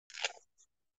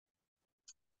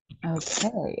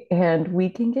Okay, and we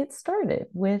can get started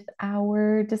with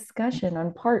our discussion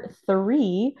on part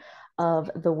three of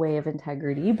The Way of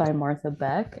Integrity by Martha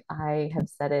Beck. I have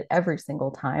said it every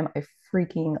single time. I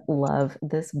freaking love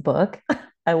this book.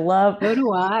 I love So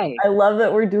do I. I love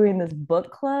that we're doing this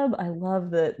book club. I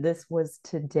love that this was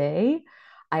today.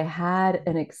 I had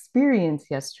an experience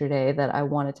yesterday that I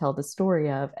want to tell the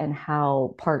story of and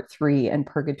how part three and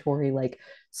Purgatory like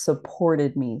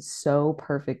supported me so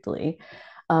perfectly.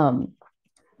 Um,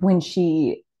 when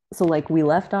she, so like we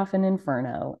left off in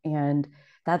Inferno, and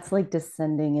that's like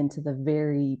descending into the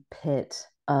very pit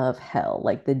of hell,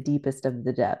 like the deepest of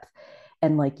the depth.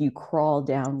 And like you crawl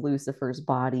down Lucifer's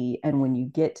body. And when you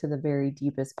get to the very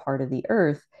deepest part of the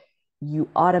earth, you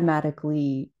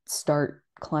automatically start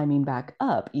climbing back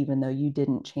up, even though you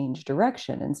didn't change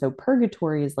direction. And so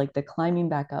purgatory is like the climbing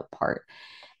back up part.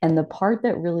 And the part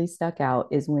that really stuck out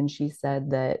is when she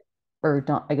said that, or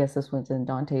I guess this was in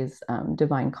Dante's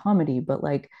Divine Comedy, but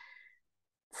like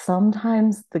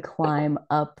sometimes the climb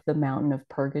up the mountain of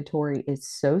purgatory is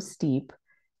so steep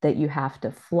that you have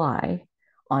to fly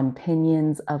on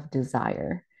pinions of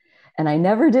desire. And I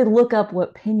never did look up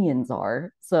what pinions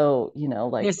are. So, They're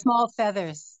like, small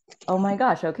feathers. oh my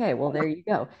gosh, okay, well, there you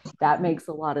go. That makes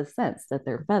a lot of sense that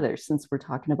they're feathers since we're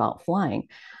talking about flying.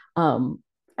 Um,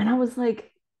 and I was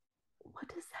like, what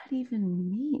does that even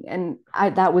mean? And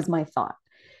that was my thought.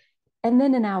 And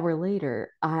then an hour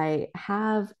later, I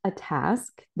have a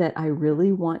task that I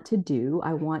really want to do.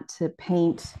 I want to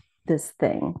paint this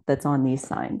thing that's on these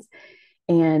signs.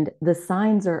 And the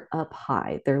signs are up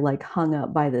high, they're like hung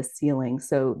up by the ceiling.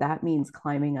 So that means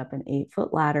climbing up an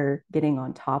 8-foot ladder, getting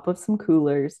on top of some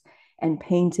coolers, and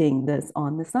painting this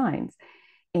on the signs.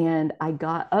 And I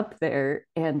got up there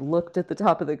and looked at the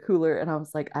top of the cooler and I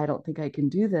was like, I don't think I can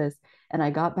do this. And I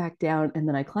got back down and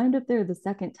then I climbed up there the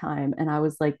second time and I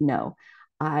was like, no,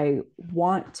 I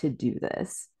want to do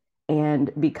this.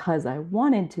 And because I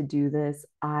wanted to do this,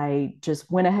 I just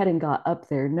went ahead and got up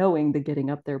there, knowing the getting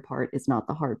up there part is not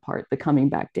the hard part. The coming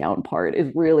back down part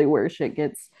is really where shit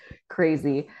gets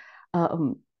crazy.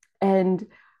 Um, and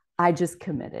I just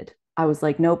committed. I was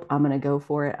like, nope, I'm going to go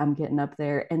for it. I'm getting up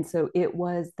there. And so it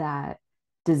was that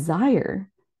desire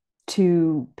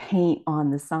to paint on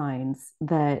the signs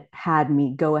that had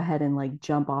me go ahead and like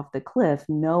jump off the cliff,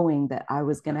 knowing that I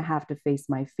was going to have to face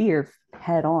my fear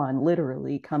head on,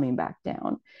 literally coming back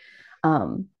down.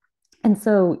 Um, and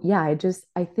so, yeah,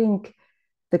 I think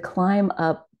the climb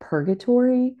up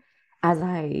purgatory,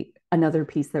 another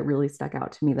piece that really stuck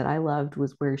out to me that I loved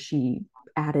was where she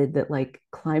added that like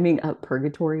climbing up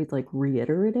purgatory is like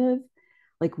reiterative.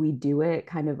 Like we do it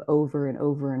kind of over and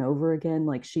over and over again.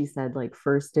 Like she said, like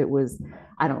first it was,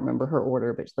 I don't remember her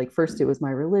order, but like first it was my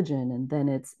religion, and then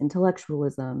it's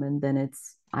intellectualism, and then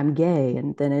it's I'm gay,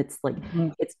 and then it's like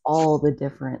Mhm. it's all the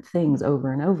different things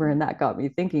over and over. And that got me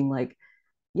thinking, like,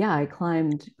 yeah, I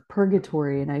climbed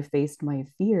purgatory and I faced my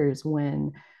fears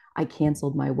when I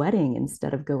canceled my wedding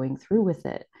instead of going through with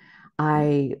it.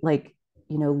 I like,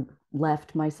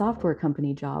 left my software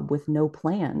company job with no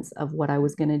plans of what I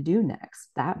was going to do next.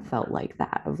 That felt like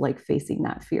that, of like facing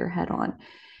that fear head on.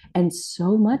 And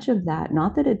so much of that,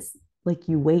 not that it's like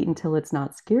you wait until it's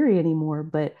not scary anymore,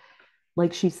 but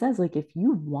like she says, like if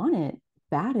you want it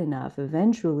bad enough,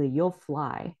 eventually you'll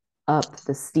fly up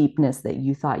the steepness that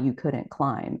you thought you couldn't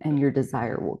climb, and your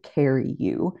desire will carry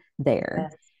you there.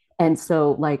 Yes. And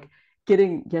so, like,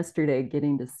 getting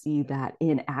to see that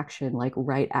in action, like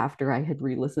right after I had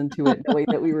re-listened to it, knowing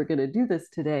that we were going to do this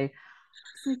today,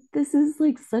 it's like this is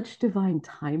like such divine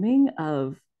timing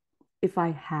of if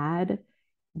I had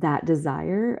that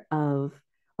desire of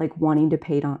like wanting to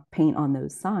paint on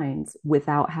those signs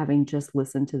without having just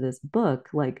listened to this book,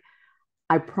 like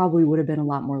I probably would have been a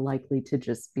lot more likely to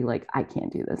just be like, I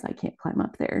can't do this. I can't climb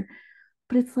up there.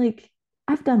 But it's like,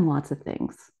 I've done lots of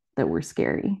things that were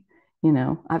scary.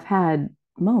 I've had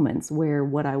moments where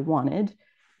what I wanted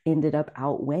ended up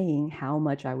outweighing how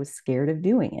much I was scared of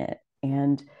doing it.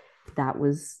 And that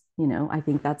was, I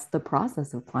think that's the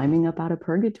process of climbing up out of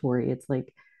purgatory. It's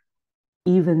like,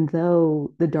 even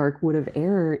though the dark wood of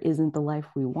error isn't the life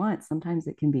we want, sometimes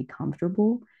it can be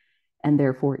comfortable and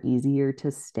therefore easier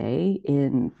to stay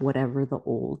in whatever the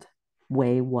old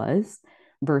way was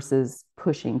versus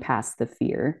pushing past the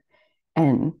fear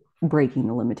and breaking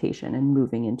the limitation and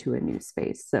moving into a new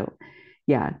space. So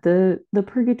yeah, the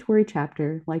purgatory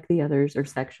chapter, like the others, or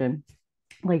section,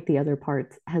 like the other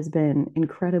parts, has been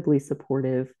incredibly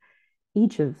supportive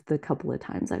each of the couple of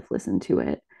times I've listened to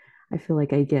it. I feel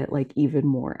like I get like even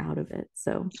more out of it.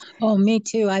 So Oh, me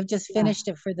too. I've just yeah, finished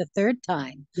it for the third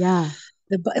time. yeah,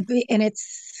 And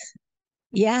it's,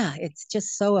 yeah, it's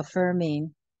just so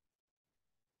affirming.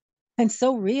 and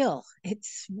so real.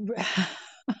 It's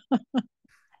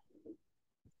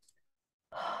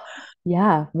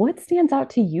Yeah. What stands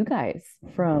out to you guys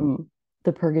from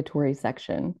the Purgatory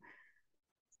section?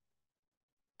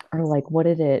 Or like, what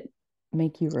did it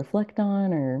make you reflect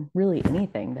on, or really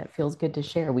anything that feels good to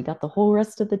share? We got the whole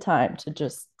rest of the time to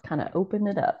just kind of open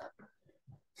it up.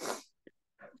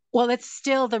 well, it's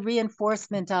still the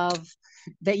reinforcement of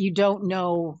that you don't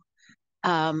know.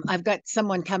 I've got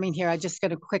someone coming here. I'm just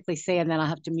going to quickly say, and then I'll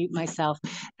have to mute myself.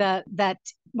 That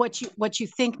what you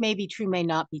think may be true may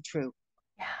not be true.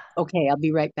 Okay, I'll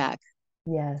be right back.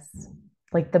 Yes.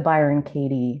 Like the Byron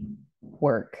Katie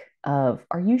work of,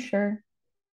 are you sure?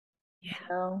 Yeah.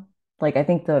 No. Like I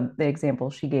think the example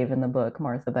she gave in the book,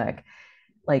 Martha Beck,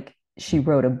 like she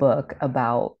wrote a book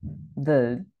about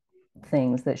the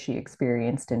things that she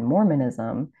experienced in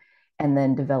Mormonism and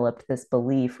then developed this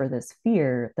belief or this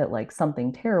fear that like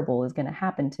something terrible is going to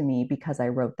happen to me because I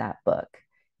wrote that book.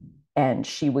 And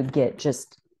she would get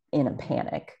just in a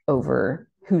panic over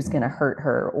who's going to hurt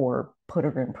her or put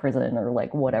her in prison or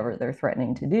like whatever they're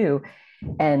threatening to do.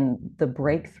 And the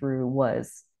breakthrough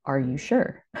was, are you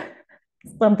sure?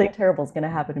 Something terrible is going to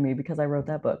happen to me because I wrote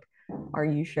that book. Are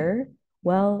you sure?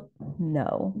 Well,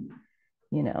 no.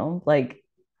 Like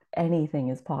anything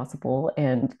is possible.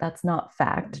 And that's not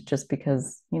fact just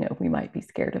because, we might be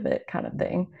scared of it kind of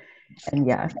thing. And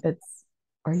yeah,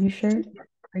 are you sure?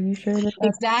 Are you sure that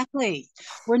that's, Exactly.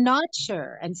 We're not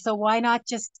sure. And so why not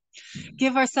just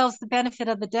give ourselves the benefit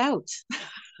of the doubt?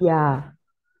 yeah,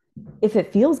 if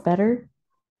it feels better,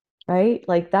 right?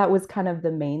 Like that was kind of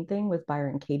the main thing with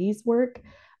Byron Katie's work,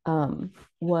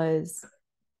 was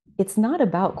it's not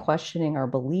about questioning our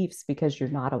beliefs because you're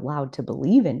not allowed to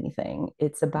believe anything.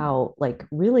 It's about like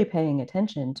really paying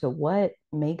attention to what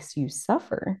makes you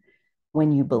suffer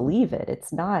when you believe it.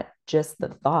 It's not just the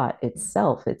thought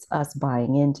itself, it's us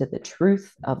buying into the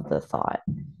truth of the thought.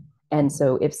 And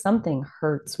so if something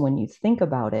hurts when you think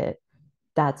about it,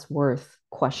 that's worth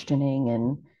questioning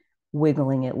and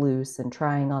wiggling it loose and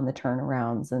trying on the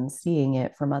turnarounds and seeing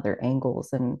it from other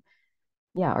angles. And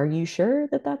yeah, are you sure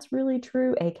that that's really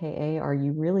true? AKA, are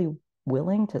you really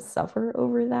willing to suffer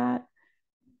over that?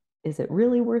 Is it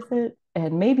really worth it?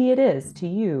 And maybe it is to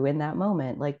you in that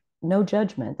moment. Like, no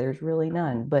judgment, there's really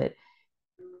none. But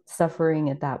suffering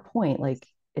at that point, like,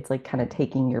 it's like kind of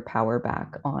taking your power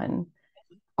back on,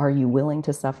 are you willing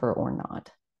to suffer or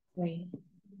not? Right.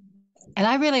 And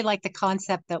I really like the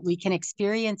concept that we can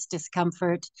experience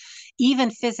discomfort,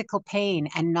 even physical pain,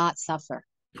 and not suffer.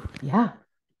 Yeah.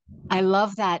 I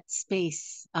love that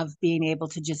space of being able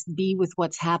to just be with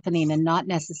what's happening and not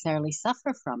necessarily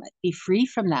suffer from it, be free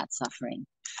from that suffering.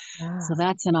 So Yeah.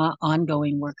 that's an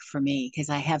ongoing work for me because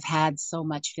I have had so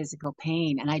much physical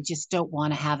pain and I just don't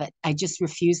want to have it. I just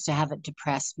refuse to have it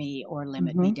depress me or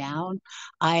limit me Mm-hmm. down.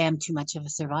 I am too much of a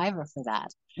survivor for that.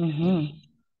 Mm-hmm.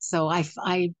 So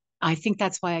I think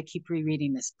that's why I keep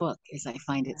rereading this book is I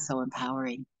find it so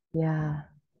empowering. Yeah.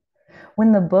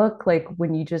 When the book, like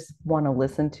when you just want to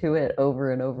listen to it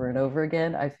over and over and over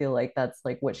again, I feel like that's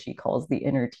like what she calls the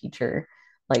inner teacher,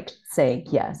 like saying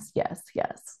yes, yes,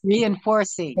 yes.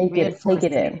 Reinforcing, Take it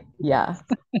reinforcing. in. Yeah.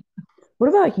 What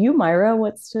about you, Myra?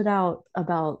 What stood out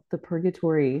about the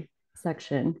purgatory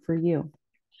section for you?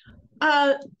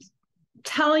 Uh,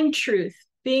 Telling truth,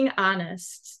 being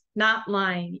honest, not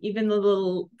lying, even the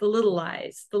little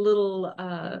lies, the little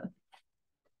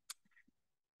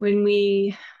when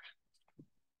we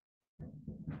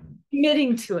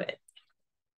committing to it,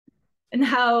 and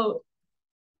how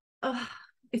uh,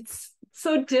 it's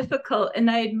so difficult. And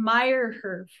I admire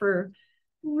her for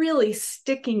really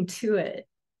sticking to it.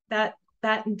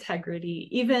 That integrity,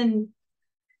 even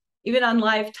on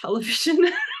live television.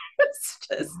 It's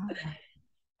just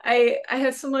I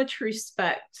have so much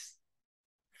respect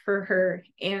for her,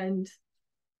 and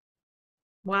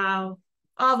wow,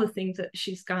 all the things that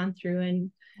she's gone through.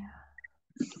 And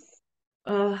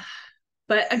uh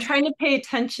but I'm trying to pay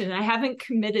attention. I haven't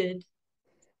committed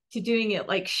to doing it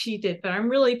like she did, but I'm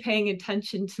really paying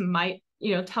attention to my,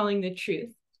 telling the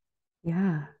truth.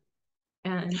 Yeah.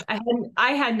 And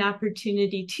I had an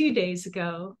opportunity 2 days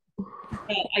ago.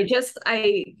 And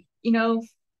you know,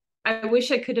 I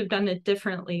wish I could have done it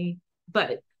differently,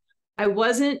 but I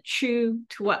wasn't true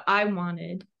to what I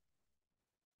wanted.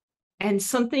 And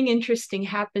something interesting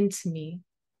happened to me.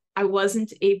 I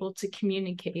wasn't able to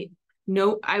communicate.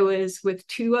 No, I was with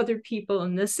two other people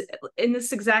in this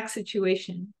exact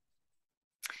situation.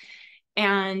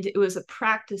 And it was a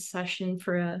practice session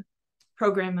for a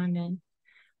program I'm in.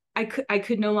 I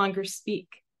could no longer speak.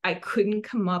 I couldn't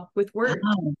come up with words.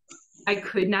 Wow. I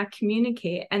could not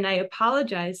communicate. And I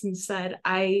apologized and said,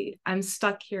 I'm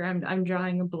stuck here. I'm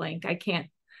drawing a blank. I can't.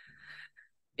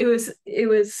 It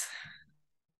was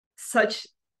such,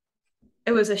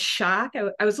 it was a shock.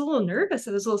 I was a little nervous.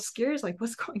 I was a little scared. I was like,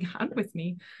 what's going on with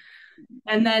me?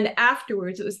 And then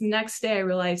afterwards, it was the next day, I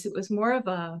realized it was more of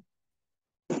a,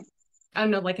 I don't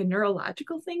know, like a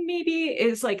neurological thing, maybe. It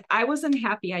was like, I wasn't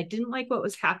happy. I didn't like what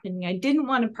was happening. I didn't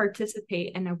want to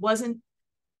participate, and I wasn't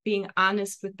being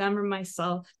honest with them or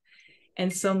myself.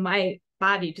 And so my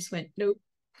body just went, nope,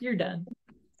 you're done.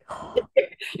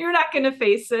 You're not going to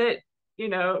face it. You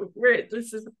know,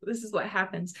 this is what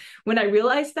happens. When I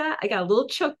realized that, I got a little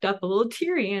choked up, a little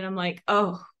teary, and I'm like,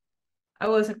 oh, I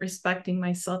wasn't respecting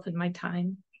myself and my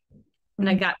time. And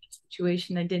I got in a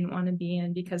situation I didn't want to be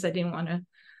in because I didn't want to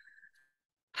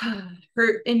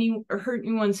hurt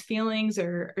anyone's feelings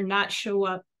or not show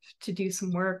up to do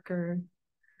some work, or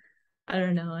I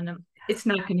don't know. And it's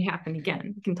not going to happen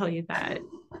again. I can tell you that.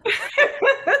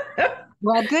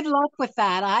 Well, good luck with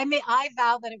that. I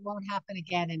vow that it won't happen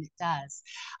again, and it does.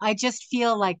 I just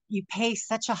feel like you pay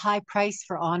such a high price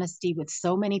for honesty with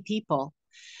so many people.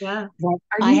 Yeah.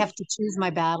 I have to choose my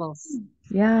battles.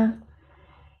 Yeah.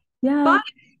 Yeah. But,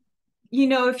 you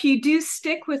know, if you do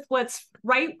stick with what's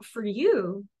right for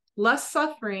you, less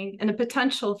suffering and a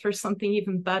potential for something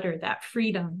even better, that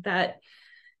freedom, that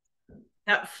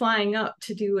flying up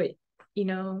to do what, you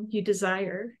know, you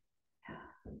desire.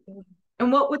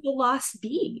 And what would the loss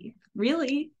be,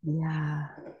 really? Yeah.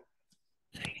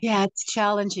 Yeah, it's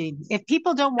challenging. If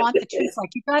people don't want the truth,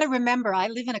 like, you got to remember, I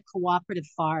live in a cooperative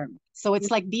farm. So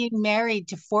it's like being married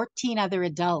to 14 other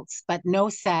adults, but no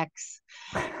sex.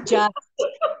 Just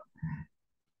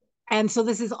and so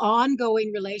this is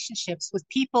ongoing relationships with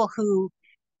people who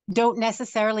don't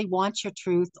necessarily want your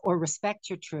truth or respect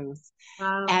your truth.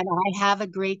 Wow. And I have a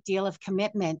great deal of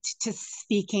commitment to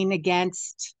speaking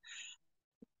against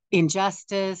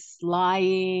injustice,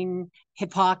 lying,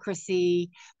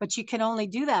 hypocrisy, but you can only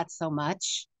do that so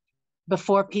much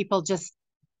before people just,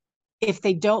 if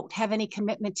they don't have any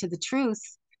commitment to the truth,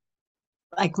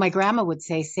 like my grandma would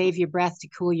say, save your breath to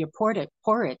cool your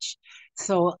porridge.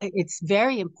 So it's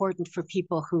very important for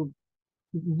people who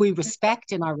we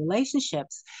respect in our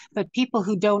relationships, but people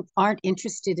who aren't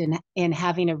interested in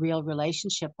having a real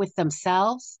relationship with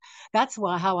themselves. That's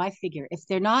how I figure, if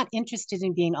they're not interested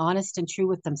in being honest and true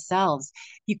with themselves,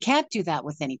 you can't do that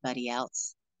with anybody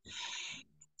else.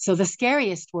 So the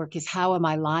scariest work is, how am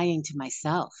I lying to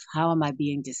myself? How am I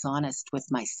being dishonest with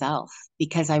myself?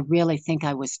 Because I really think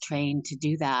I was trained to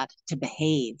do that, to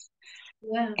behave.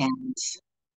 Yeah. And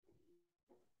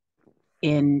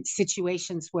in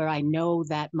situations where I know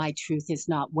that my truth is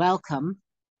not welcome,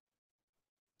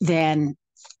 then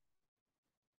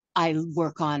I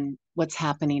work on what's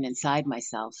happening inside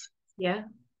myself. Yeah.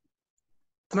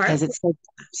 Because it's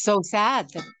so sad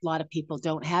that a lot of people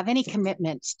don't have any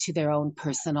commitment to their own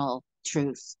personal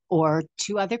truth or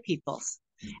to other people's.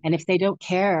 And if they don't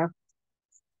care,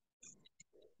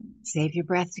 save your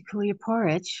breath to cool your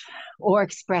porridge, or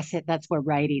express it. That's where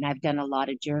writing. I've done a lot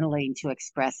of journaling to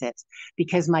express it,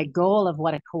 because my goal of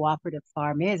what a cooperative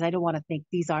farm is, I don't want to think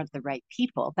these aren't the right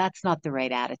people. That's not the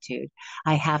right attitude.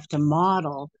 I have to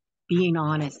model being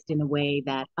honest in a way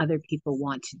that other people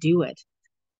want to do it.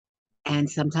 And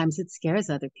sometimes it scares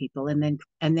other people, and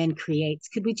then creates,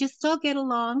 could we just all get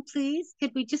along, please?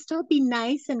 Could we just all be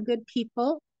nice and good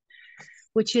people?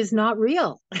 Which is not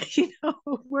real. You know,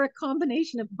 we're a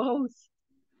combination of both.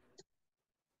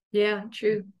 Yeah,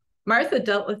 true. Martha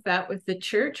dealt with that with the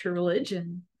church or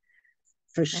religion.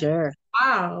 For sure.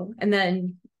 Wow. And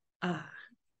then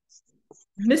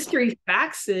mystery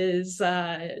faxes,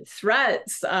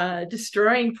 threats,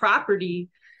 destroying property.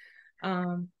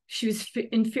 She was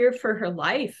in fear for her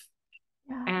life.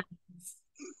 Yeah. And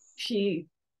she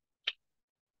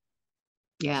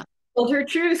told her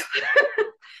truth.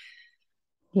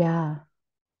 Yeah.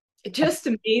 It's just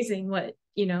amazing what,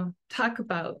 you know, talk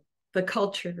about the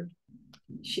culture.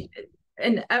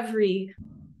 And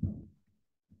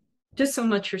just so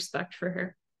much respect for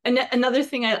her. And another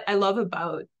thing I love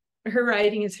about her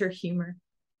writing is her humor.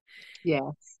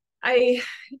 Yeah.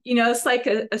 It's like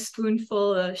a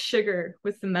spoonful of sugar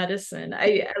with the medicine.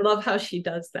 I love how she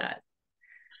does that.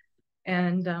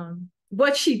 And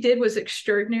what she did was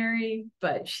extraordinary,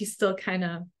 but she still kind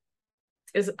of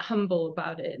is humble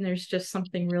about it. And there's just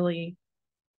something really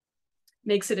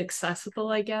makes it accessible,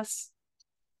 I guess,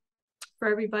 for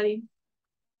everybody.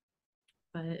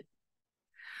 But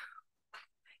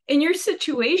in your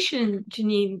situation,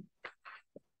 Janine,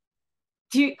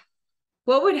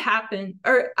 what would happen?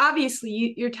 Or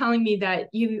obviously you're telling me that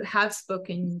you have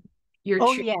spoken your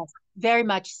truth. Yes, very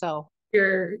much so.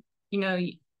 you're, you know,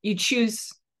 you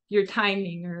choose your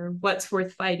timing or what's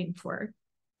worth fighting for.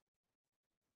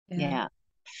 Yeah.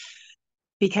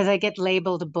 Because I get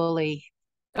labeled a bully.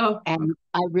 Oh, and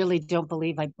I really don't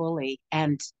believe I bully.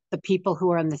 And the people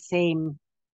who are on the same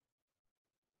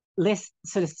list,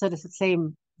 sort of the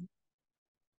same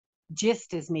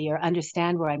gist as me, or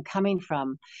understand where I'm coming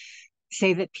from,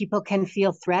 say that people can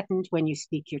feel threatened when you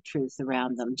speak your truth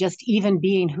around them. Just even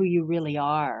being who you really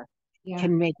are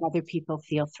can make other people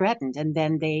feel threatened, and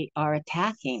then they are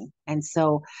attacking. And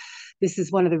so this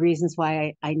is one of the reasons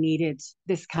why I needed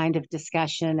this kind of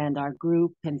discussion and our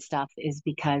group and stuff, is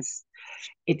because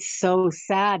it's so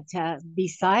sad to be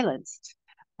silenced.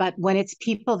 But when it's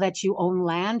people that you own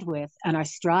land with and are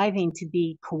striving to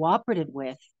be cooperative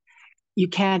with, you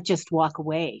can't just walk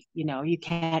away. You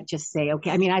can't just say,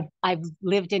 okay. I mean, I've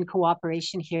lived in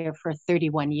cooperation here for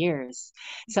 31 years.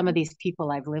 Some of these people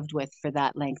I've lived with for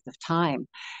that length of time.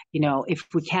 If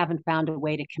we haven't found a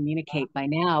way to communicate by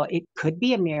now, it could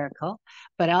be a miracle,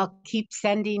 but I'll keep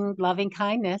sending loving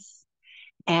kindness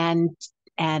and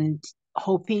and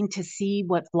hoping to see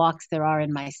what blocks there are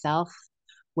in myself,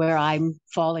 where I'm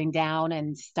falling down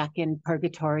and stuck in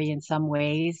purgatory in some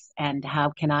ways, and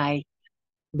how can I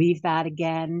leave that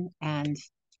again and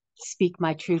speak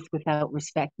my truth without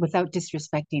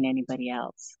disrespecting anybody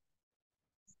else.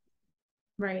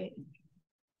 right.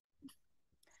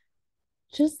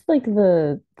 Just like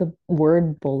the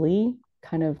word bully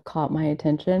kind of caught my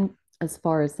attention as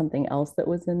far as something else that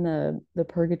was in the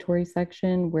purgatory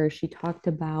section, where she talked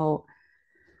about,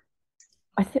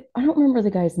 I don't remember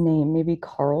the guy's name, maybe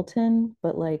Carlton,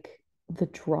 but like the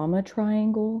drama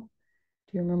triangle.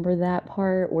 Do you remember that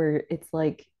part where it's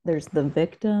like there's the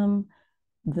victim,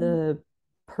 the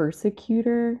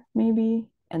persecutor, maybe,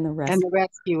 and the And the rescuer?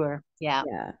 rescuer. Yeah.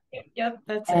 Yeah. Yep,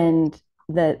 that's it. And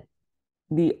that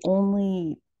the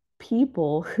only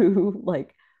people who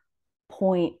like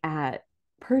point at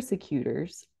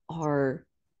persecutors are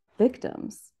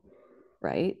victims,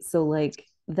 right? So, like,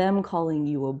 them calling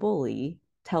you a bully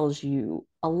tells you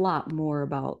a lot more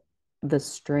about the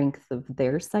strength of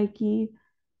their psyche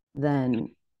than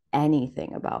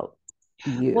anything about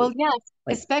Well, you. yes,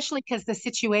 Like, especially because the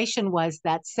situation was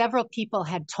that several people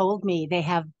had told me they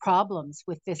have problems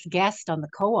with this guest on the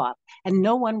co-op, and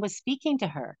no one was speaking to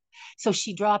her. So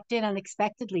she dropped in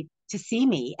unexpectedly to see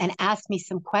me and asked me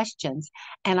some questions.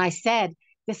 And I said,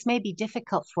 this may be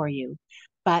difficult for you,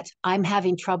 but I'm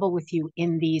having trouble with you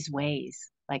in these ways.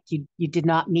 Like, you did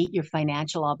not meet your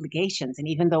financial obligations. And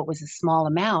even though it was a small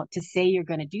amount, to say you're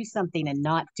going to do something and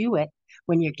not do it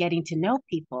when you're getting to know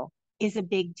people is a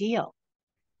big deal.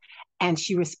 And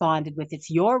she responded with, it's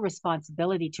your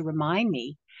responsibility to remind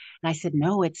me. And I said,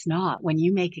 no, it's not. When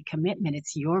you make a commitment,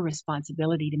 it's your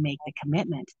responsibility to make the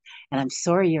commitment. And I'm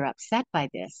sorry you're upset by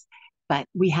this, but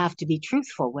we have to be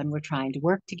truthful when we're trying to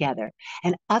work together.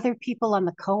 And other people on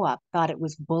the co-op thought it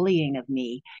was bullying of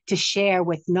me to share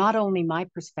with not only my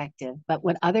perspective, but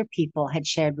what other people had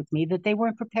shared with me that they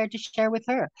weren't prepared to share with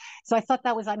her. So I thought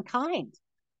that was unkind.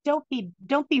 Don't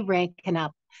be ranking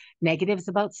up negatives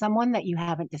about someone that you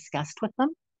haven't discussed with them.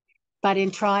 But in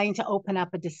trying to open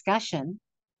up a discussion,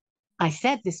 I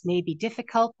said, this may be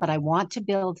difficult, but I want to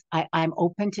build, I'm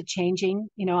open to changing.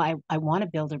 I want to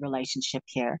build a relationship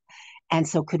here. And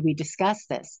so could we discuss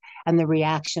this? And the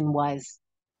reaction was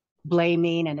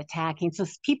blaming and attacking. So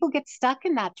people get stuck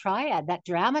in that triad. That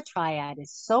drama triad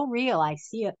is so real. I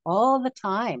see it all the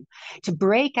time. To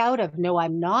break out of, no,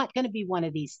 I'm not going to be one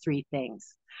of these three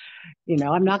things.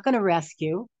 I'm not going to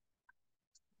rescue.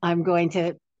 I'm going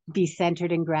to be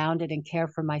centered and grounded and care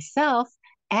for myself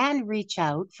and reach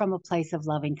out from a place of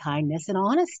loving kindness and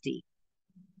honesty.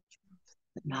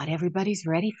 But not everybody's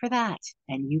ready for that.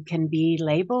 And you can be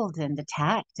labeled and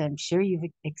attacked. I'm sure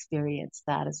you've experienced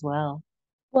that as well.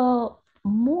 well,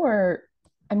 more,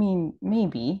 I mean,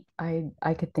 maybe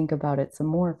I could think about it some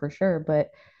more for sure, but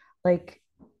like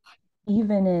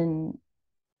even in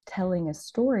telling a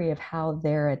story of how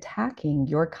they're attacking,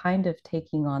 you're kind of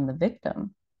taking on the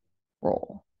victim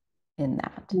role in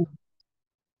that.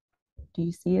 Do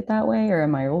you see it that way, or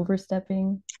am I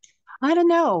overstepping? I don't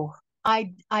know.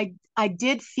 I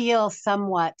did feel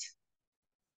somewhat,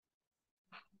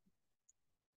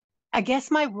 I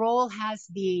guess my role has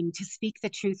been to speak the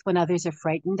truth when others are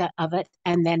frightened of it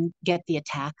and then get the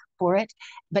attack for it,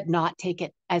 but not take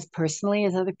it as personally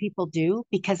as other people do,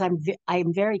 because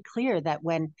I'm very clear that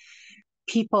when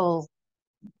people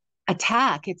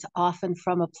attack, it's often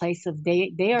from a place of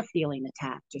they are feeling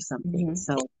attacked or something. Mm-hmm.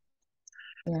 So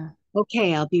Yeah.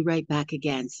 okay, I'll be right back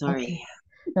again. Sorry. Okay.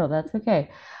 No, that's okay.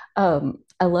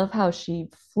 I love how she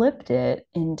flipped it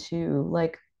into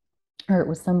like, or it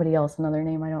was somebody else, another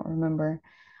name I don't remember,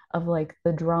 of like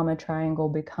the drama triangle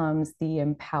becomes the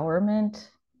empowerment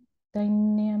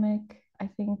dynamic, I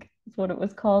think is what it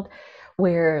was called,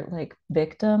 where like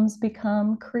victims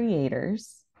become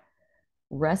creators,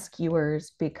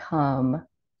 rescuers become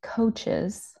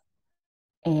coaches,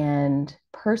 and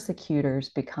persecutors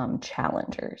become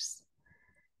challengers.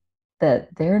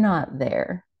 That they're not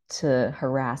there to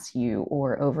harass you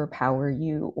or overpower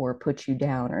you or put you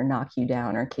down or knock you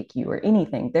down or kick you or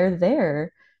anything. They're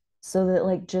there so that,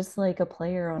 like, just like a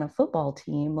player on a football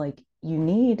team, like you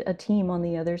need a team on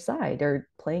the other side, or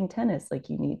playing tennis, like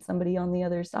you need somebody on the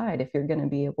other side if you're going to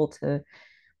be able to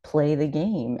play the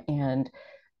game. And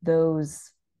those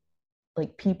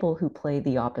like people who play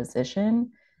the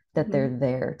opposition, that they're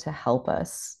there to help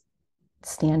us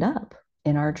stand up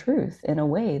in our truth in a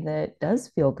way that does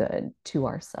feel good to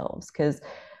ourselves. Because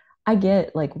I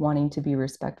get like wanting to be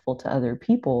respectful to other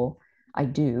people, I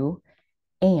do.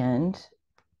 And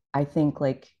I think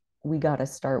like we got to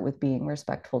start with being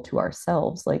respectful to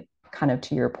ourselves, like kind of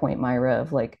to your point, Myra,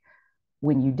 of like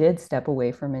when you did step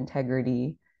away from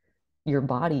integrity, your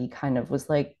body kind of was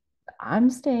like, I'm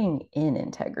staying in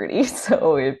integrity.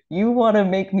 So if you want to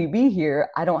make me be here,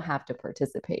 I don't have to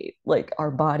participate. Like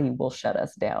our body will shut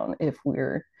us down if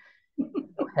we're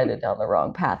headed down the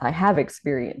wrong path. I have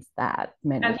experienced that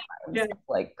many times, Yeah.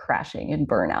 like crashing and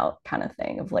burnout kind of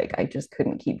thing, of like I just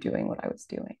couldn't keep doing what I was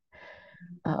doing.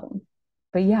 Um,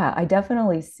 but yeah, I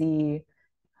definitely see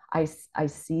I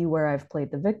see where I've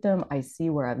played the victim. I see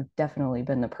where I've definitely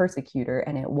been the persecutor,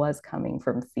 and it was coming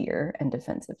from fear and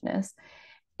defensiveness.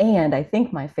 And I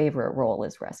think my favorite role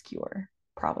is rescuer,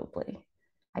 probably.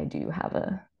 I do have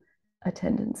a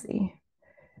tendency.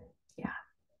 Yeah.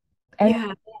 And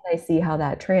Yeah. I see how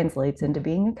that translates into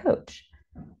being a coach.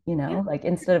 You know, Yeah. like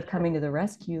instead of coming to the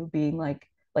rescue, being like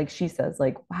she says,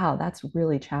 like, wow, that's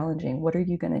really challenging. What are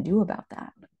you going to do about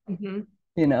that? Mm-hmm.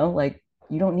 You know, like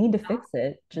you don't need to fix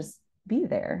it. Just be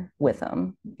there with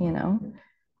them, you know,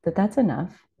 that's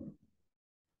enough.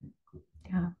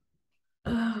 Yeah.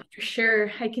 Oh, for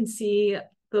sure. I can see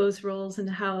those roles and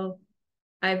how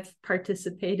I've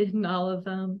participated in all of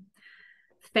them.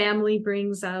 Family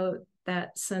brings out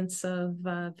that sense of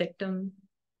victim.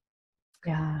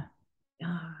 Yeah.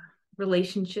 Uh,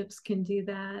 Relationships can do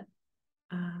that.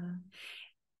 Uh,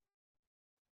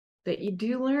 but you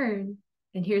do learn.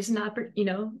 And here's an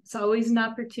it's always an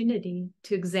opportunity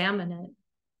to examine it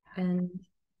and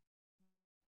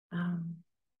um,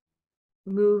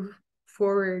 move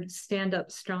forward, stand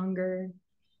up stronger.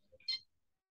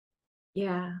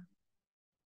 Yeah.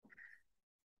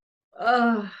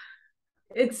 Oh,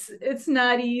 it's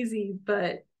not easy,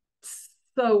 but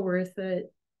so worth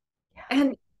it.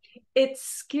 And it's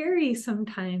scary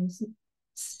sometimes,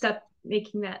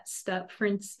 making that step. For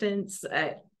instance,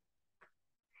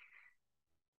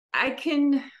 I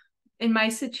can, in my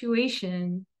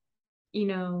situation,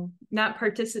 not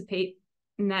participate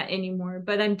in that anymore,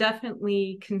 but I'm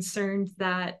definitely concerned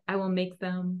that I will make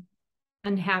them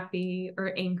unhappy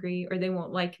or angry, or they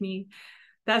won't like me.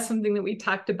 That's something that we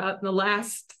talked about in the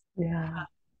last Yeah.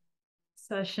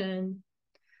 session.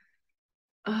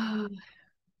 Uh,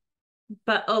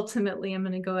 but ultimately, I'm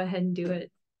going to go ahead and do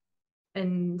it.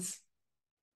 And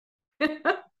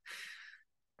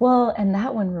Well, and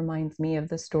that one reminds me of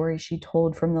the story she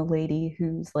told from the lady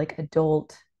whose like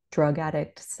adult drug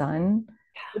addict son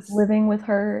was yes. living with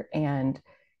her, and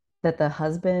that the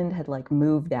husband had like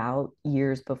moved out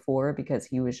years before because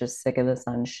he was just sick of the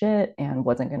son's shit and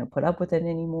wasn't going to put up with it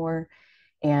anymore.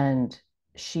 And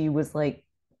she was like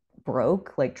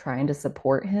broke, like trying to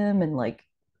support him and like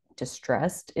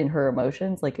distressed in her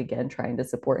emotions, like again, trying to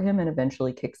support him, and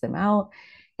eventually kicks him out.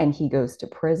 And he goes to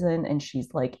prison, and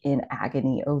she's like in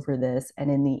agony over this. And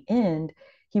in the end,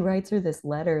 he writes her this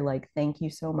letter like, thank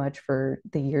you so much for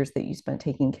the years that you spent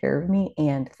taking care of me,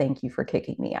 and thank you for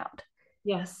kicking me out.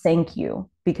 Yes. Thank you.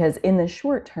 Because in the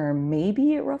short term,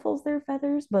 maybe it ruffles their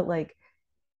feathers, but like,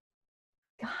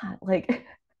 God, like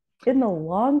in the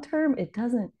long term, it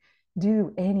doesn't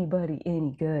do anybody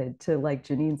any good to, like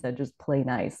Janine said, just play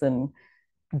nice and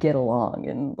get along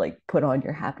and like put on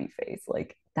your happy face.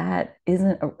 Like that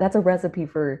isn't that's a recipe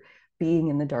for being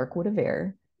in the dark wood of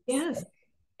air, Yes.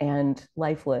 and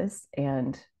lifeless,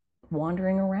 and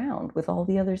wandering around with all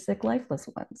the other sick lifeless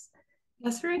ones.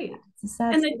 That's right. It's a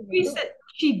sad And the state of grace affairs. that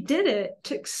she did it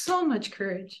took so much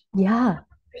courage. Yeah.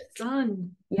 Her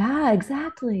son, Yeah,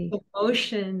 exactly.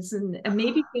 emotions, and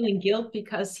maybe feeling guilt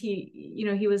because he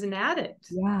was an addict.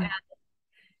 Yeah.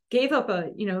 Gave up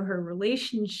her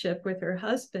relationship with her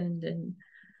husband, and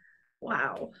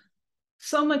wow,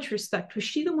 so much respect. Was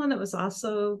she the one that was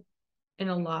also in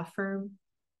a law firm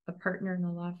a partner in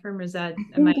a law firm, or is that,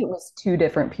 I think it was two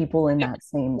different people in that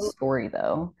same story,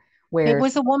 though, It where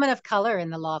was a woman of color in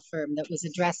the law firm that was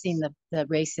addressing the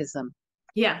racism.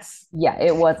 yes, yeah,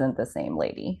 it wasn't the same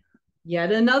lady.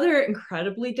 yet another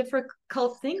incredibly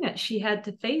difficult thing that she had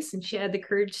to face, and she had the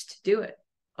courage to do it.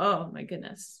 Oh my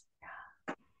goodness.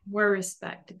 More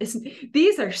respect.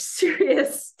 These are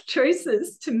serious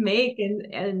choices to make,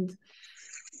 and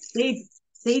they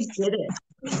did it.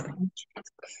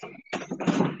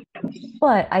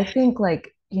 But I think,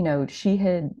 like, you know, she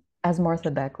had, as Martha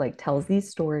Beck, like, tells these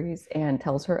stories and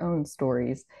tells her own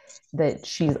stories, that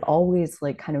she's always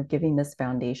like kind of giving this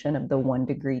foundation of the 1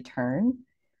 degree turn,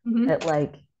 that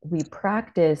like we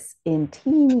practice in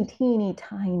teeny, teeny,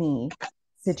 tiny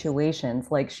situations.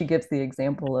 Like she gives the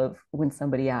example of when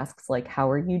somebody asks, like, how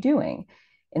are you doing?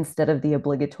 Instead of the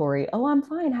obligatory, oh, I'm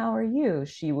fine, how are you?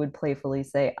 She would playfully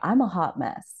say, I'm a hot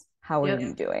mess. How are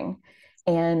you doing?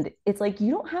 And it's like, you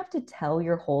don't have to tell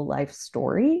your whole life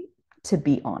story to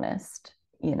be honest,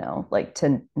 you know, like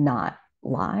to not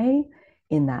lie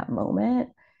in that moment.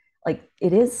 Like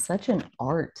it is such an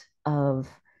art of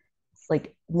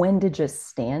like when to just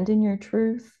stand in your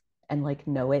truth and like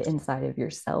know it inside of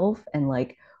yourself, and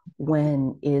like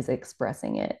when is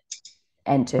expressing it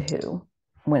and to who,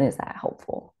 when is that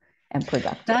helpful and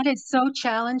productive. That is so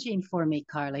challenging for me,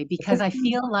 Carly, because I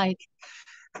feel like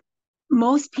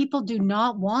most people do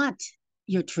not want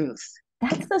your truth.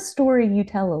 That's the story you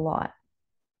tell a lot.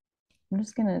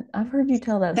 I've heard you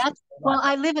tell that story a lot. Well,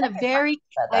 I live in a very,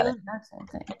 thing.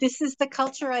 this is the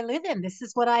culture I live in. This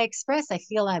is what I express. I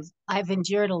feel I've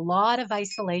endured a lot of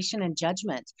isolation and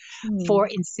judgment for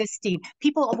insisting.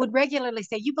 People would regularly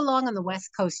say, you belong on the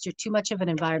West Coast. You're too much of an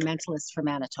environmentalist for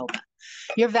Manitoba.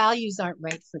 Your values aren't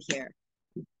right for here.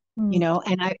 You know,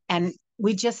 and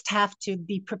we just have to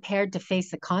be prepared to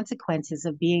face the consequences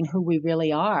of being who we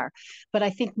really are. But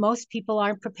I think most people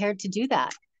aren't prepared to do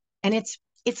that. And it's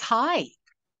high.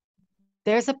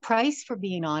 There's a price for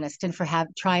being honest and for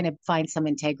trying to find some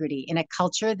integrity in a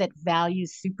culture that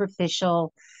values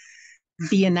superficial,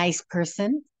 be a nice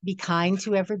person, be kind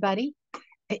to everybody.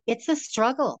 It's a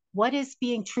struggle. What is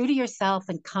being true to yourself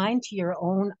and kind to your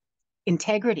own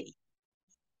integrity,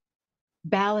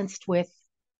 balanced with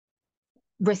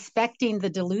respecting the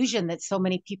delusion that so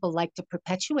many people like to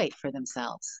perpetuate for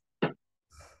themselves?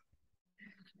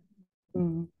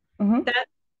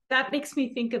 That makes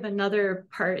me think of another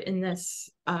part in this.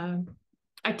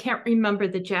 I can't remember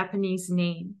the Japanese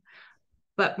name,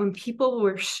 but when people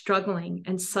were struggling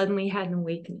and suddenly had an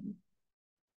awakening,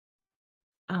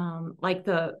 like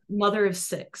the mother of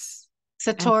six.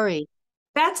 Satori.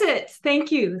 That's it.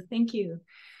 Thank you.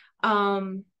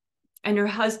 And her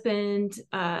husband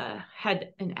had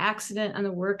an accident on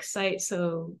the work site.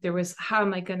 So there was, how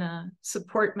am I going to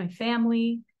support my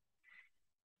family?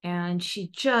 And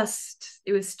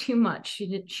it was too much.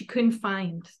 She couldn't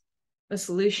find a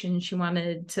solution. She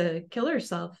wanted to kill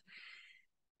herself.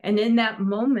 And in that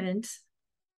moment,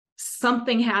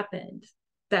 something happened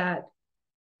that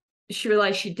she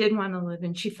realized she did want to live,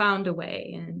 and she found a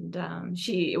way. And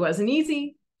it wasn't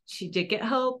easy. She did get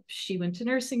help. She went to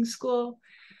nursing school.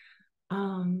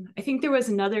 I think there was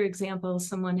another example of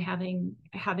someone having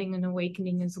an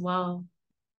awakening as well.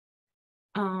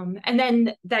 And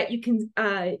then that you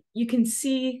can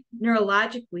see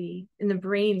neurologically in the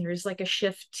brain, there's like a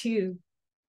shift too.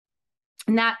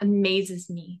 And that amazes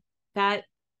me. That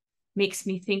makes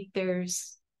me think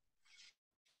there's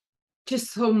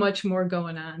just so much more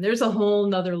going on. There's a whole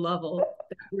nother level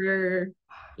that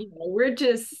we're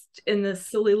just in this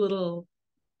silly little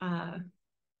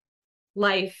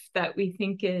life that we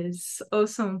think is oh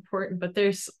so important, but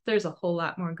there's a whole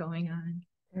lot more going on.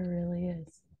 There really is.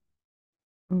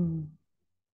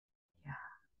 Yeah.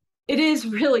 It is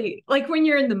really like when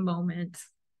you're in the moment,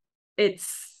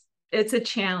 it's a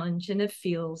challenge, and it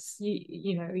feels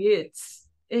it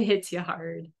hits you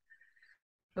hard.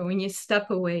 But when you step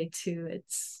away too,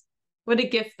 it's what a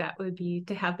gift that would be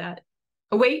to have that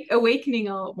awakening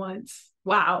all at once.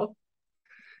 Wow.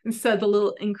 Instead of the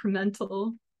little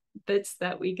incremental bits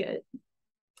that we get.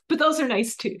 But those are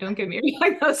nice too. Don't get me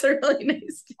wrong. Those are really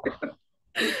nice too.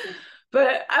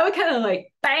 But I would kind of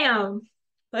like, bam,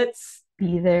 let's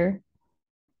be there.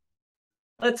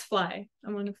 Let's fly.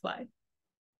 I want to fly.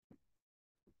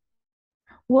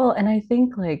 Well, and I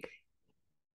think like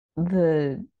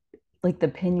the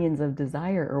pinions of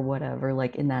desire or whatever,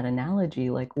 like in that analogy,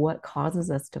 like what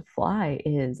causes us to fly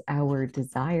is our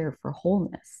desire for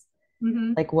wholeness.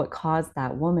 Like what caused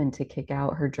that woman to kick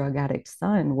out her drug addict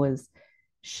son was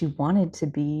she wanted to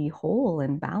be whole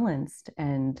and balanced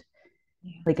and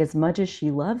Yeah. Like, as much as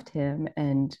she loved him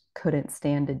and couldn't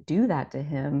stand to do that to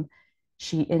him,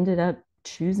 she ended up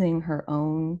choosing her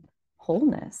own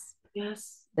wholeness,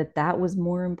 Yes. that was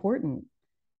more important.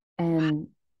 And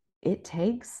it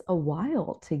takes a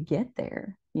while to get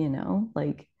there,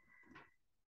 like,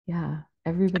 yeah, I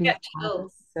everybody's got path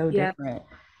chills. is so Yeah. different.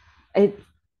 It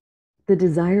The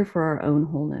desire for our own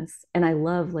wholeness. And I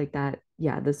love like that,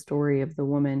 yeah, the story of the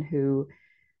woman who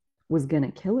was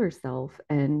gonna kill herself,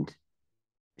 and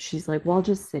she's like, well, I'll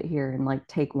just sit here and like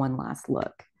take one last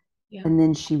look. Yeah. And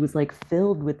then she was like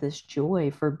filled with this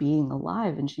joy for being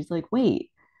alive. And she's like,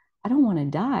 wait, I don't want to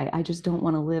die. I just don't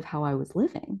want to live how I was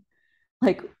living.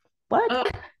 Like, what? Oh,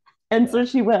 And so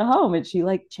she went home and she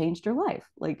like changed her life.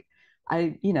 Like,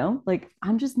 like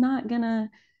I'm just not gonna,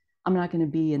 I'm not gonna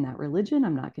be in that religion.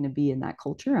 I'm not gonna be in that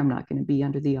culture. I'm not gonna be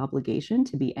under the obligation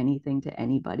to be anything to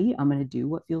anybody. I'm gonna do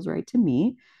what feels right to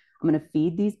me. I'm gonna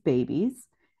feed these babies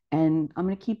and I'm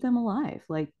gonna keep them alive.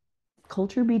 Like,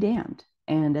 culture be damned.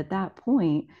 And at that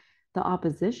point, the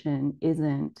opposition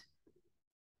isn't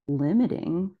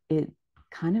limiting. It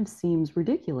kind of seems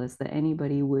ridiculous that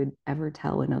anybody would ever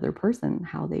tell another person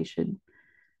how they should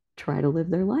try to live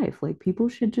their life. Like, people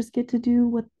should just get to do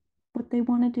what they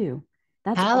want to do.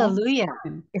 That's all. Hallelujah.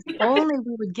 If only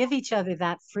we would give each other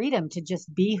that freedom to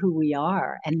just be who we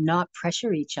are and not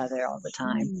pressure each other all the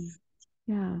time.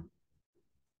 Yeah.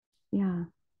 Yeah.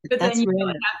 but then That's you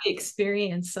really don't have the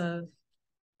experience of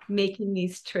making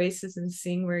these choices and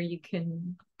seeing where you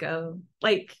can go.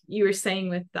 Like you were saying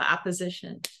with the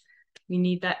opposition, we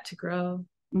need that to grow.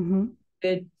 Mm-hmm.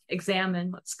 Could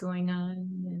examine what's going on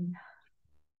and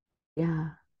Yeah.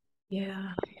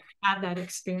 yeah, have that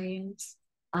experience.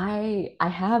 I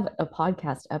have a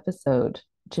podcast episode,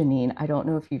 Janine. I don't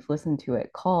know if you've listened to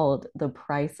it, called The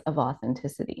Price of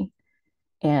Authenticity.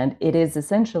 And it is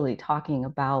essentially talking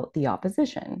about the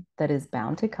opposition that is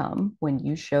bound to come when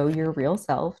you show your real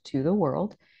self to the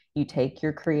world. You take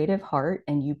your creative heart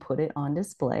and you put it on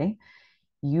display.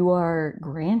 You are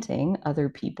granting other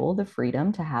people the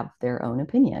freedom to have their own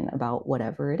opinion about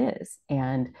whatever it is.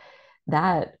 And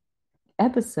that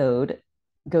episode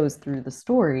goes through the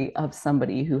story of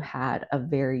somebody who had a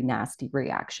very nasty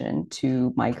reaction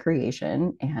to my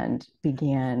creation and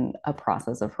began a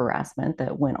process of harassment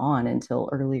that went on until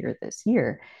earlier this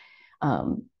year.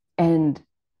 And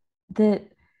that,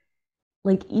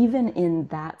 like, even in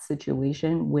that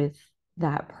situation with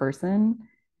that person,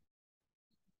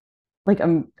 like,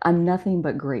 I'm nothing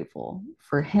but grateful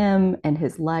for him and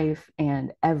his life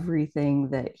and everything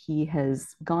that he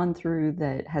has gone through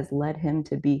that has led him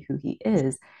to be who he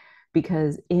is,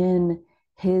 because in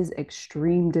his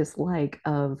extreme dislike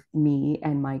of me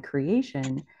and my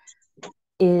creation,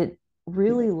 it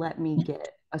really let me get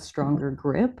a stronger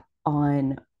grip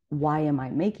on why am I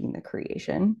making the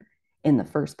creation in the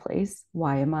first place?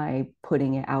 Why am I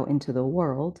putting it out into the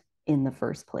world in the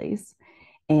first place?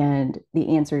 And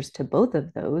the answers to both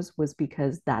of those was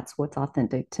because that's what's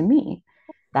authentic to me.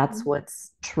 That's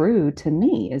what's true to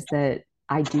me, is that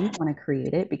I do want to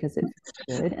create it because it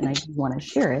feels good, and I do want to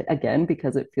share it again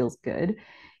because it feels good.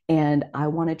 And I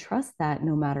want to trust that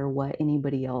no matter what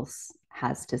anybody else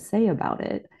has to say about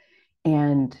it.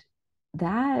 And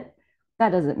that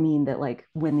that doesn't mean that, like,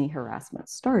 when the harassment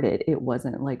started, it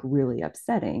wasn't like really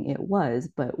upsetting. It was,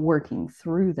 but working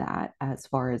through that, as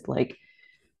far as like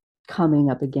coming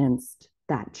up against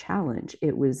that challenge,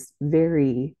 it was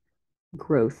very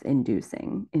growth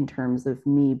inducing in terms of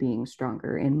me being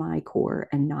stronger in my core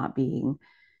and not being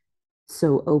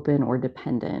so open or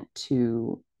dependent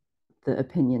to the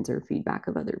opinions or feedback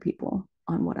of other people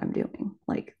on what I'm doing.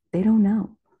 Like, they don't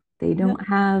know. They don't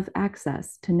have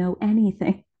access to know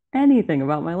anything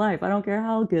about my life. I don't care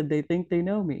how good they think they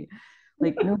know me.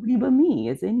 Like, nobody but me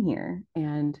is in here.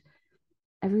 And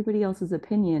everybody else's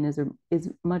opinion is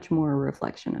much more a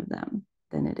reflection of them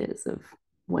than it is of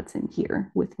what's in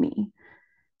here with me.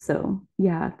 So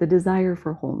yeah, the desire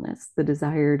for wholeness, the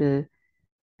desire to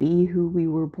be who we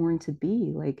were born to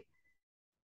be, like,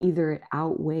 either it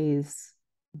outweighs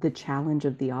the challenge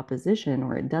of the opposition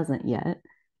or it doesn't yet.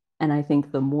 And I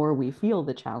think the more we feel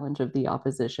the challenge of the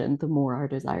opposition, the more our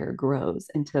desire grows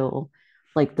until,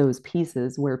 like, those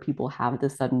pieces where people have the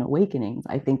sudden awakenings,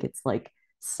 I think it's like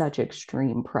such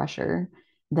extreme pressure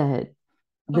that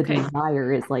the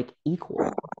desire is like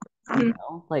equal,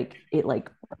 like it like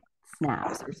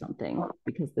snaps or something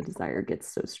because the desire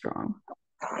gets so strong.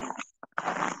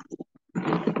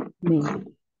 Maybe.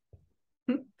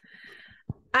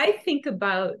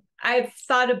 I've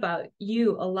thought about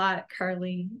you a lot,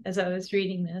 Carly, as I was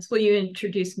reading this. Well, you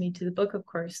introduced me to the book, of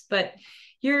course, but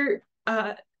you're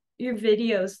your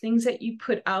videos, things that you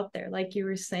put out there, like you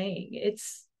were saying,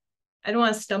 it's, I don't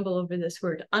want to stumble over this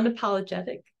word,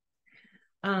 unapologetic.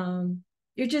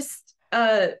 You're just,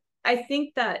 I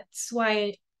think that's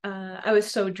why I was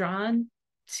so drawn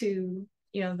to,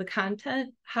 you know, the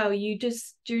content, how you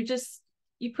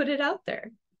put it out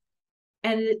there.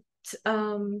 And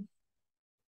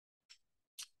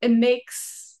it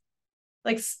makes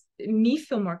like me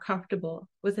feel more comfortable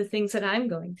with the things that I'm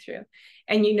going through.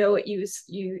 And you know what you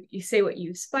say what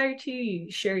you aspire to,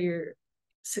 you share your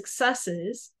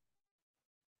successes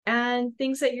and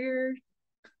things that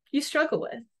you struggle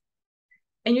with.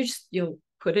 And you'll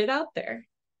put it out there.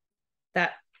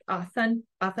 That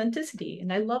authenticity.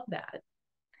 And I love that.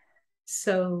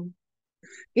 So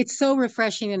it's so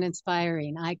refreshing and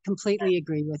inspiring. I completely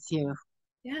agree with you.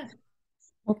 Yeah.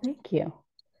 Well, thank you.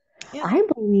 Yeah. I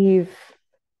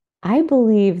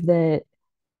believe that,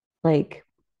 like,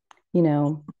 you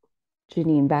know,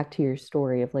 Janine, back to your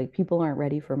story of like, people aren't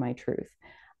ready for my truth.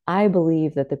 I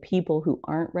believe that the people who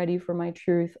aren't ready for my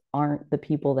truth aren't the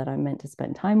people that I'm meant to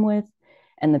spend time with.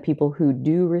 And the people who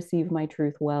do receive my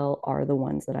truth well are the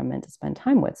ones that I'm meant to spend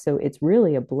time with. So it's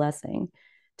really a blessing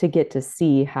to get to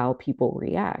see how people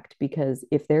react, because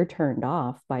if they're turned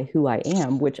off by who I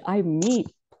am, which I meet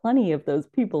plenty of those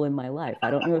people in my life. I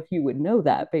don't know if you would know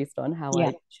that based on how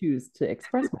I choose to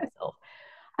express myself.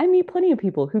 I meet plenty of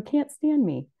people who can't stand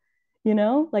me, you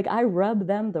know, like I rub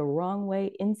them the wrong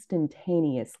way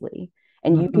instantaneously.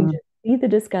 And you can just see the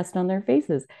disgust on their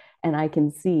faces. And I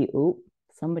can see, oh,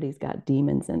 somebody's got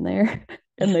demons in there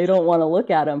and they don't want to look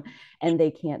at them. And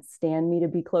they can't stand me to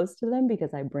be close to them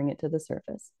because I bring it to the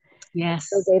surface. Yes.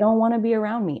 So they don't want to be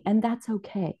around me. And that's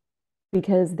okay,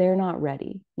 because they're not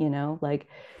ready, you know, like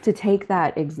to take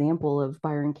that example of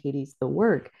Byron Katie's The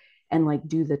Work and like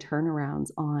do the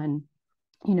turnarounds on,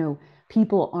 you know,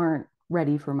 people aren't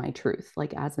ready for my truth.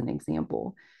 Like as an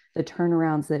example, the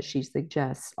turnarounds that she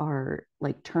suggests are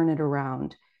like, turn it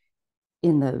around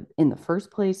in the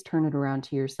first place, turn it around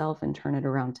to yourself and turn it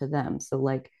around to them. So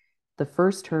like the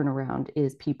first turnaround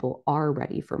is people are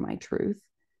ready for my truth.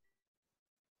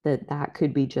 That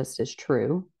could be just as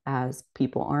true as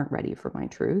people aren't ready for my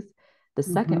truth. The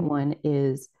second one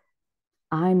is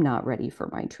I'm not ready for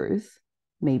my truth.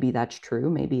 Maybe that's true,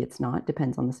 maybe it's not,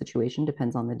 depends on the situation,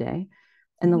 depends on the day.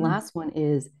 And the last one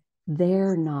is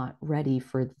they're not ready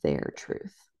for their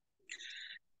truth.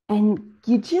 And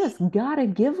you just gotta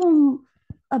give them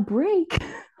a break.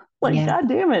 Like, God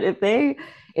damn it, if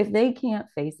they can't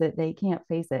face it, they can't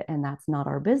face it. And that's not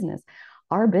our business.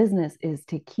 Our business is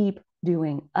to keep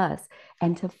doing us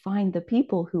and to find the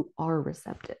people who are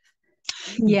receptive.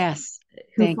 Yes.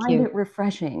 Who find it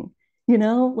refreshing, you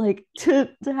know, like to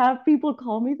have people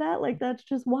call me that, like that's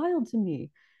just wild to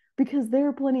me, because there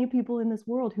are plenty of people in this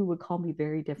world who would call me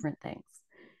very different things,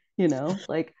 you know,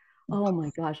 like, oh my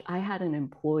gosh, I had an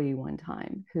employee one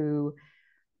time who,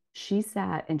 she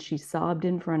sat and she sobbed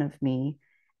in front of me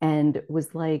and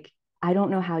was like, I don't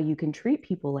know how you can treat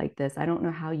people like this. I don't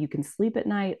know how you can sleep at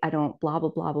night. I don't blah,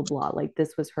 blah, blah, blah, blah. Like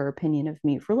this was her opinion of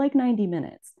me for like 90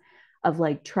 minutes of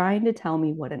like trying to tell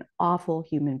me what an awful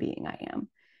human being I am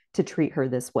to treat her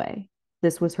this way.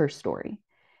 This was her story.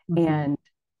 And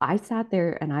I sat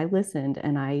there and I listened,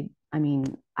 and I mean,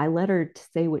 I let her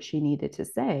say what she needed to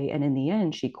say. And in the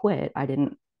end, she quit. I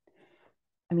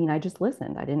just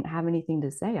listened. I didn't have anything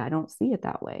to say. I don't see it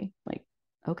that way. Like,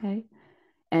 okay.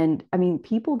 And I mean,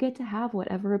 people get to have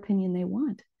whatever opinion they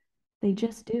want. They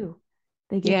just do.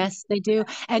 Yes, they do.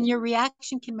 And your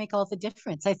reaction can make all the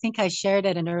difference. I think I shared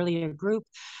at an earlier group,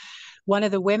 one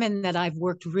of the women that I've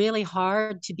worked really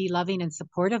hard to be loving and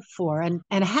supportive for, and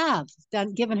have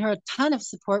done, given her a ton of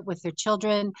support with her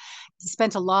children,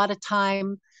 spent a lot of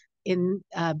time in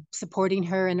supporting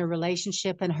her in a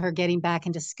relationship and her getting back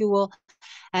into school.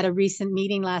 At a recent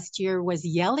meeting last year, was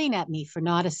yelling at me for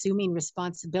not assuming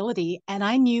responsibility. And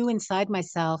I knew inside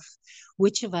myself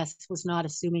which of us was not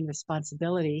assuming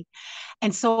responsibility.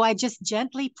 And so I just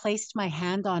gently placed my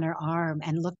hand on her arm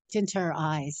and looked into her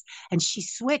eyes. And she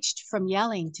switched from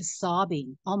yelling to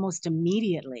sobbing almost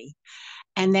immediately.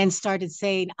 And then started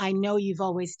saying, I know you've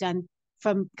always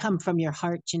come from your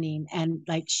heart, Janine. And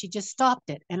like, she just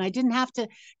stopped it. And I didn't have to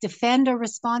defend her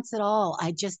response at all.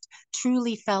 I just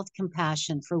truly felt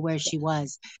compassion for where she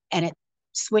was. And it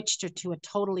switched her to a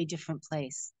totally different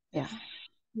place. Yeah.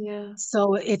 Yeah.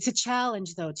 So it's a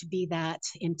challenge, though, to be that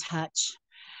in touch.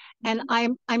 And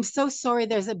I'm so sorry.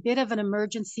 There's a bit of an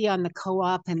emergency on the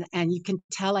co-op, and you can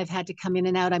tell I've had to come in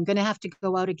and out. I'm going to have to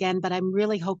go out again, but I'm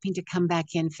really hoping to come back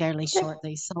in fairly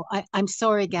shortly. So I'm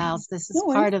sorry, gals. This is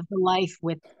part of the life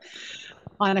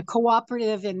on a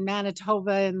cooperative in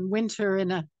Manitoba in winter in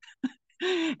a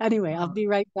Anyway, I'll be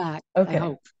right back. Okay. I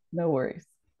hope. No worries.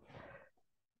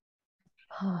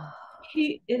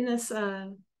 She, in this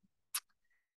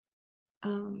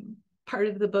part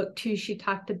of the book too, she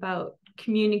talked about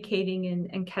communicating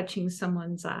and catching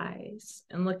someone's eyes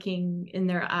and looking in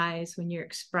their eyes when you're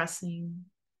expressing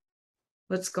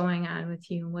what's going on with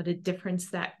you and what a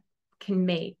difference that can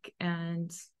make.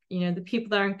 And, the people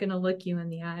that aren't going to look you in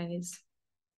the eyes,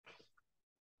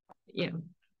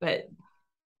 but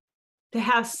to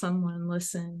have someone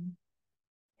listen,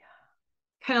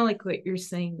 kind of like what you're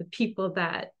saying, the people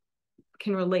that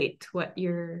can relate to what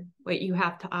you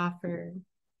have to offer.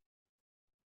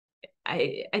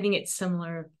 I think it's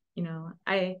similar.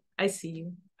 I see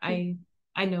you. I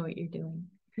know what you're doing.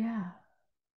 Yeah.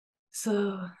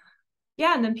 So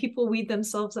yeah, and then people weed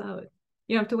themselves out.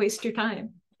 You don't have to waste your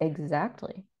time.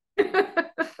 Exactly.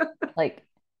 Like,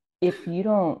 if you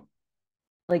don't,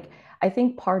 like, I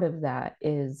think part of that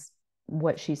is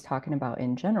what she's talking about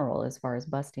in general, as far as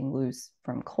busting loose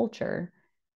from culture.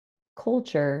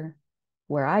 Culture,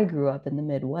 where I grew up in the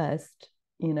Midwest,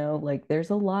 like, there's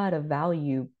a lot of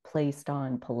value placed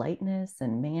on politeness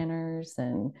and manners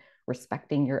and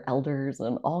respecting your elders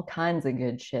and all kinds of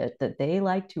good shit, that they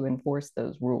like to enforce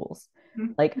those rules.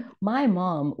 Like, my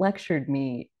mom lectured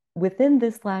me within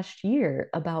this last year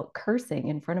about cursing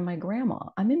in front of my grandma.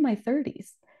 I'm in my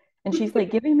 30s. And she's like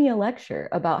giving me a lecture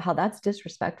about how that's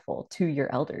disrespectful to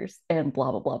your elders and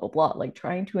blah, blah, blah, blah, blah, like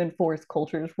trying to enforce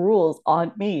culture's rules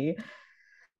on me.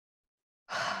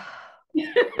 I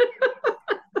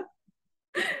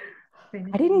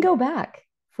didn't go back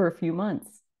for a few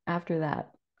months after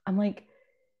that. I'm like,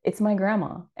 it's my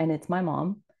grandma and it's my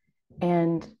mom.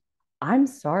 And I'm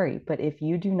sorry, but if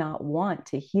you do not want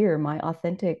to hear my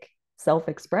authentic self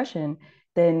expression,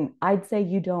 then I'd say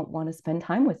you don't want to spend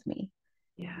time with me.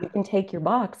 Yeah. You can take your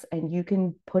box and you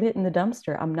can put it in the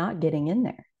dumpster. I'm not getting in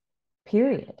there,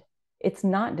 period. It's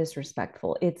not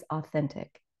disrespectful, it's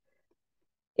authentic.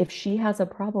 If she has a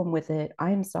problem with it,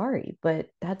 I'm sorry, but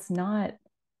that's not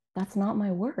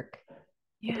my work.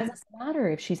 Yeah. It doesn't matter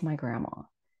if she's my grandma.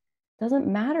 It doesn't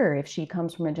matter if she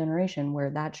comes from a generation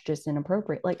where that's just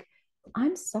inappropriate. Like,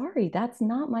 I'm sorry, that's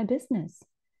not my business.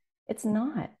 It's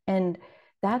not. And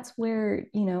that's where,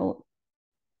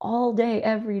 all day,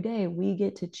 every day, we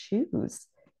get to choose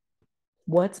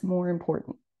what's more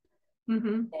important.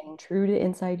 Mm-hmm. Staying true to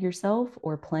inside yourself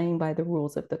or playing by the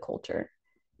rules of the culture.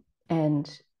 And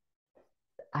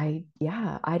I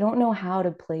don't know how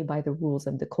to play by the rules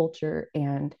of the culture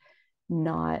and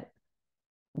not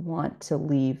want to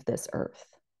leave this earth.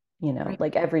 Right.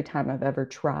 Like, every time I've ever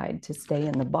tried to stay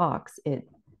in the box, it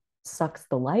sucks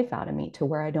the life out of me to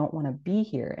where I don't want to be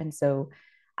here. And so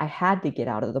I had to get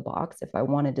out of the box if I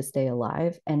wanted to stay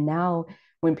alive. And now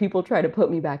when people try to put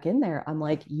me back in there, I'm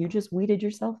like, you just weeded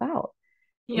yourself out.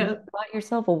 You Yeah. bought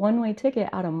yourself a one-way ticket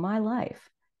out of my life.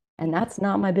 And that's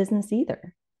not my business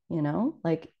either.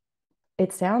 Like,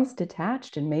 it sounds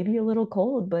detached and maybe a little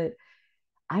cold, but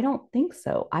I don't think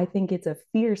so. I think it's a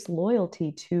fierce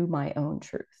loyalty to my own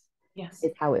truth. Yes.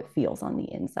 It's how it feels on the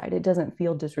inside. It doesn't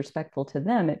feel disrespectful to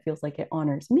them. It feels like it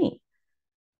honors me.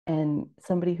 And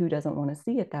somebody who doesn't want to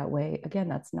see it that way, again,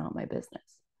 that's not my business.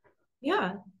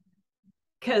 Yeah.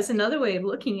 Because another way of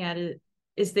looking at it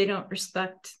is they don't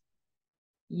respect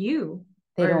you.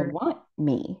 They don't want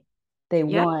me. They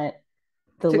want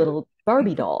the little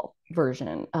Barbie doll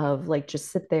version of, like,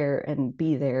 just sit there and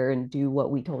be there and do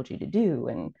what we told you to do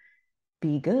and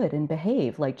be good and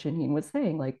behave, like Janine was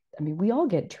saying. Like, I mean, we all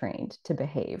get trained to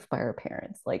behave by our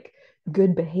parents. Like,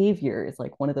 good behavior is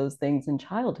like one of those things in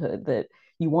childhood that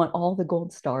you want all the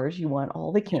gold stars, you want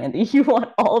all the candy, you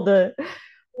want all the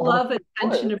love,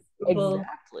 attention, approval.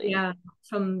 Exactly. Yeah.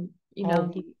 From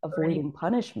avoiding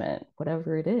punishment,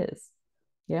 whatever it is.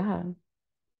 Yeah.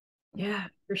 Yeah,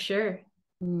 for sure.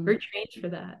 We're trained for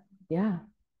that. Yeah.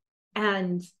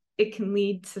 And it can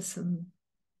lead to some,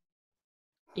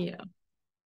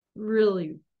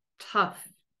 really tough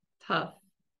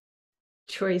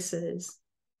choices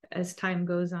as time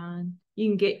goes on. You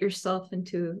can get yourself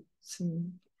into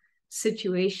some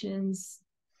situations,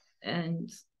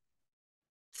 and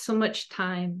so much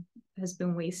time has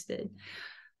been wasted.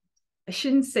 I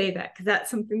shouldn't say that, because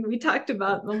that's something we talked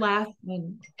about in the last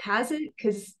one. Has it?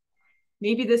 Because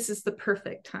maybe this is the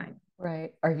perfect time.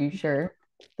 Right. Are you sure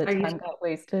the time got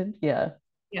wasted? Yeah.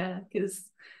 Yeah, because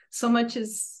so much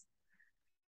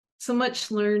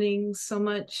learning, so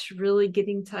much really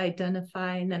getting to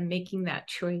identify and then making that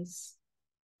choice.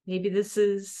 Maybe this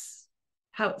is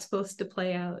how it's supposed to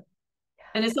play out.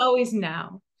 And it's always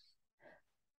now.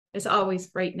 It's always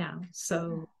right now.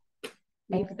 So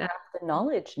and you have the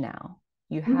knowledge now.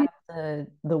 You have the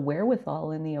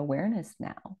wherewithal and the awareness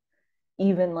now.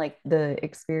 Even like the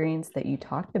experience that you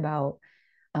talked about,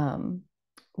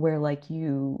 where like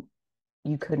you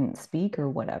couldn't speak or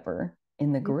whatever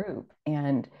in the group.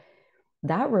 And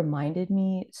that reminded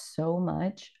me so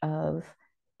much of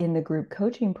in the group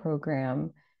coaching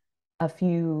program a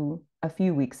few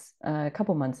weeks, a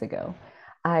couple months ago.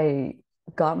 I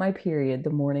got my period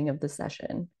the morning of the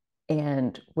session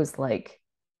and was like,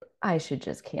 I should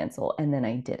just cancel. And then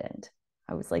I didn't.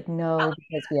 I was like, no,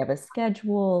 because we have a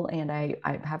schedule and I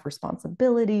have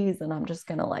responsibilities and I'm just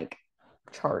gonna like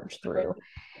charge through.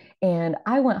 And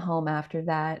I went home after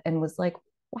that and was like,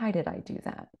 why did I do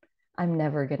that? I'm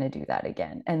never going to do that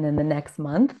again. And then the next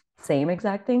month, same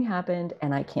exact thing happened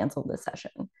and I canceled the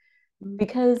session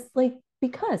because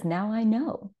now I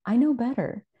know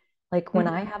better. Like when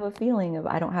I have a feeling of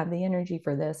I don't have the energy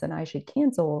for this and I should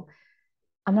cancel,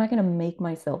 I'm not going to make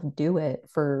myself do it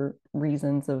for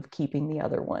reasons of keeping the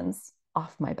other ones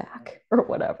off my back or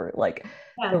whatever. Like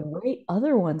the right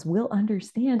other ones will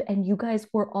understand. And you guys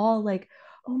were all like,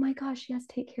 oh my gosh, yes,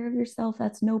 take care of yourself.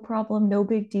 That's no problem. No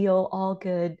big deal. All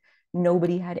good.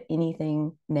 Nobody had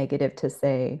anything negative to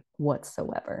say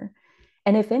whatsoever.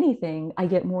 And if anything, I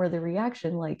get more of the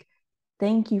reaction like,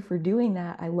 thank you for doing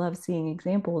that. I love seeing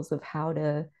examples of how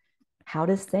to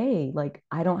say like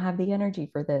I don't have the energy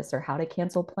for this or how to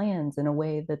cancel plans in a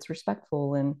way that's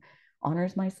respectful and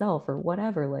honors myself or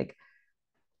whatever. Like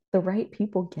the right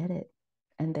people get it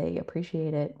and they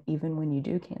appreciate it even when you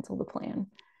do cancel the plan.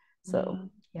 So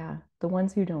yeah, the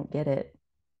ones who don't get it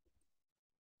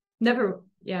never.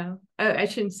 I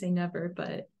shouldn't say never,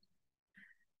 but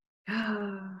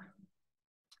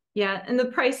yeah, and the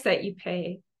price that you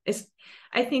pay is,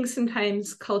 I think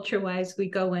sometimes culture-wise we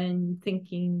go in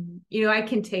thinking, I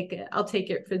can take it. I'll take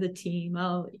it for the team.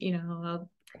 I'll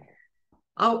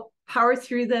power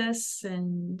through this,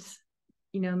 and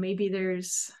maybe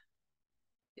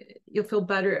you'll feel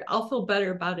better. I'll feel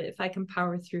better about it if I can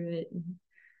power through it. And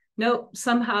nope,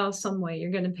 somehow, some way,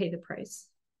 you're going to pay the price,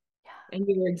 and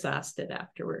you're exhausted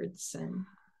afterwards. And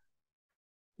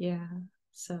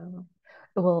so.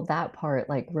 Well, that part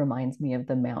like reminds me of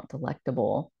the Mount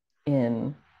Delectable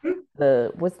in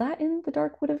was that in the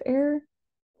Dark Wood of Air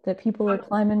that people are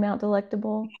climbing Mount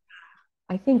Delectable?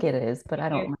 I think it is, but I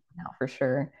don't remember now for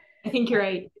sure. I think you're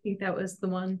right. I think that was the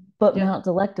one. But Mount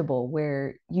Delectable,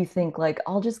 where you think like,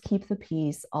 I'll just keep the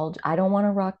peace. I don't want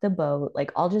to rock the boat.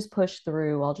 Like I'll just push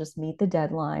through. I'll just meet the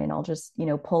deadline. I'll just,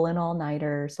 pull an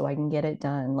all-nighter so I can get it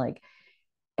done. Like,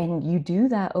 and you do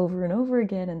that over and over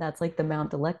again. And that's like the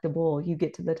Mount Delectable. You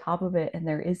get to the top of it and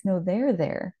there is no there.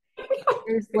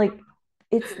 There's like,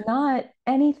 it's not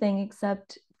anything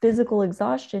except physical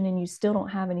exhaustion and you still don't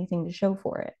have anything to show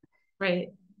for it. Right.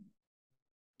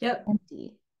 Yep.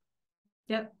 Empty.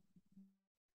 Yep.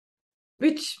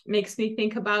 Which makes me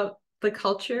think about the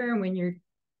culture and when you're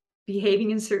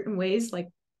behaving in certain ways, like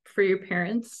for your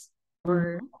parents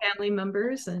or family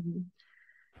members, and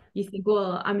you think,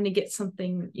 well, I'm going to get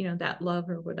something, that love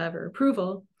or whatever,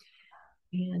 approval.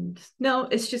 And no,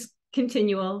 it's just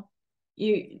continual.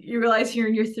 You realize you're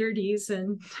in your 30s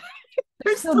and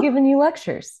they're still giving you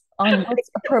lectures on what's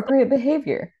appropriate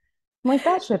behavior. I'm like,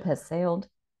 that ship has sailed.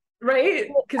 Right?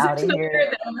 Because there's no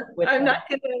fear that I'm not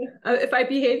gonna. If I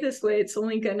behave this way, it's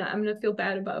only I'm gonna feel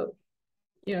bad about,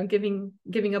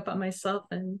 giving up on myself.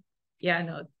 And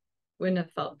no, it wouldn't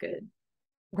have felt good.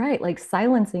 Right, like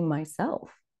silencing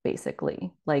myself,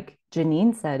 basically. Like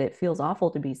Janine said, it feels awful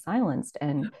to be silenced,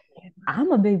 and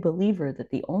I'm a big believer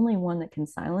that the only one that can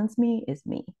silence me is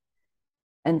me.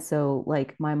 And so,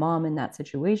 like my mom in that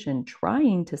situation,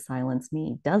 trying to silence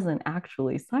me doesn't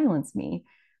actually silence me.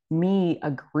 Me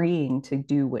agreeing to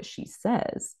do what she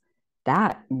says,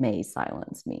 that may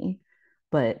silence me.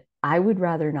 But I would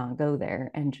rather not go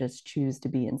there and just choose to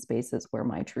be in spaces where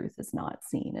my truth is not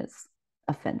seen as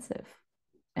offensive.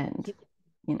 And,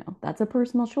 that's a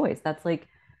personal choice. That's like,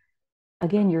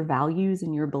 again, your values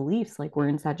and your beliefs. Like we're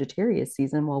in Sagittarius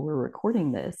season while we're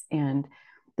recording this. And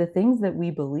the things that we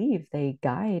believe, they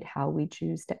guide how we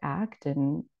choose to act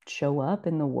and show up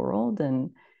in the world.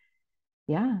 And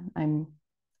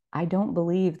I don't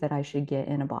believe that I should get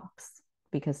in a box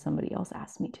because somebody else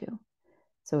asked me to.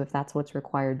 So if that's what's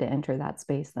required to enter that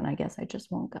space, then I guess I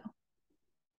just won't go.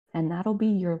 And that'll be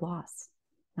your loss,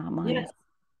 not mine. Yeah.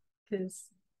 Because,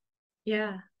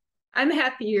 I'm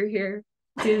happy you're here.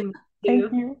 Thank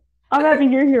you. I'm happy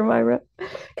you're here, Myra.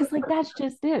 Because like that's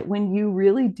just it. When you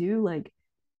really do like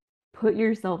put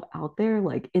yourself out there,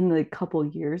 like in the couple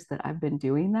years that I've been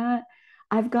doing that,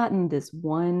 I've gotten this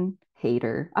one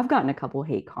hater. I've gotten a couple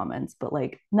hate comments, but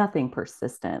like nothing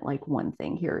persistent, like one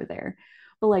thing here or there.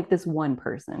 But like this one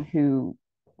person who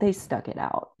they stuck it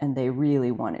out and they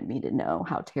really wanted me to know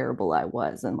how terrible I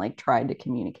was and like tried to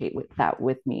communicate with that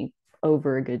with me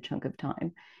over a good chunk of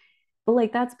time. But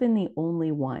like that's been the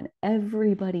only one.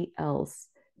 Everybody else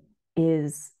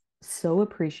is so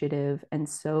appreciative and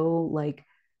so like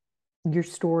your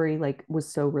story like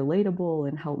was so relatable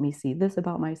and helped me see this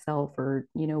about myself or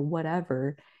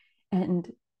whatever. And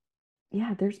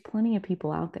yeah, there's plenty of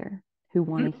people out there who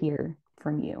want to hear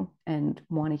from you and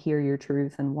want to hear your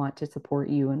truth and want to support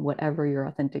you and whatever your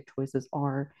authentic choices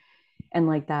are. And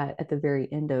like that at the very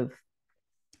end of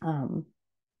um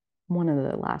one of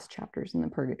the last chapters in the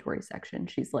Purgatory section,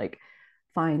 she's like,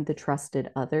 find the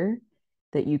trusted other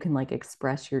that you can like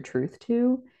express your truth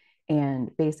to.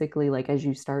 And basically, like, as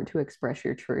you start to express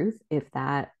your truth, if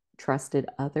that trusted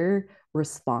other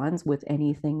responds with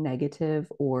anything negative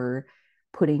or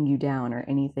putting you down or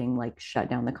anything, like, shut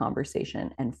down the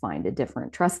conversation and find a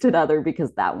different trusted other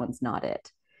because that one's not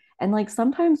it. And like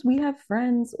sometimes we have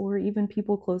friends or even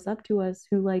people close up to us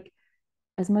who like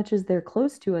as much as they're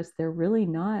close to us, they're really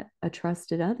not a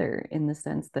trusted other in the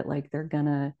sense that like they're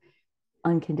gonna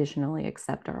unconditionally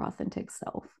accept our authentic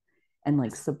self and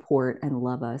like support and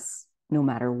love us no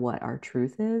matter what our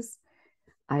truth is.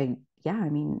 Yeah, I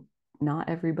mean, not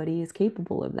everybody is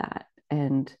capable of that.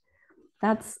 And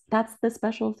that's the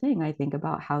special thing I think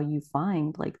about how you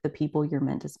find like the people you're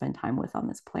meant to spend time with on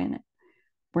this planet.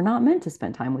 We're not meant to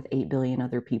spend time with 8 billion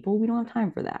other people. We don't have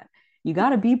time for that. You got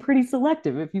to be pretty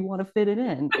selective if you want to fit it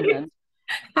in. And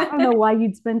I don't know why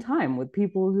you'd spend time with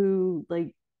people who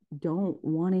like don't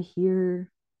want to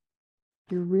hear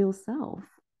your real self,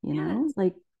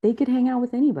 Like they could hang out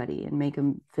with anybody and make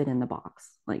them fit in the box.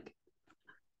 Like,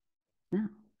 no.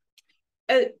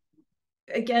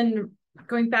 Again,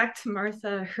 going back to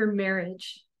Martha, her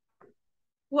marriage.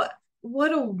 What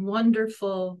a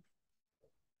wonderful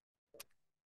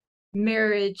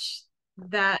marriage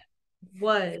that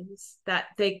was, that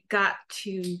they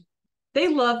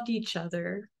loved each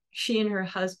other. She and her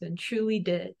husband truly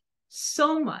did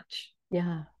so much.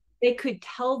 Yeah. They could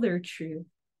tell their truth,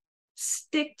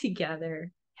 stick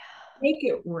together, make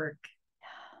it work.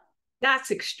 That's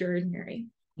extraordinary.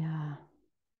 Yeah.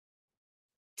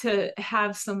 To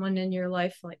have someone in your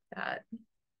life like that.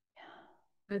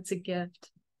 That's a gift.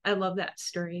 I love that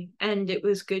story. And it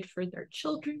was good for their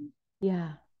children.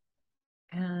 Yeah.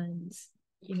 And,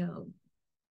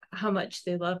 how much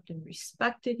they loved and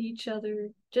respected each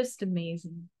other. Just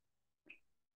amazing.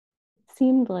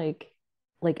 Seemed like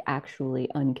actually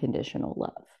unconditional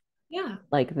love. Yeah.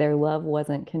 Like their love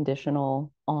wasn't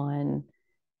conditional on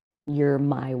you're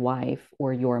my wife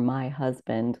or you're my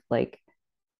husband. Like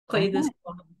Play this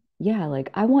song. Yeah, like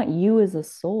I want you as a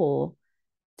soul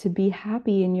to be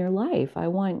happy in your life. I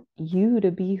want you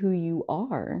to be who you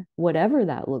are, whatever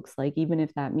that looks like, even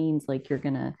if that means like you're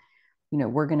gonna,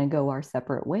 we're gonna go our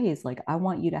separate ways. Like I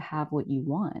want you to have what you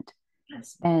want.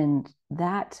 Yes. And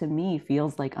that to me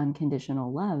feels like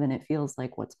unconditional love. And it feels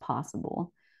like what's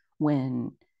possible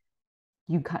when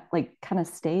you like kind of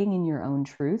staying in your own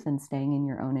truth and staying in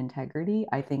your own integrity,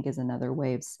 I think is another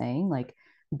way of saying like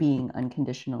being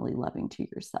unconditionally loving to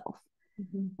yourself.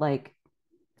 Mm-hmm. Like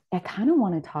I kind of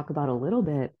want to talk about a little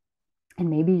bit, and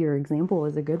maybe your example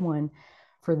is a good one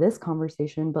for this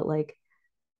conversation, but like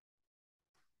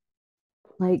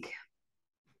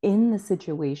in the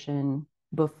situation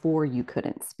before you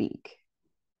couldn't speak,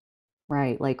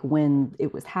 right? Like when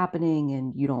it was happening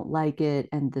and you don't like it,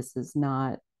 and this is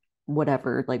not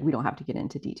whatever, like we don't have to get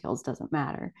into details, doesn't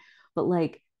matter. But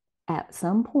like at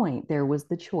some point, there was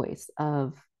the choice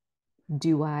of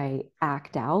do I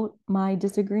act out my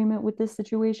disagreement with this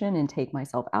situation and take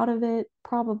myself out of it?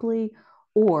 Probably.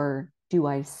 Or do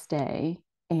I stay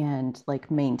and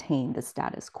like maintain the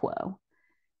status quo?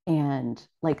 And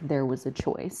like there was a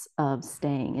choice of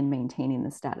staying and maintaining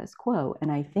the status quo. And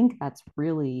I think that's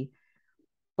really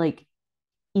like,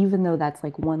 even though that's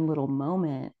like one little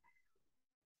moment,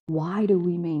 why do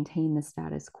we maintain the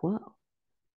status quo?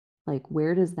 Like,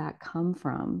 where does that come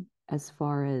from as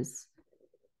far as,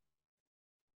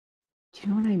 do you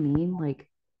know what I mean? Like,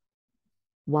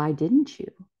 why didn't you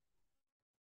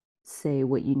say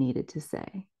what you needed to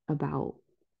say about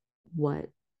what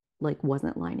like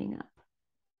wasn't lining up?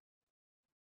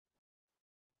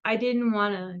 I didn't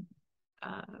want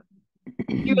to,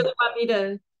 you really want me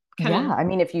to yeah, I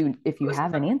mean, if you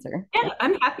have an answer. Yeah,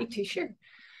 I'm happy to, sure.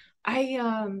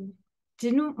 I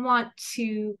didn't want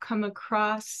to come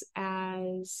across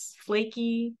as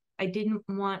flaky. I didn't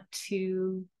want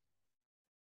to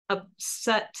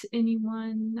upset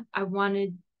anyone. I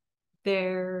wanted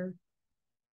them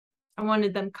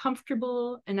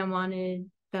comfortable, and I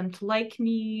wanted them to like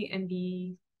me and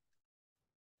be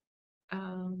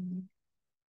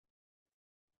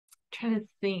trying to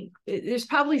think. There's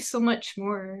probably so much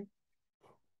more.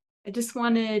 I just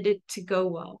wanted it to go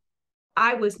well.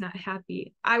 I was not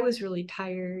happy. I was really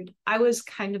tired. I was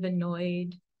kind of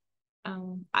annoyed.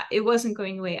 It wasn't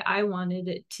going the way I wanted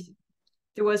it to.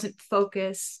 There wasn't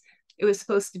focus. It was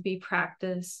supposed to be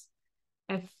practice.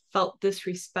 I felt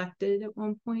disrespected at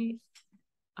one point.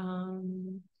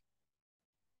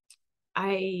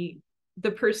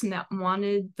 The person that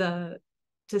wanted to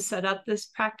set up this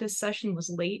practice session was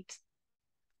late.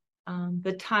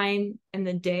 The time and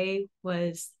the day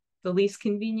was the least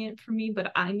convenient for me,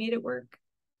 but I made it work.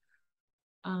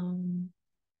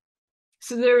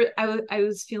 So I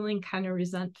was feeling kind of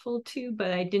resentful too,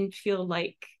 but I didn't feel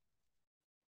like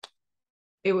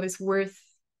it was worth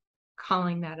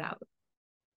calling that out.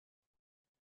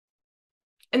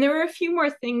 And there were a few more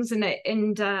things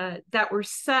that were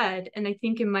said, and I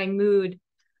think in my mood,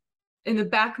 in the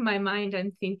back of my mind,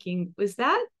 I'm thinking, was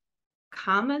that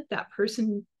comment that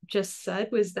person just said,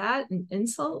 was that an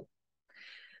insult?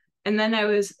 And then I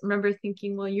remember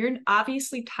thinking, well, you're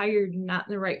obviously tired and not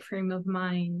in the right frame of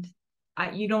mind.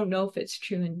 You don't know if it's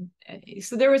true. And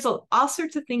so there was all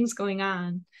sorts of things going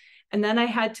on. And then I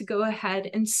had to go ahead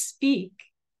and speak.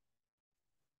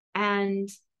 And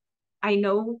I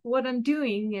know what I'm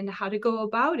doing and how to go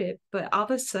about it. But all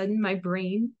of a sudden, my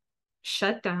brain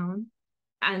shut down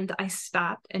and I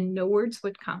stopped and no words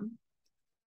would come.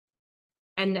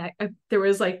 And there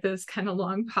was like this kind of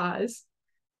long pause.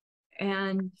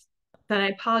 And then I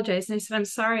apologized and I said, I'm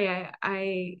sorry,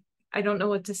 I don't know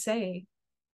what to say.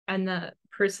 And the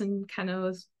person kind of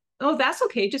was, oh, that's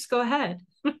okay, just go ahead.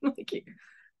 Like,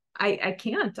 I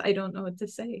can't, I don't know what to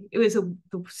say. It was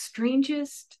the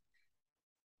strangest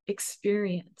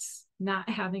experience, not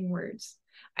having words.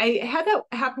 I had that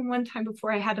happen one time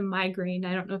before. I had a migraine.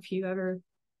 I don't know if you ever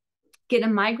get a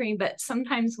migraine, but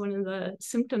sometimes one of the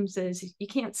symptoms is you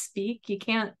can't speak, you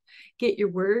can't get your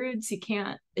words,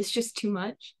 it's just too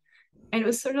much. And it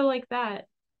was sort of like that.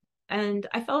 And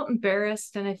I felt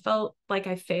embarrassed and I felt like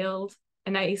I failed,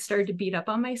 and I started to beat up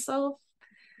on myself.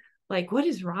 Like, what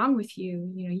is wrong with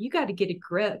you? You got to get a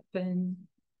grip. And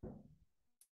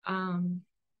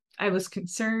I was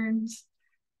concerned,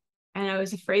 and I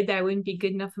was afraid that I wouldn't be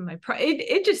good enough in my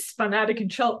it just spun out of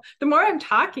control. The more I'm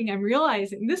talking, I'm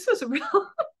realizing this was a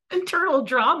real internal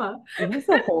drama. It was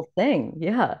the whole thing.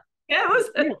 Yeah. Yeah,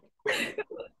 it was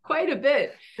quite a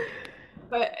bit.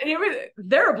 But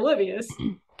they're oblivious.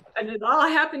 And it all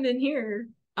happened in here.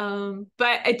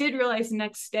 But I did realize the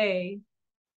next day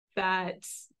that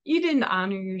you didn't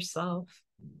honor yourself.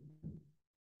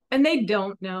 And they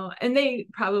don't know. And they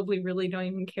probably really don't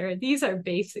even care. These are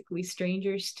basically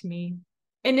strangers to me.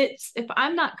 And if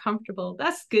I'm not comfortable,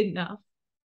 that's good enough.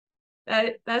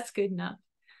 That's good enough.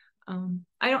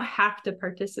 I don't have to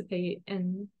participate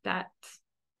in that.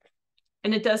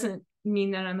 And it doesn't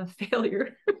mean that I'm a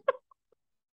failure.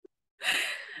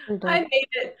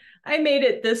 I made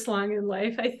it this long in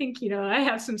life. I think, I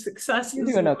have some successes. You're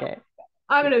doing okay.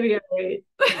 I'm going to be all right.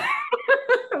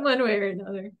 One way or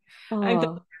another. I've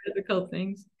done difficult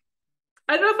things.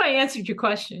 I don't know if I answered your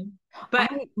question, but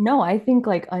I think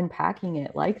like unpacking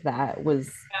it like that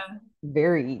was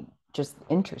very just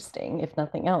interesting, if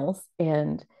nothing else.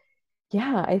 And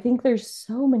yeah, I think there's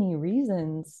so many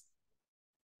reasons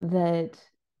that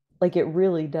like it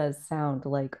really does sound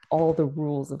like all the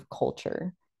rules of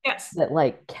culture that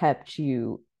like kept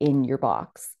you in your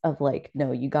box of like,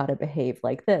 no, you got to behave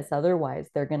like this, otherwise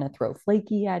they're gonna throw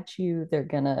flaky at you, they're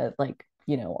gonna like,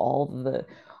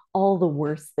 all the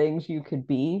worst things you could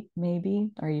be. Maybe,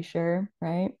 are you sure?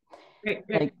 Right.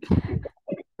 Like,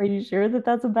 are you sure that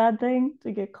that's a bad thing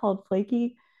to get called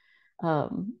flaky?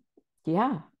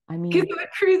 Yeah, I mean, because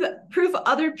it would prove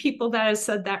other people that have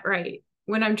said that right.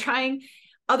 When I'm trying,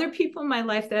 other people in my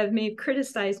life that have maybe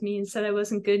criticized me and said I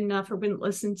wasn't good enough or wouldn't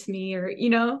listen to me, or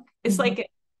it's like it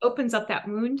opens up that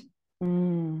wound.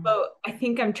 So I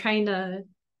think I'm trying to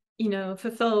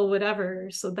fulfill whatever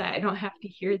so that I don't have to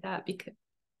hear that. Because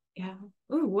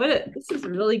this is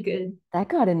really good. That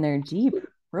got in there deep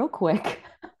real quick.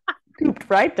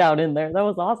 Right down in there. That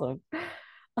was awesome.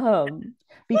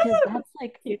 Because that's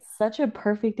like such a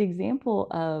perfect example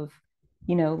of,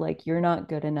 like, you're not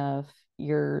good enough,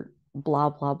 you're blah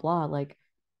blah blah, like,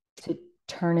 to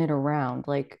turn it around,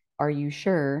 like, are you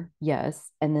sure? Yes.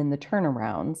 And then the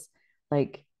turnarounds,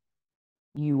 like,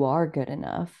 you are good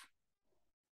enough.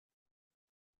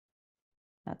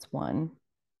 That's one.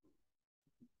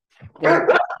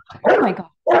 Oh my God.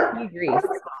 He agrees.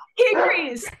 He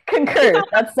agrees. Concurs.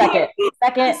 That's second.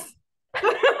 Second.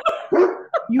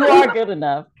 You are good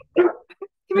enough.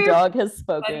 The dog has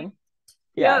spoken.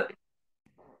 Yeah. Yep.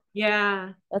 Yeah.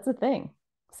 That's a thing.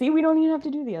 See, we don't even have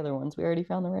to do the other ones. We already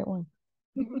found the right one.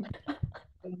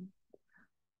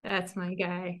 That's my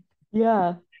guy.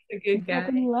 Yeah. A good guy.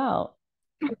 Helping you out.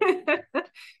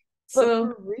 So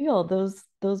but for real,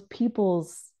 those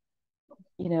people's,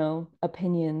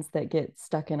 opinions that get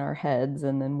stuck in our heads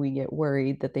and then we get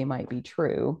worried that they might be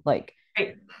true. Like,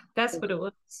 right. That's what it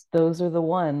was. Those are the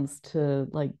ones to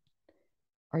like,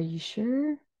 are you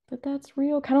sure that that's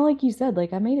real? Kind of like you said,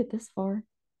 like I made it this far.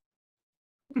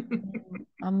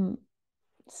 I'm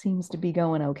seems to be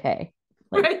going okay.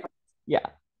 Like, right. Yeah.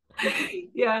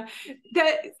 Yeah.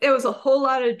 There was a whole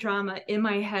lot of drama in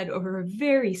my head over a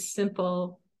very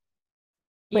simple,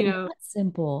 but not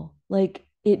simple. Like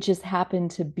it just happened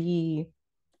to be,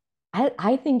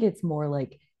 I think it's more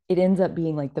like it ends up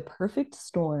being like the perfect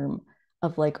storm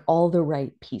of like all the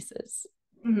right pieces.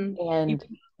 Mm-hmm. And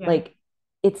like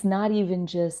it's not even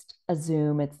just a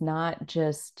Zoom, it's not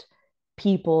just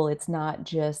people, it's not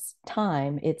just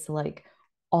time, it's like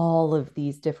all of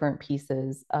these different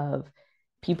pieces of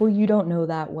people you don't know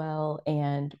that well,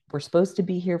 and we're supposed to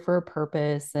be here for a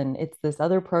purpose, and it's this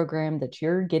other program that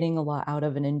you're getting a lot out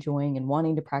of and enjoying and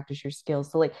wanting to practice your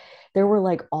skills. So like there were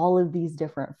like all of these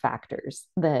different factors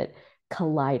that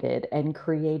collided and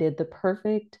created the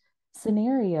perfect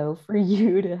scenario for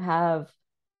you to have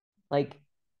like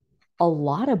a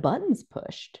lot of buttons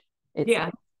pushed. It's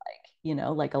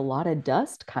like a lot of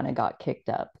dust kind of got kicked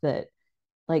up that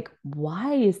like,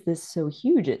 why is this so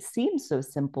huge? It seems so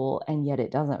simple, and yet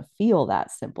it doesn't feel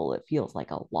that simple. It feels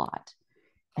like a lot.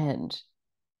 And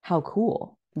how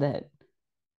cool that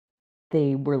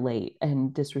they were late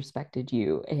and disrespected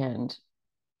you and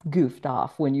goofed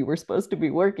off when you were supposed to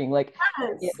be working. Like,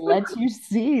 it lets you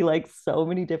see like so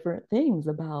many different things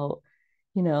about,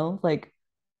 like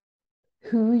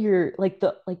who you're like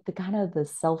the kind of the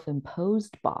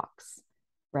self-imposed box,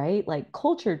 right? Like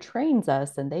culture trains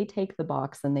us and they take the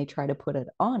box and they try to put it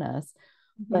on us.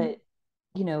 But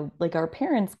like our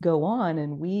parents go on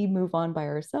and we move on by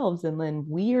ourselves, and then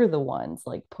we're the ones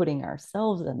like putting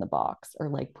ourselves in the box or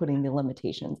like putting the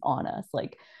limitations on us.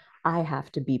 Like I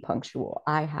have to be punctual,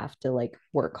 I have to like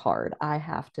work hard, I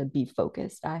have to be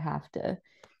focused, I have to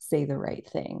say the right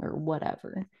thing or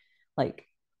whatever. Like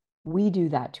we do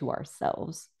that to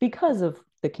ourselves because of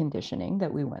the conditioning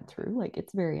that we went through. Like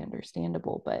it's very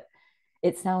understandable, but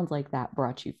it sounds like that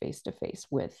brought you face to face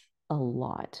with a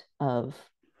lot of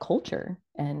culture.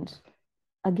 And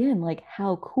again, like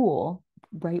how cool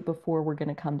right before we're going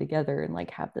to come together and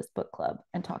like have this book club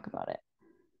and talk about it.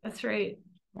 That's right.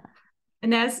 Yeah.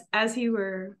 And as you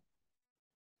were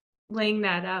laying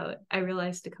that out, I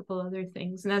realized a couple other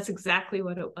things, and that's exactly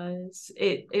what it was.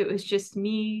 It was just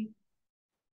me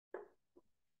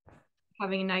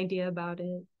having an idea about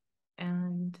it,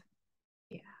 and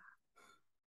yeah.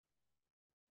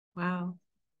 Wow.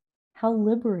 How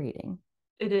liberating.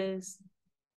 It is.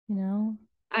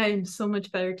 I'm so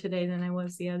much better today than I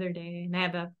was the other day, and I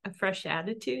have a fresh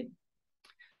attitude.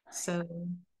 So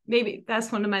maybe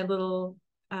that's one of my little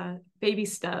baby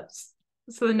steps.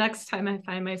 So the next time I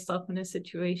find myself in a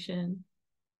situation,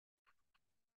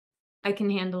 I can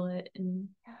handle it and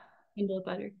handle it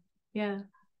better. Yeah.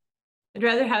 I'd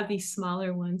rather have these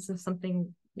smaller ones than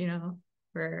something,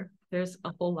 where there's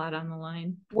a whole lot on the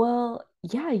line. Well,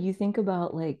 yeah, you think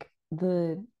about like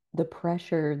the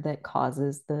pressure that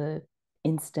causes the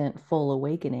instant full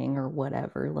awakening or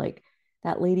whatever. Like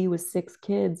that lady with 6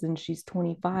 kids and she's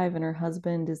 25 and her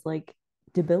husband is like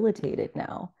debilitated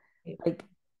now. Like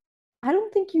I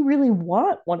don't think you really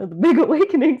want one of the big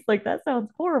awakenings. Like that sounds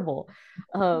horrible.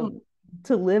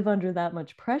 To live under that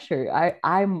much pressure.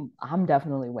 I'm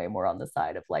definitely way more on the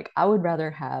side of like I would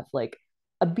rather have like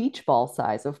a beach ball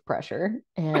size of pressure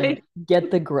and get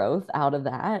the growth out of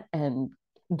that and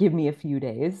give me a few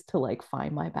days to like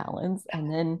find my balance,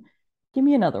 and then give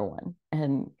me another one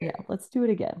and yeah, let's do it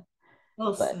again.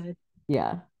 Well said.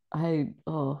 Yeah,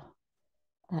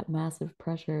 that massive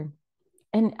pressure.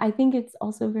 And I think it's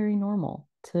also very normal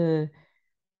to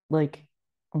like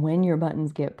when your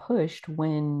buttons get pushed,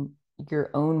 when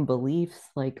your own beliefs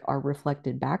like are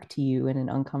reflected back to you in an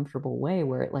uncomfortable way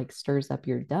where it like stirs up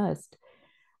your dust.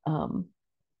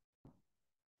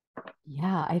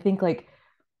 Yeah, I think like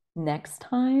next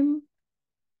time,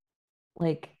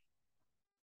 like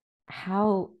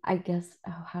how do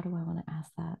I want to ask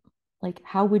that? Like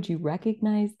how would you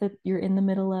recognize that you're in the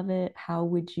middle of it? How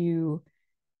would you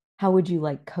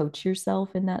like coach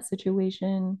yourself in that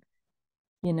situation?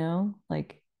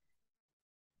 Like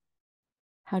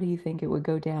How do you think it would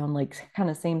go down? Like kind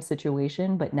of same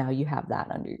situation, but now you have that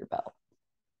under your belt.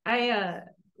 I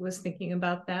was thinking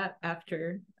about that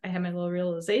after I had my little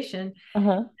realization.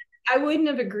 Uh-huh. I wouldn't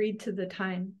have agreed to the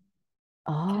time.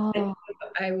 Oh,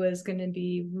 I was going to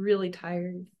be really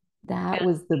tired. that And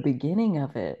was the beginning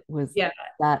of it, was yeah,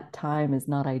 that time is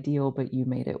not ideal, but you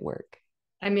made it work.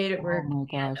 I made it Oh work. my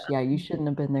gosh. Yeah, you shouldn't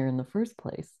have been there in the first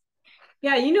place.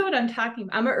 Yeah, you know what I'm talking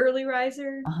about. I'm an early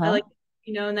riser. I Uh-huh. like,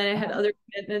 and then I had Uh-huh. other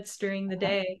commitments during the Uh-huh.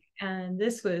 day. And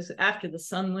this was after the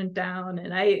sun went down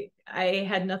and I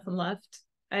had nothing left.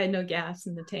 I had no gas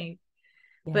in the tank,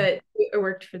 Yeah. but it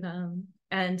worked for them.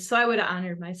 And so I would have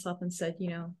honored myself and said,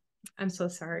 I'm so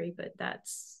sorry, but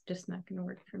that's just not going to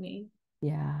work for me.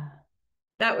 Yeah.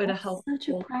 That would have That's helped. such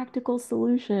a practical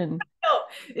solution. Oh,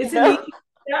 You it's an know? easy,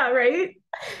 yeah, right?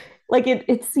 Like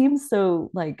it seems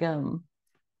so like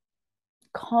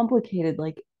complicated.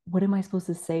 Like, what am I supposed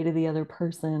to say to the other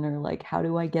person? Or like, how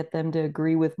do I get them to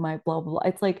agree with my blah blah blah?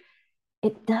 It's like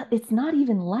it's not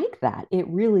even like that. It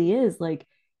really is like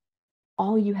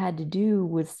all you had to do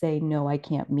was say, no, I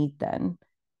can't meet then.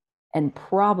 And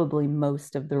probably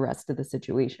most of the rest of the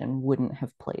situation wouldn't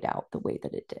have played out the way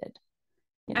that it did.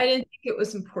 I didn't think it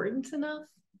was important enough.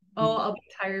 Oh, Mm. I'll be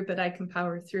tired, but I can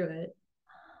power through it.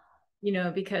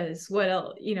 Because what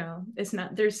else, it's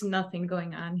not, there's nothing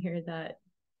going on here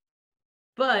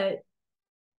but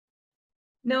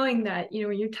knowing that,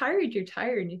 when you're tired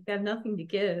and you have nothing to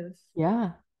give,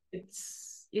 Yeah.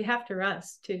 you have to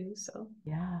rest too. So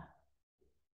Yeah.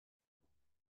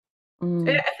 I Mm.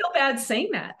 feel bad saying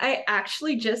that. I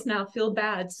actually just now feel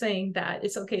bad saying that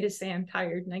it's okay to say I'm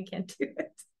tired and I can't do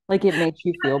it. Like it makes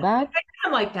you feel bad.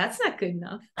 I'm like, that's not good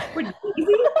enough. What are you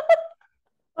lazy?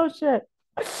 Oh shit.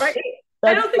 Right?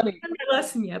 I That's don't think funny. I've learned my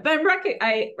lesson yet, but I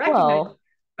recognize. Well, it's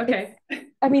Okay.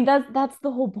 I mean that's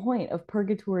the whole point of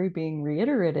purgatory being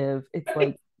reiterative. It's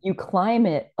like you climb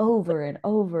it over and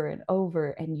over and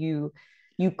over and you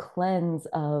cleanse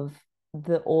of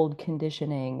the old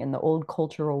conditioning and the old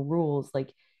cultural rules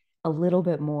like a little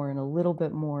bit more and a little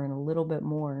bit more and a little bit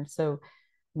more. So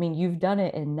I mean, you've done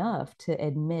it enough to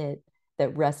admit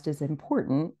that rest is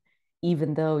important,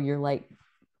 even though you're like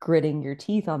gritting your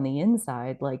teeth on the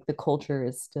inside, like the culture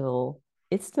is still,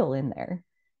 it's still in there,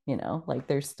 like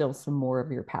there's still some more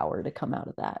of your power to come out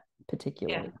of that Yeah.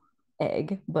 particular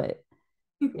egg. But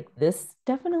this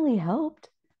definitely helped.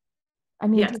 I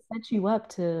mean, Yes. to set you up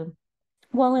to,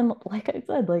 well, and like I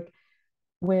said, like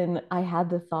when I had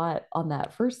the thought on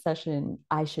that first session,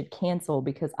 I should cancel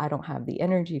because I don't have the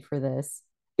energy for this.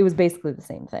 It was basically the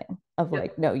same thing of Yep.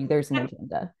 like, no, there's an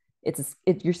agenda.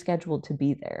 You're scheduled to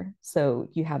be there. So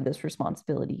you have this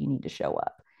responsibility. You need to show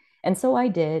up. And so I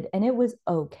did, and it was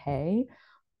okay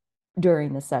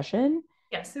during the session.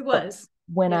 Yes, it But was.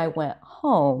 when I Yep. went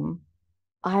home,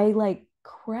 I like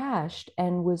crashed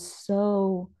and was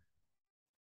so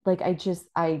like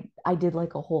I did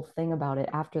like a whole thing about it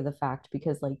after the fact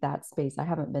because like that space I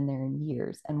haven't been there in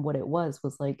years, and what it was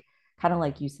like kind of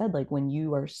like you said, like when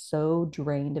you are so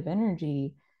drained of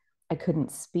energy, I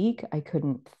couldn't speak, I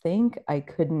couldn't think, I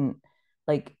couldn't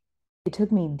like it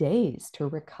took me days to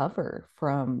recover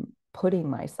from putting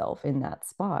myself in that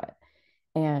spot.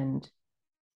 And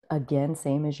again,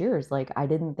 same as yours. Like, I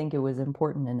didn't think it was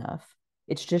important enough.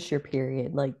 It's just your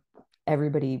period. Like,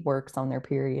 everybody works on their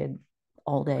period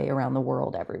all day around the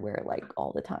world, everywhere, like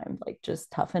all the time. Like, just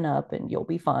toughen up and you'll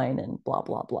be fine and blah,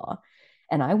 blah, blah.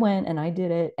 And I went and I did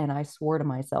it. And I swore to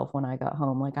myself when I got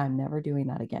home, like, I'm never doing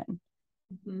that again.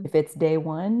 Mm-hmm. If it's day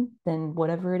one, then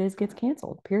whatever it is gets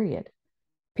canceled, period.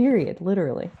 Period,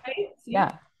 literally. Right? See?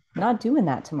 Yeah. Not doing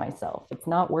that to myself. It's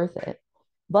not worth it.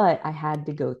 But I had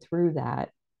to go through that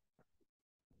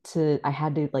I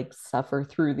had to like suffer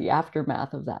through the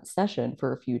aftermath of that session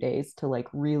for a few days to like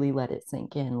really let it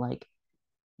sink in. Like,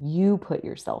 you put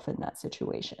yourself in that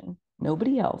situation,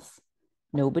 nobody else.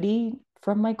 Nobody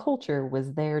from my culture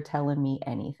was there telling me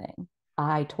anything.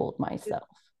 I told myself.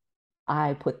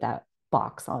 I put that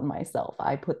box on myself.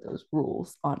 I put those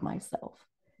rules on myself.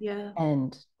 Yeah.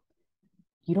 And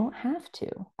you don't have to.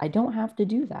 I don't have to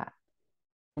do that.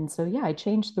 And so, yeah, I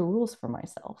changed the rules for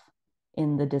myself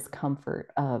in the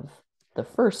discomfort of the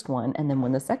first one. And then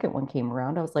when the second one came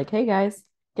around, I was like, hey guys,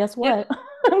 guess Yeah. what?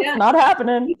 It's Yeah. not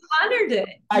happening. You honored it.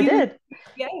 I did.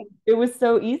 Yeah. It was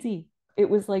so easy. It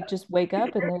was like, just wake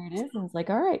up and there it is. And it's like,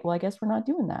 all right, well, I guess we're not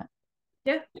doing that.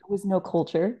 Yeah. There was no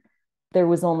culture. There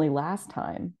was only last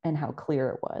time and how clear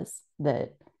it was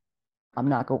that I'm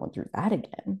not going through that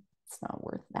again. It's not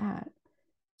worth that.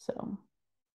 So,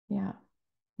 yeah,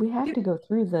 we have to go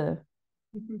through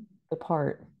Mm-hmm. the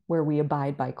part where we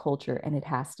abide by culture and it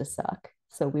has to suck.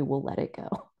 So we will let it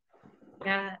go.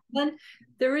 Yeah. Then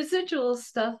the residual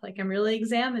stuff, like I'm really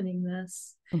examining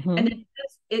this. Mm-hmm. And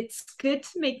it's good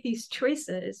to make these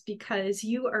choices because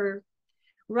you are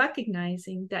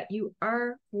recognizing that you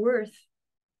are worth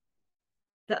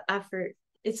the effort.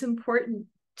 It's important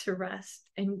to rest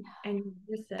and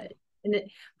worth it. And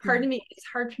part of me, it's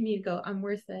hard for me to go, I'm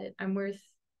worth it. I'm worth.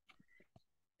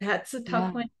 That's a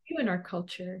tough one to do in our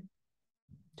culture.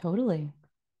 Totally.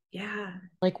 Yeah.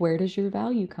 Like, where does your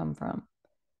value come from?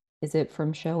 Is it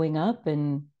from showing up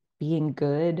and being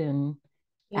good and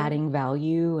adding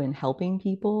value and helping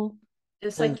people?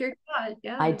 Just like your God.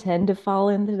 Yeah. I tend to fall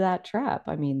into that trap.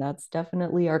 I mean, that's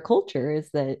definitely our culture, is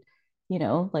that,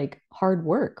 like hard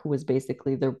work was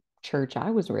basically the church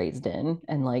I was raised in.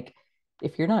 And like,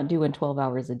 if you're not doing 12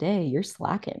 hours a day, you're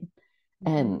slacking.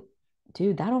 And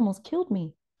dude, that almost killed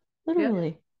me.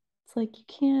 Literally. It's like, you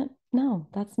can't, no,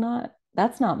 that's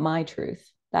not my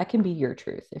truth. That can be your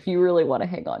truth. If you really want to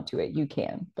hang on to it, you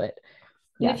can. But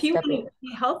and if you want to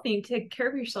be healthy and take care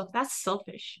of yourself, that's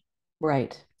selfish.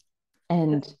 Right.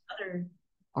 And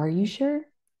are you sure?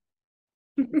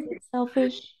 Is it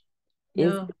selfish?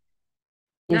 No,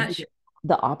 is it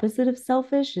the opposite of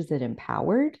selfish? Is it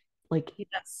empowered? Like,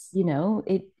 yes.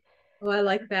 it. Oh, I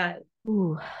like that.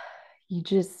 Ooh, you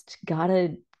just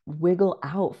gotta wiggle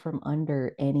out from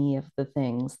under any of the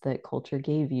things that culture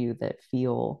gave you that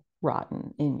feel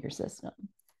rotten in your system.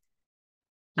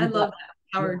 I love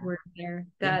that powered word there.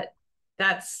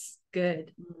 That's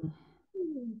good.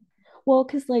 Well,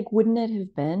 because like, wouldn't it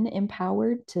have been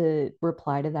empowered to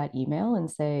reply to that email and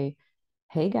say,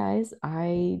 hey guys,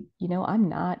 I'm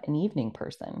not an evening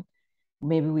person.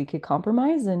 Maybe we could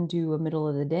compromise and do a middle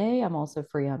of the day. I'm also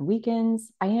free on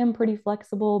weekends. I am pretty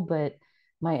flexible, but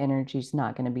my energy's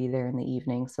not going to be there in the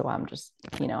evening. So I'm just,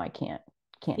 I can't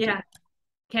do it.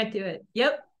 Can't do it.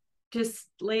 Yep. Just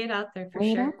lay it out there for sure.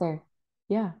 Lay it out there.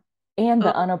 Yeah. And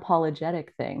the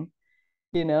unapologetic thing,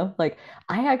 like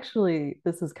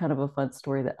this is kind of a fun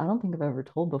story that I don't think I've ever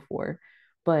told before.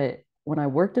 But when I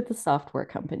worked at the software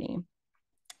company,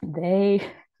 they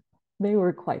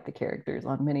were quite the characters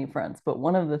on many fronts. But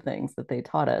one of the things that they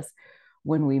taught us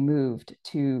when we moved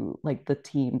to like the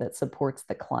team that supports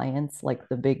the clients, like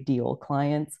the big deal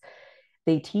clients,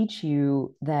 they teach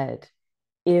you that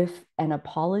if an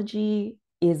apology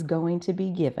is going to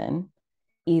be given,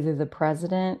 either the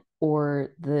president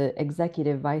or the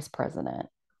executive vice president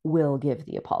will give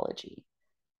the apology.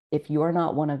 If you're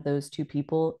not one of those two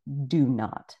people, do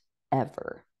not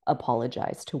ever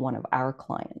apologize to one of our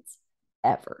clients,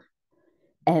 ever.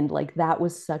 And like, that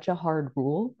was such a hard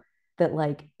rule that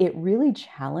like, it really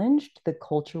challenged the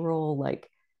cultural, like,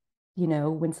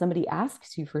 when somebody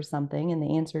asks you for something and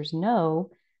the answer is no,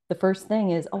 the first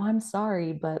thing is, oh, I'm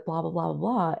sorry, but blah, blah, blah,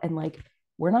 blah. And like,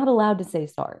 we're not allowed to say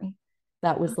sorry.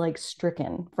 That was like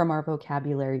stricken from our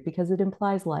vocabulary because it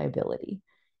implies liability,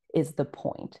 is the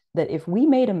point. That if we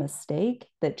made a mistake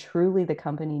that truly the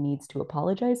company needs to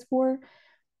apologize for,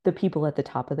 the people at the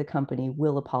top of the company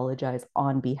will apologize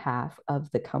on behalf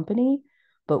of the company,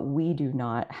 but we do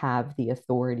not have the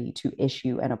authority to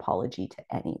issue an apology to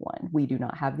anyone. We do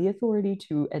not have the authority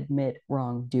to admit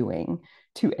wrongdoing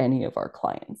to any of our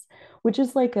clients, which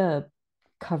is like a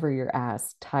cover your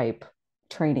ass type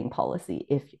training policy,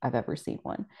 if I've ever seen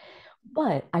one.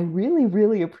 But I really,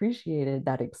 really appreciated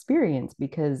that experience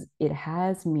because it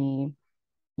has me,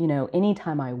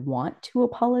 anytime I want to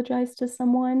apologize to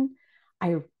someone,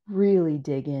 I really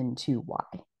dig into why.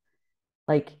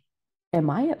 Like, am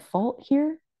I at fault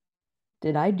here?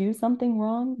 Did I do something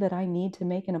wrong that I need to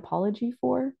make an apology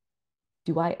for?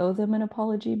 Do I owe them an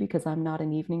apology because I'm not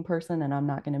an evening person and I'm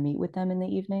not going to meet with them in the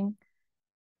evening?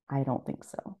 I don't think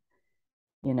so.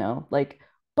 Like,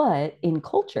 but in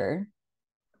culture,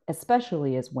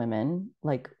 especially as women,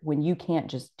 like when you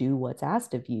can't just do what's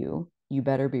asked of you, you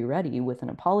better be ready with an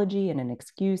apology and an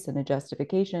excuse and a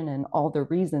justification and all the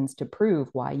reasons to prove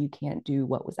why you can't do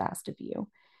what was asked of you.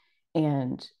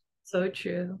 And so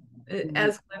true.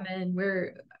 As women,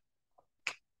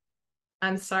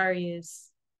 I'm sorry is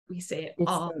we say it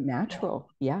it's all so natural.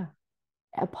 Yeah.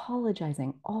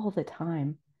 Apologizing all the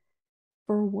time.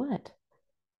 For what?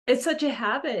 It's such a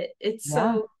habit. It's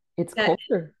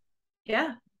culture.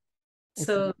 Yeah.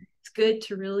 So it's good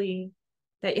to really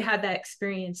that you had that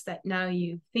experience that now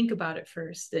you think about it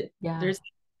first. That there's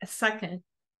a second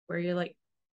where you're like,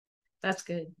 that's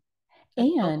good.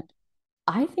 And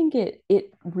I think it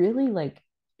really like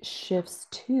shifts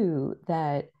to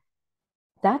that.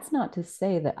 That's not to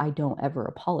say that I don't ever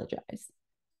apologize,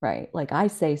 right? Like, I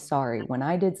say sorry when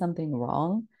I did something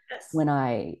wrong. Yes.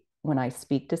 When I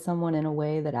speak to someone in a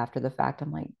way that after the fact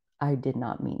I'm like, I did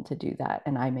not mean to do that,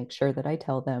 and I make sure that I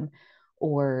tell them.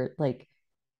 or like,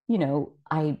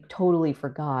 I totally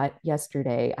forgot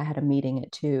yesterday. I had a meeting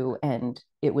at 2, and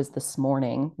it was this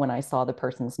morning when I saw the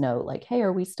person's note, like, hey,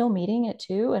 are we still meeting at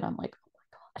 2? And I'm like,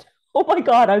 oh my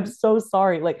God, I'm so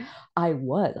sorry. Like, I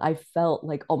felt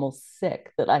like almost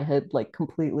sick that I had like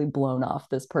completely blown off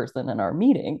this person in our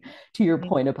meeting. To your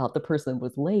point about the person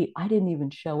was late, I didn't even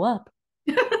show up.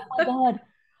 Oh my God,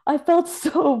 I felt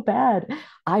so bad.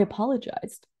 I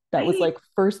apologized. That was Right. like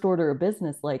first order of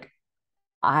business. Like,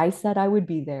 I said I would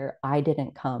be there. I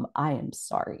didn't come. I am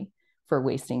sorry for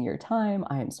wasting your time.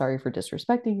 I am sorry for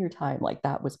disrespecting your time. Like,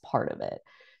 that was part of it.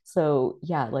 So,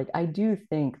 yeah, like, I do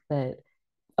think that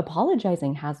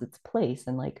apologizing has its place,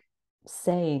 and like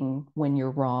saying when you're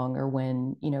wrong, or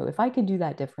when, if I could do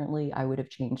that differently, I would have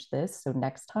changed this. So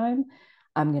next time,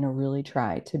 I'm going to really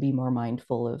try to be more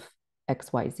mindful of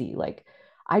XYZ. Like,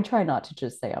 I try not to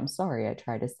just say I'm sorry. I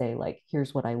try to say, like,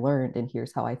 here's what I learned and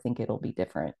here's how I think it'll be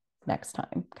different next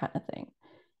time, kind of thing.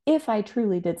 If I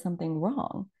truly did something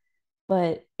wrong.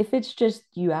 But if it's just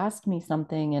you asked me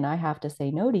something and I have to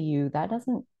say no to you, that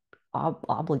doesn't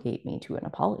obligate me to an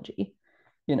apology.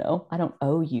 I don't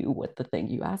owe you what the thing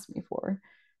you asked me for.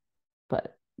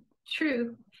 But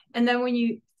True. And then when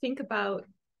you think about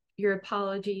your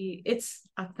apology, it's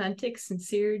authentic,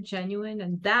 sincere, genuine,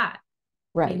 and that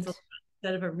means a right. lot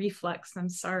instead of a reflex. I'm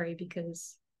sorry,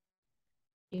 because,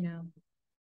 you know,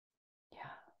 Yeah.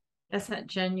 that's not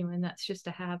genuine. That's just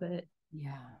a habit.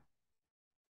 Yeah.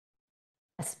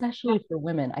 Especially for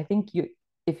women. I think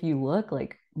if you look,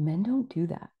 like, men don't do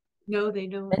that. No, they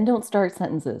don't. Men don't start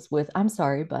sentences with I'm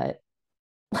sorry, but,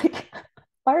 like,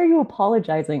 why are you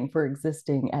apologizing for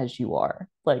existing as you are?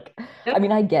 Like, I Yep.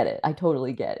 mean, I get it. I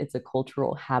totally get it. It's a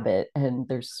cultural habit, and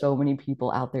there's so many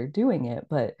people out there doing it.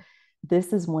 But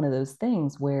this is one of those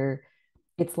things where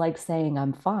it's like saying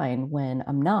I'm fine when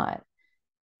I'm not.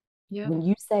 Yep. When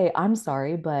you say, I'm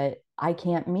sorry, but I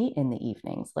can't meet in the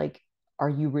evenings, like, are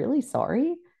you really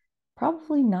sorry?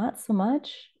 Probably not so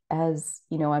much as,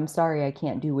 I'm sorry I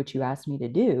can't do what you asked me to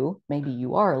do. Maybe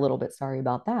you are a little bit sorry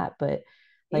about that, but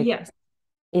like, Yes.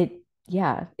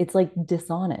 yeah, it's like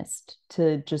dishonest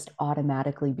to just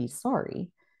automatically be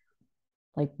sorry.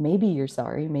 Like, maybe you're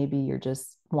sorry, maybe you're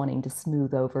just wanting to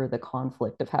smooth over the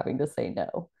conflict of having to say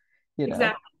no, you know?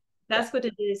 Exactly. That's what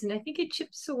it is. And I think it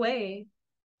chips away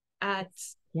at,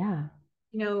 Yeah.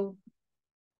 you know,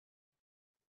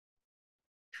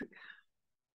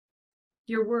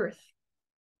 your worth.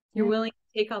 You're Yeah. willing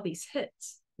to take all these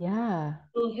hits, Yeah.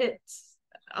 little hits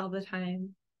all the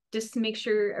time, just to make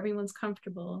sure everyone's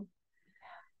comfortable.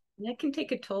 And that can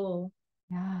take a toll.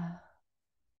 Yeah.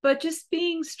 But just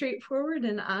being straightforward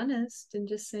and honest and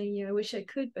just saying, I wish I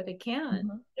could, but I can't.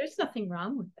 Mm-hmm. There's nothing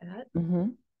wrong with that. Mm-hmm.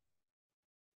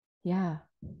 Yeah.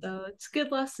 So it's a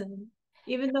good lesson.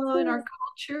 Even though in our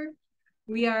culture,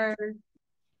 we are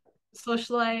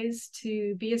socialized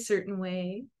to be a certain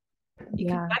way, you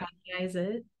can Yeah. recognize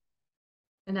it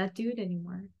and not do it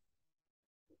anymore.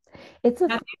 It's a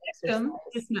Not fun the victim,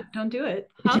 exercise. just not, don't do it.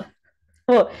 Huh?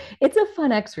 Well, it's a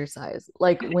fun exercise.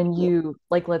 Like, when you,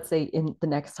 like, let's say in the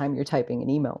next time you're typing an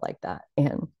email like that.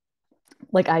 And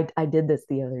like, I did this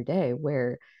the other day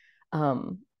where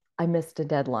um I missed a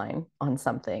deadline on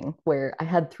something where I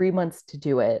had 3 months to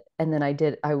do it. And then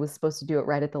I was supposed to do it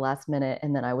right at the last minute.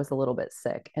 And then I was a little bit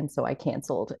sick. And so I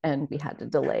canceled and we had to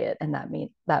delay it. And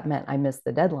that meant I missed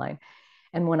the deadline.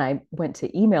 And when I went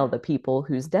to email the people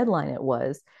whose deadline it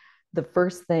was, the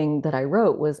first thing that I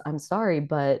wrote was, I'm sorry,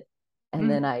 but, and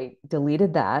then I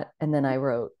deleted that. And then I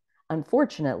wrote,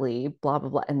 unfortunately, blah, blah,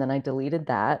 blah. And then I deleted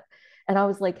that. And I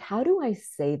was like, how do I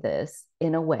say this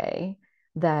in a way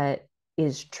that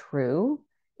is true,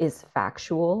 is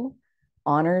factual,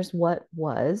 honors what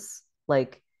was,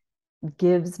 like,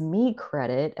 gives me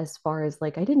credit as far as,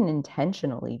 like, I didn't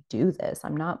intentionally do this.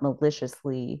 I'm not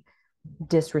maliciously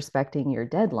disrespecting your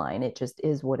deadline. It just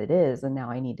is what it is. And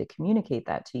now I need to communicate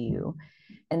that to you.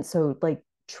 And so, like,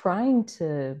 trying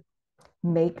to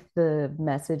make the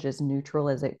message as neutral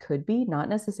as it could be, not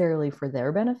necessarily for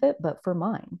their benefit, but for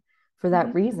mine. For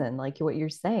that reason, like what you're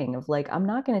saying, of like, I'm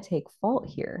not going to take fault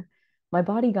here. My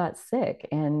body got sick.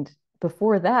 And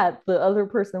before that, the other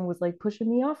person was like pushing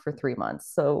me off for 3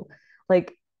 months. So,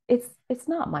 like, it's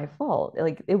not my fault.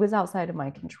 Like, it was outside of my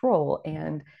control.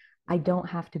 And I don't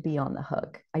have to be on the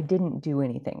hook. I didn't do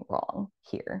anything wrong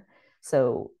here.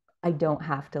 So I don't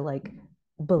have to like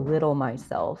belittle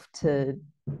myself to,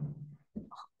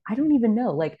 I don't even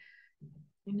know. Like,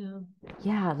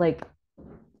 yeah, like,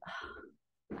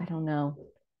 I don't know.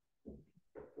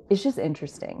 It's just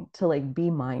interesting to like be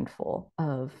mindful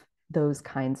of those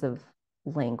kinds of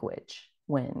language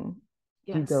when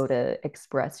you Yes. go to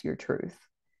express your truth.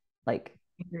 Like,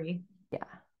 I agree. yeah.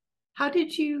 How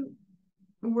did you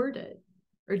word it?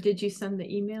 Or did you send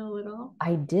the email at all?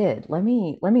 I did. Let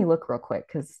me look real quick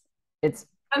because it's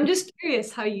I'm just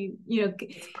curious how you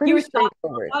pretty were thoughtful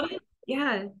straightforward. about it.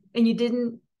 Yeah. And you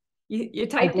didn't, you I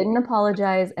typed it. didn't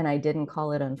apologize and I didn't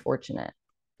call it unfortunate.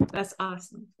 That's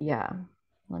awesome. Yeah.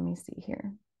 Let me see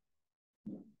here.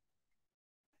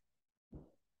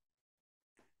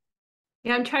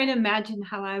 Yeah, I'm trying to imagine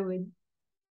how I would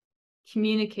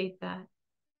communicate that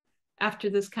after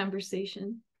this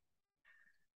conversation.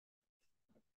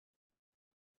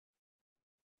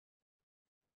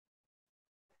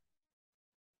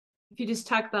 If you just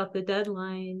talk about the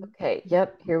deadline. Okay.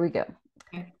 Yep. Here we go.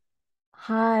 Okay.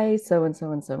 Hi, so and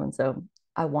so and so and so.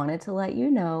 I wanted to let you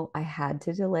know I had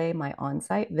to delay my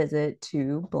on-site visit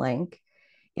to blank.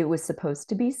 It was supposed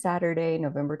to be Saturday,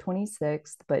 November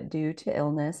 26th, but due to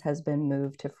illness has been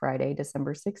moved to Friday,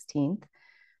 December 16th.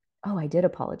 Oh, I did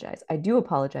apologize. I do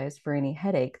apologize for any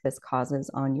headache this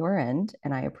causes on your end,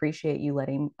 and I appreciate you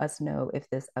letting us know if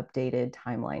this updated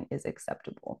timeline is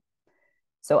acceptable.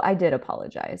 So I did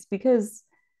apologize because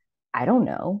I don't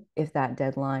know if that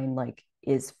deadline like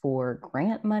is for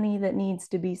grant money that needs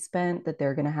to be spent, that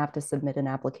they're going to have to submit an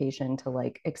application to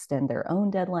like extend their own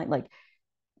deadline. Like,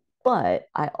 but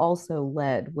I also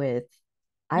led with,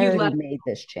 I You already let made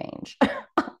this change.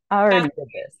 I already did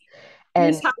this.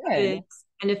 And Here's how then it is.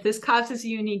 And if this causes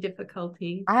you any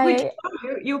difficulty, which I,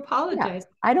 you yeah, apologize.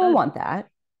 I don't want that,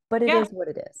 but it Yeah. is what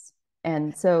it is.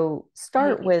 And so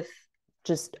start with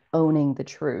just owning the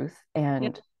truth Yeah.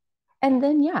 and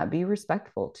then yeah, be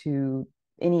respectful to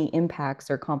any impacts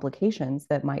or complications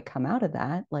that might come out of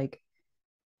that. Like,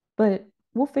 but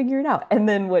we'll figure it out. And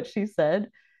then what she said,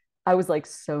 I was like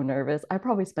so nervous. I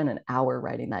probably spent an hour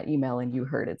writing that email and you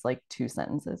heard it's like 2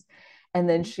 sentences. And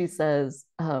then she says,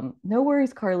 no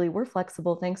worries, Carly, we're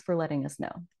flexible. Thanks for letting us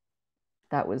know.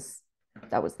 That was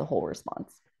the whole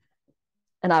response.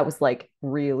 And I was like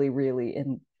really, really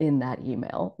in that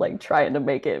email, like trying to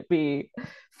make it be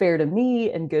fair to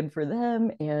me and good for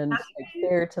them and like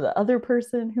fair to the other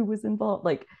person who was involved.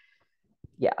 Like,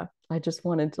 yeah, I just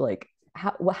wanted to like,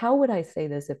 how would I say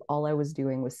this if all I was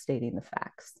doing was stating the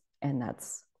facts? And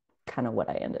that's kind of what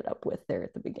I ended up with there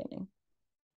at the beginning.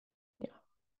 Yeah.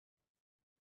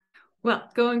 Well,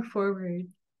 going forward,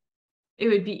 it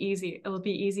would be easier. It'll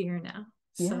be easier now.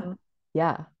 Yeah. So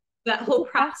Yeah. that It's whole a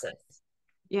process.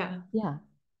 Yeah. Yeah.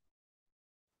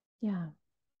 Yeah.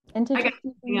 And to I got just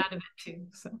something out of it too.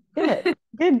 So good,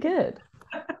 good, good.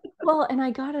 Well, and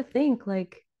I gotta think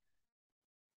like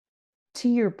to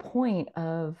your point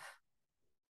of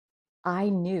I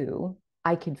knew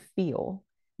I could feel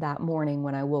that morning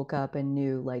when I woke up and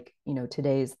knew like,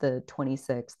 today's the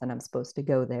 26th and I'm supposed to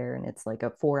go there and it's like a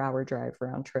 4-hour drive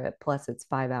round trip plus it's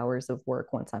 5 hours of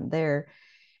work once I'm there.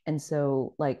 And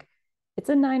so like it's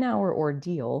a 9-hour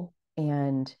ordeal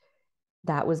and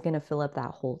that was going to fill up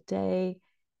that whole day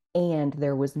and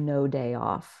there was no day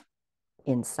off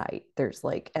in sight. There's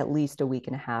like at least a week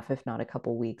and a half if not a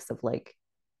couple weeks of like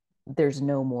there's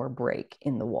no more break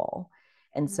in the wall.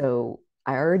 And so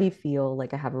I already feel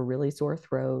like I have a really sore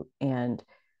throat and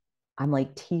I'm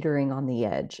like teetering on the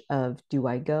edge of do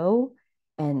I go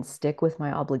and stick with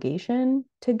my obligation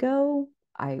to go?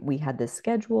 We had this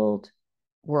scheduled.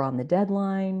 We're on the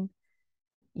deadline.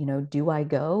 Do I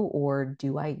go or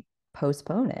do I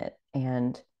postpone it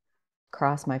and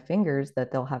cross my fingers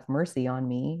that they'll have mercy on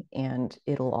me and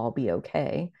it'll all be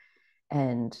okay?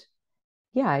 And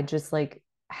yeah, I just like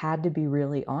had to be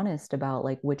really honest about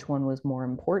like which one was more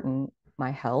important,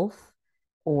 my health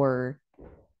or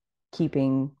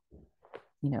keeping,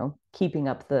 keeping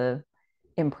up the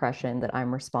impression that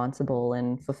I'm responsible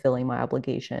and fulfilling my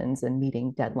obligations and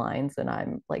meeting deadlines and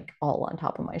I'm like all on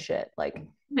top of my shit. Like,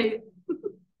 you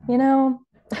know,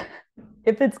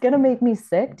 if it's gonna make me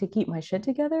sick to keep my shit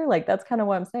together, like that's kind of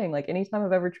what I'm saying. Like anytime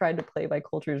I've ever tried to play by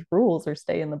culture's rules or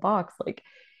stay in the box, like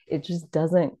it just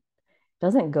doesn't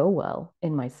go well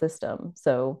in my system.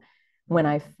 So when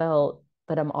I felt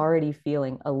that I'm already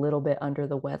feeling a little bit under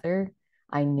the weather,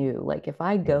 I knew like if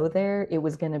I go there, it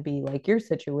was going to be like your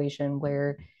situation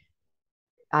where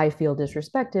I feel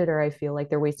disrespected or I feel like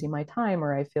they're wasting my time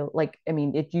or I feel like, I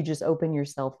mean, if you just open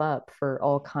yourself up for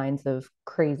all kinds of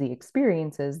crazy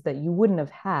experiences that you wouldn't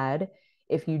have had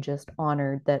if you just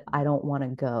honored that I don't want to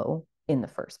go in the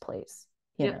first place,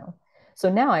 you know?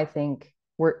 So now I think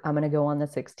I'm going to go on the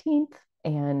 16th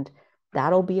and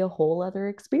that'll be a whole other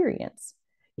experience,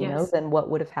 than what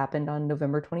would have happened on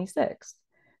November 26th.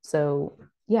 So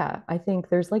yeah, I think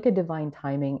there's like a divine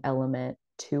timing element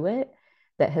to it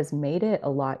that has made it a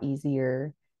lot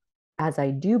easier as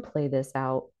I do play this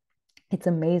out it's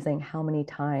amazing how many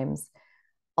times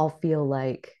I'll feel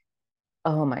like,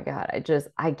 oh my God,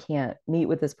 I can't meet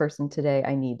with this person today.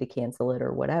 I need to cancel it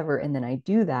or whatever. And then I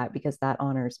do that because that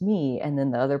honors me. And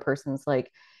then the other person's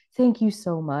like, thank you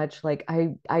so much. Like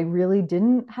I really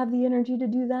didn't have the energy to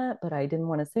do that, but I didn't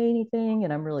want to say anything.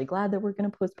 And I'm really glad that we're going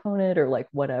to postpone it or like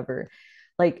whatever.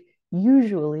 Like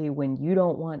usually when you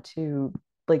don't want to,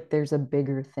 like there's a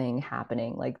bigger thing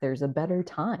happening. Like there's a better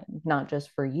time, not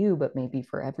just for you, but maybe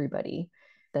for everybody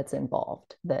that's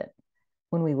involved, that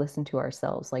when we listen to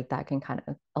ourselves, like that can kind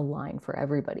of align for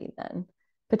everybody then,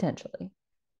 potentially.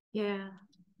 Yeah.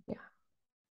 Yeah.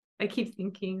 I keep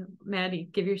thinking, Maddie,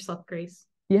 give yourself grace.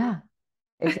 Yeah,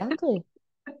 exactly.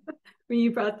 When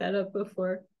you brought that up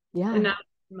before. Yeah. And now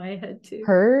in my head too.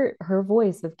 Her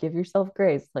voice of give yourself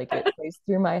grace, like it plays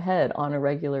through my head on a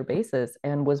regular basis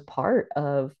and was part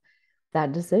of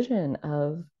that decision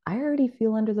of I already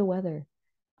feel under the weather.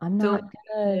 I'm not Don't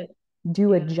gonna it.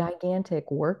 do a Yeah. gigantic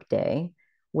work day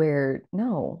where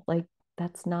no, like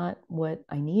that's not what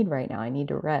I need right now. I need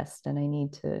to rest and I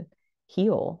need to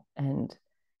heal. And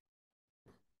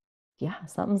yeah,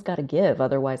 something's got to give.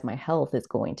 Otherwise, my health is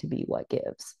going to be what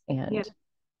gives. Yeah. And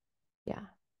yeah,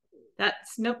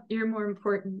 That's nope, you're more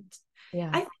important. yeah,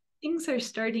 I think things are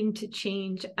starting to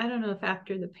change. I don't know if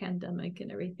after the pandemic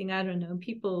and everything, I don't know,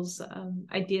 people's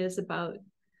ideas about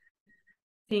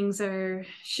things are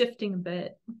shifting a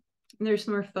bit. There's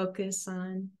more focus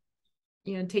on,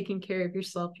 taking care of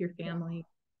yourself, your family,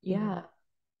 you know. yeah.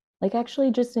 Like actually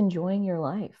just enjoying your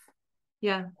life.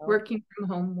 Yeah, You know? working from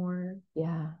home more.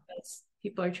 Yeah, As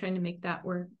people are trying to make that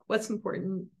work. What's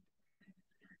important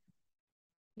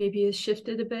maybe has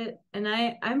shifted a bit, and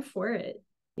I'm for it.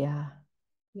 yeah.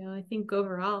 I think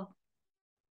overall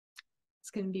it's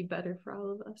going to be better for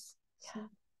all of us. So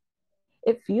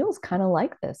It feels kind of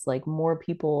like this, like more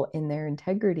people in their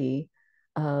integrity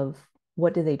of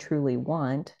what do they truly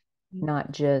want,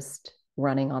 not just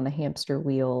running on the hamster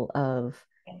wheel of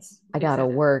yes, I gotta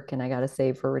exactly. work and I gotta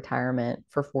save for retirement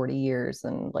for 40 years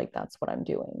and like that's what I'm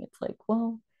doing. It's like,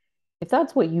 well, if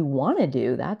that's what you want to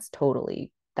do,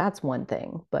 that's one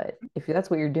thing. But if that's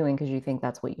what you're doing because you think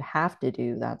that's what you have to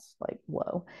do, that's like,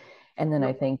 whoa. And then I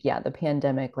Nope. think, yeah, the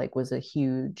pandemic like was a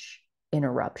huge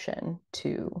interruption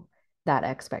to that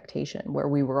expectation where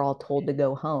we were all told to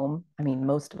go home. I mean,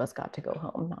 most of us got to go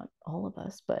home, not all of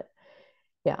us, but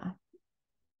yeah.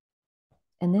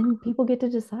 And then people get to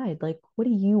decide, like, what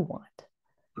do you want?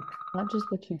 Not just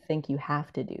what you think you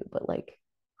have to do, but like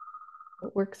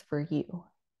what works for you.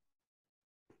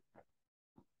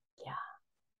 Yeah.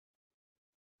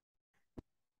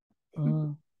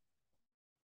 Mm.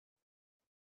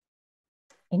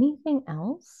 Anything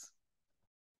else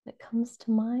that comes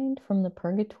to mind from the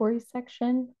purgatory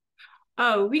section?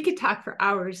 Oh, we could talk for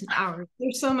hours and hours.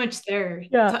 There's so much there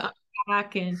Yeah. to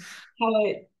unpack, and how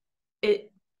it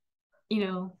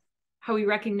how we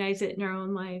recognize it in our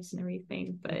own lives and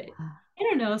everything. But I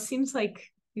don't know, it seems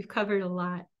like we've covered a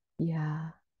lot. Yeah.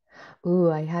 Ooh,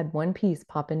 I had one piece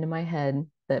pop into my head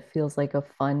that feels like a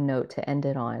fun note to end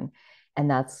it on.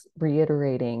 And that's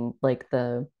reiterating like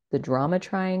the drama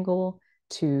triangle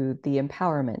to the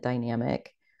empowerment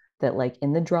dynamic that like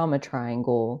in the drama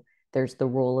triangle, there's the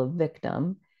role of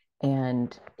victim.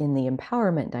 And in the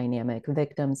empowerment dynamic,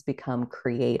 victims become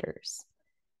creators.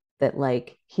 That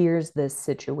like here's this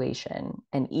situation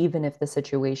and even if the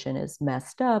situation is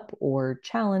messed up or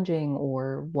challenging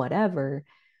or whatever,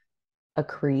 a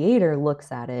creator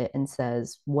looks at it and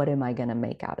says, what am I going to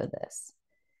make out of this?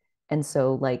 And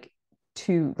so like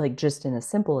to like just in a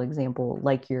simple example,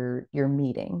 like your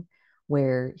meeting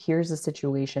where here's a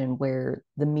situation where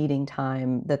the meeting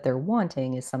time that they're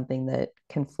wanting is something that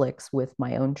conflicts with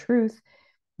my own truth.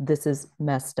 This is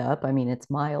messed up. I mean, it's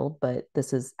mild, but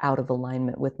this is out of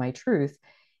alignment with my truth.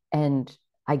 And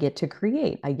I get to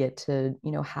create. I get to,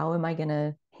 how am I going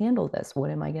to handle this? What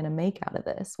am I going to make out of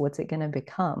this? What's it going to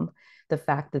become? The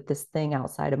fact that this thing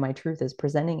outside of my truth is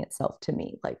presenting itself to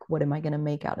me. Like, what am I going to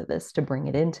make out of this to bring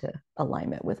it into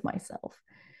alignment with myself?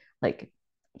 Like,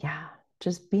 yeah,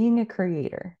 just being a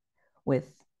creator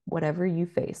with whatever you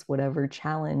face, whatever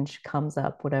challenge comes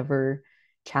up, whatever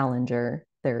challenger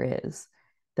there is,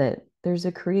 that there's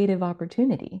a creative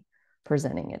opportunity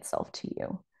presenting itself to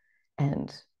you.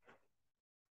 And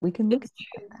we can look at It's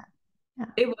it like that. Yeah.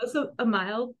 it was a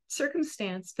mild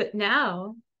circumstance, but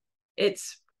now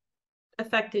it's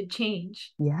affected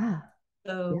change. Yeah.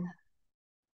 Yeah. So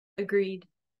agreed.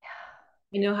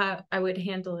 I know how I would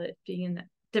handle it being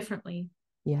differently.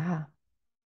 Yeah.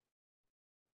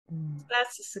 So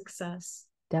that's a success.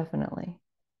 Definitely.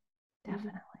 Mhm.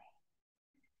 Definitely.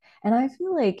 And I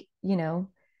feel like,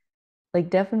 like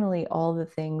definitely all the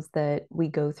things that we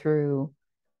go through,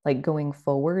 like going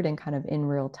forward and kind of in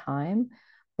real time,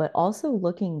 but also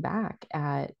looking back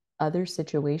at other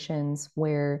situations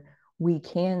where we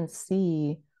can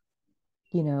see,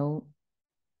 you know,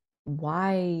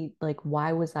 why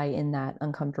was I in that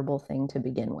uncomfortable thing to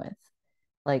begin with?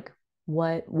 Like,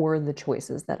 what were the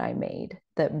choices that I made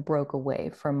that broke away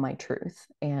from my truth?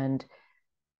 And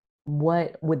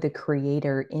what would the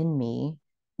creator in me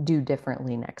do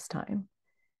differently next time?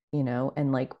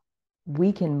 And like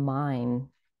we can mine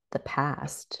the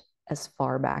past as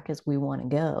far back as we want to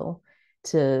go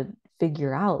to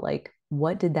figure out like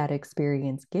what did that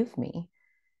experience give me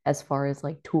as far as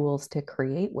like tools to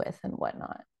create with and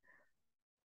whatnot.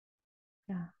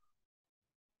 Yeah.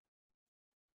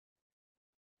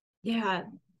 Yeah.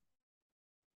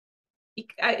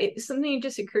 Something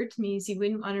just occurred to me is you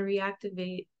wouldn't want to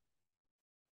reactivate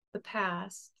the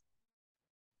past.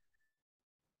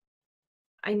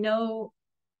 I know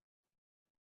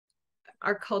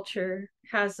our culture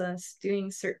has us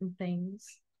doing certain things,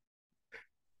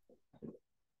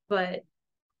 but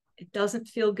it doesn't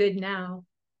feel good now.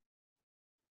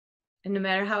 And no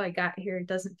matter how I got here, it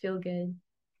doesn't feel good.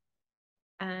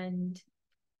 And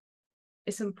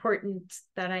it's important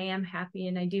that I am happy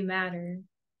and I do matter,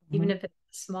 mm-hmm. even if it's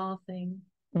a small thing.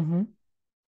 Mm-hmm.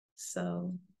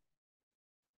 So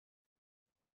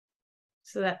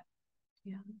that,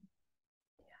 yeah.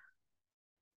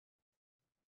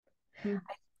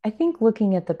 I think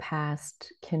looking at the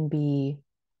past can be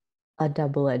a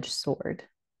double-edged sword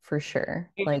for sure.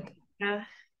 Like, yeah.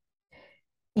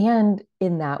 And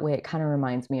in that way, it kind of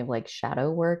reminds me of like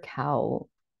shadow work, how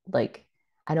like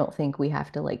I don't think we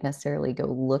have to like necessarily go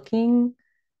looking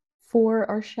for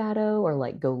our shadow or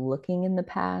like go looking in the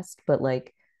past, but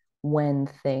like when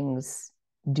things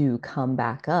do come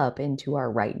back up into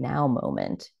our right now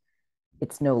moment,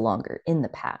 it's no longer in the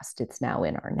past, it's now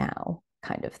in our now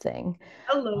kind of thing.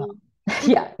 Hello.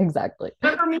 Yeah, exactly.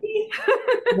 Remember me?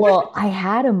 Well, I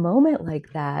had a moment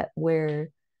like that where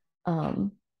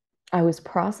I was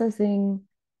processing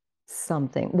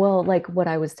something. Well, like what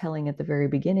I was telling at the very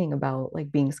beginning about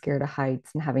like being scared of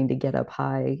heights and having to get up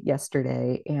high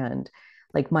yesterday, and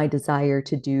like my desire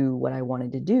to do what I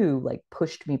wanted to do like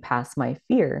pushed me past my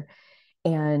fear.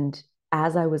 And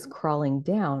as I was crawling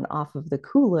down off of the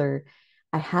cooler,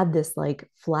 I had this like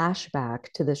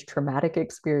flashback to this traumatic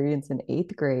experience in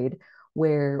 8th grade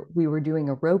where we were doing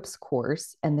a ropes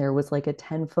course and there was like a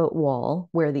 10-foot wall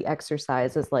where the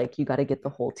exercise is like you got to get the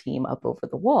whole team up over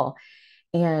the wall.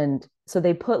 And so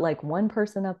they put like one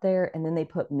person up there and then they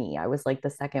put me. I was like the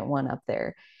second one up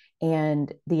there.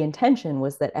 And the intention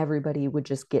was that everybody would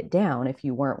just get down if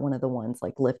you weren't one of the ones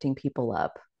like lifting people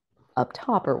up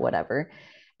top or whatever.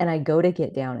 And I go to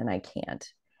get down and I can't.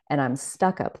 And I'm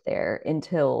stuck up there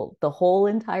until the whole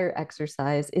entire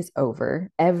exercise is over.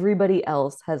 Everybody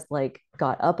else has like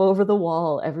got up over the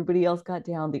wall. Everybody else got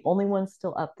down. The only ones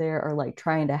still up there are like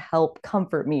trying to help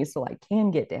comfort me so I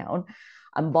can get down.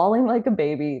 I'm bawling like a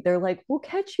baby. They're like, we'll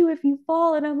catch you if you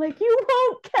fall. And I'm like, you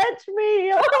won't catch me.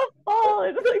 I won't fall.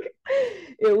 And like,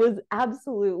 it was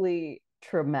absolutely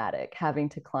traumatic having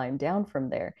to climb down from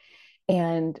there.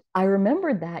 And I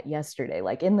remembered that yesterday,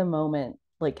 like in the moment,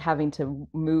 like having to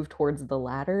move towards the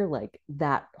ladder, like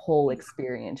that whole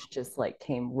experience just like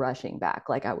came rushing back.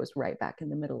 Like I was right back in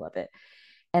the middle of it.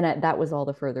 And that was all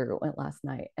the further it went last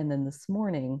night. And then this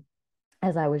morning,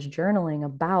 as I was journaling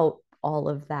about all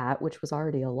of that, which was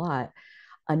already a lot,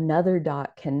 another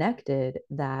dot connected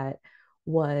that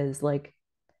was like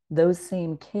those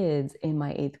same kids in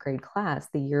my 8th grade class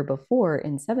the year before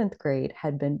in 7th grade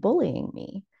had been bullying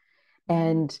me.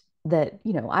 And that,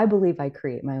 I believe I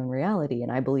create my own reality.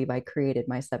 And I believe I created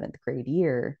my 7th grade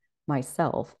year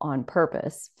myself on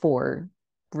purpose for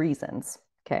reasons.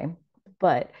 Okay.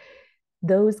 But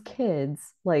those kids,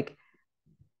 like,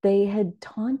 they had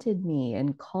taunted me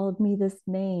and called me this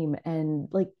name and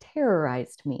like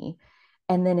terrorized me.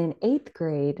 And then in 8th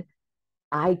grade,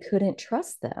 I couldn't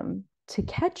trust them to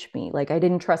catch me. Like I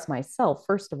didn't trust myself,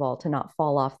 first of all, to not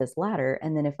fall off this ladder.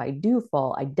 And then if I do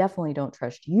fall, I definitely don't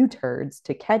trust you turds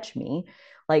to catch me.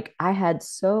 Like I had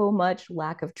so much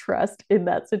lack of trust in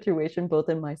that situation, both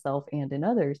in myself and in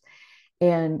others.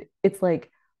 And it's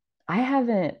like,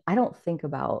 I don't think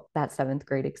about that 7th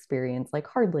grade experience like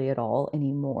hardly at all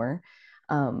anymore.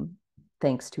 Um,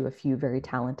 Thanks to a few very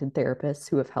talented therapists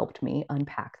who have helped me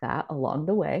unpack that along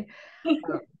the way.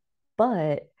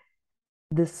 But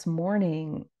this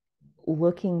morning,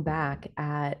 looking back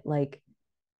at like,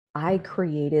 I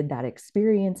created that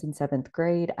experience in 7th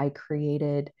grade, I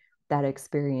created that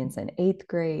experience in 8th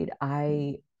grade.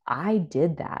 I I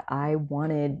did that. I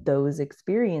wanted those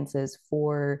experiences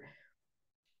for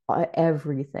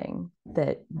everything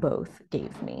that both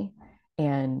gave me.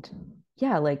 And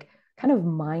yeah, like kind of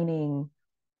mining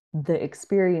the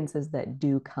experiences that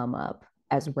do come up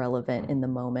as relevant in the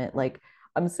moment. Like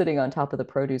I'm sitting on top of the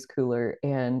produce cooler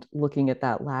and looking at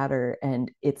that ladder,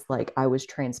 and it's like I was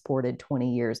transported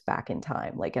 20 years back in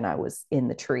time. Like, and I was in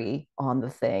the tree on the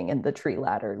thing and the tree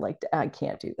ladder. Like, I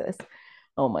can't do this.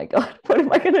 Oh my God, what am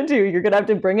I going to do? You're going to have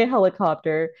to bring a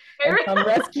helicopter and come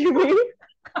rescue me.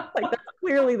 Like, that's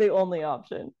clearly the only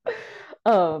option.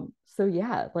 So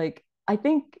yeah, like I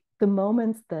think the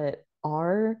moments that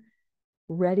are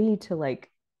ready to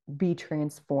like be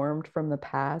transformed from the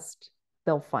past,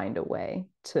 they'll find a way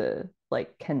to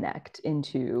like connect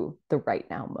into the right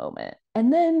now moment.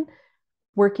 And then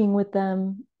working with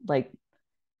them, like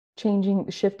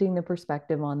shifting the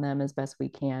perspective on them as best we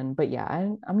can. But yeah,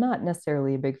 I'm not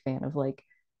necessarily a big fan of like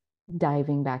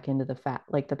diving back into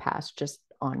like the past just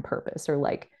on purpose, or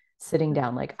like sitting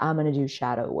down like I'm going to do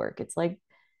shadow work. It's like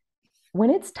when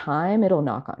it's time, it'll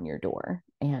knock on your door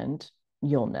and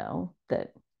you'll know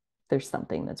that there's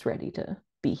something that's ready to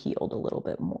be healed a little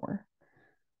bit more.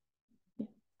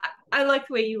 I like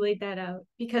the way you laid that out,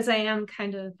 because I am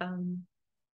kind of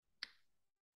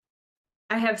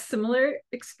I have similar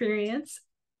experience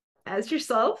as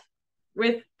yourself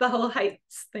with the whole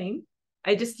heights thing.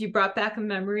 You brought back a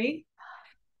memory,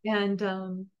 and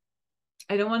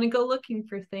I don't want to go looking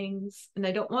for things, and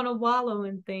I don't want to wallow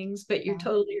in things, but you're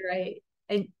totally right.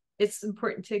 And it's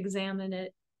important to examine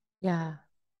it. Yeah.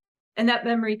 And that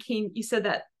memory came, you said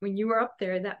that when you were up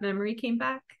there, that memory came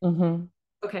back? Mm-hmm.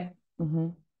 Okay. Mm-hmm.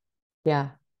 Yeah.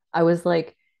 I was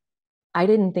like, I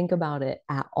didn't think about it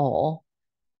at all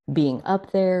being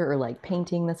up there or like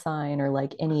painting the sign or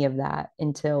like any of that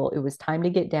until it was time to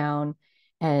get down.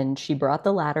 And she brought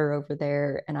the ladder over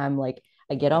there. And I'm like,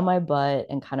 I get on my butt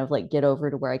and kind of like get over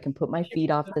to where I can put my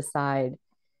feet off the side.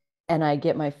 And I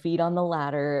get my feet on the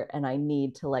ladder and I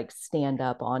need to like stand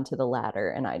up onto the ladder.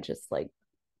 And I just like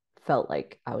felt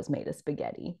like I was made of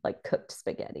spaghetti, like cooked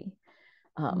spaghetti.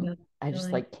 I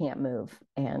just like can't move.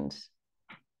 And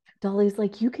Dolly's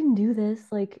like, you can do this.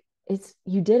 Like it's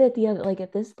you did it the other like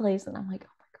at this place. And I'm like,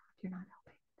 oh my God, you're not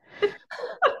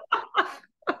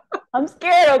helping. I'm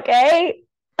scared, okay?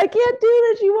 I can't do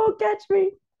this. You won't catch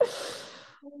me.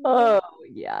 Oh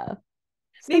yeah.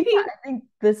 So Maybe yeah, I think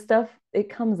this stuff it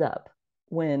comes up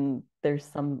when there's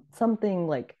something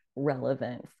like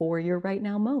relevant for your right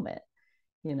now moment,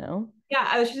 you know? yeah,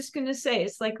 I was just gonna say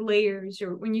it's like layers,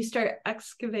 or when you start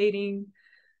excavating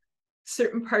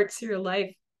certain parts of your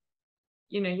life,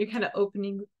 you're kind of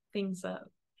opening things up.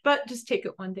 But just take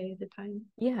it one day at a time.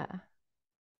 Yeah.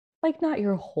 Like not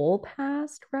your whole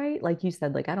past, right? Like you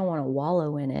said, like I don't want to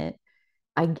wallow in it.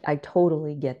 I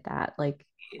totally get that. Like,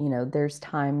 there's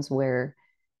times where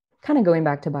kind of going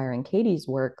back to Byron Katie's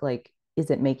work, like, is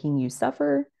it making you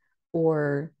suffer,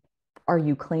 or are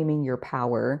you claiming your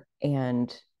power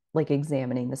and like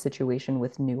examining the situation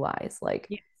with new eyes? Like,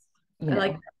 Yes. you I know,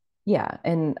 like that. yeah.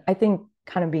 And I think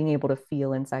kind of being able to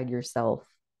feel inside yourself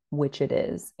which it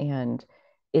is, and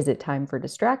is it time for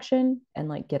distraction and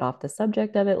like get off the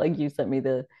subject of it? Like you sent me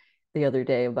the other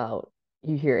day about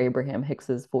you hear Abraham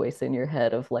Hicks's voice in your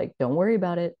head of like, don't worry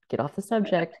about it, get off the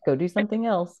subject, go do something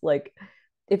else. Like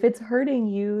if it's hurting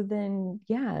you, then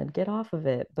yeah, get off of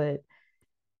it. But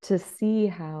to see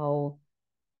how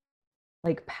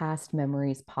like past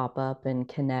memories pop up and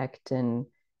connect, and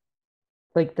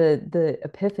like the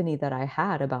epiphany that I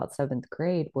had about seventh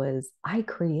grade was I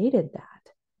created that.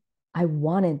 I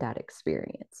wanted that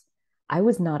experience. I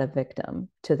was not a victim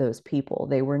to those people.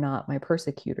 They were not my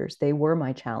persecutors. They were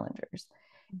my challengers.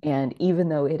 And even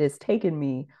though it has taken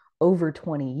me over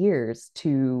 20 years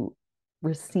to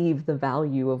receive the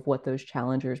value of what those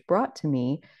challengers brought to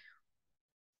me,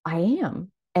 I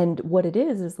am. And what it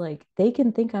is like they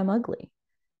can think I'm ugly.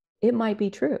 It might be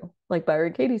true. Like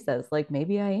Byron Katie says, like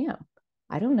maybe I am.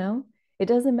 I don't know. It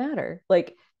doesn't matter.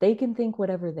 Like they can think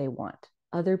whatever they want.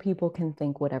 Other people can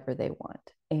think whatever they want.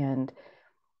 And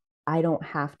I don't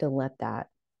have to let that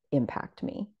impact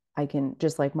me. I can,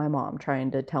 just like my mom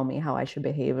trying to tell me how I should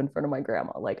behave in front of my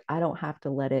grandma, like I don't have to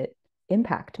let it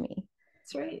impact me.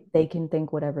 That's right. They can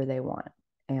think whatever they want.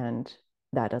 And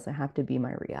that doesn't have to be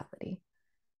my reality.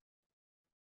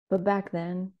 But back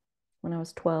then, when I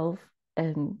was 12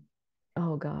 and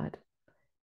oh God,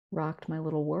 rocked my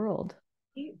little world.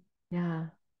 Yeah.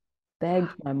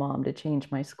 Begged my mom to change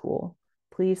my school.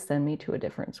 Please send me to a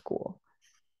different school.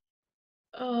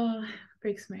 Oh,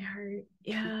 breaks my heart.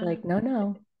 She's Yeah. like,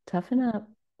 no, toughen up.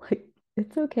 Like,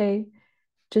 it's okay.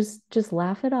 Just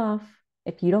laugh it off.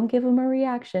 If you don't give them a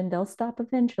reaction, they'll stop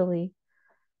eventually.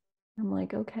 I'm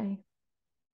like, okay.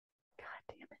 God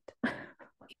damn it.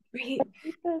 Great.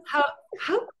 How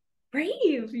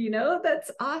brave,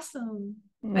 that's awesome.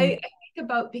 I think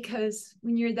about, because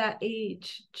when you're that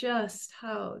age, just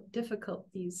how difficult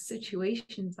these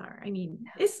situations are. I mean,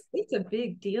 it's a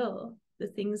big deal, the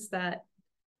things that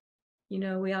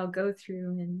we all go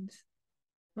through, and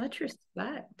much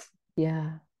respect.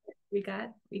 Yeah. We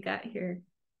got here.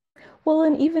 Well,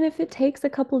 and even if it takes a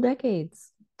couple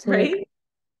decades to Right?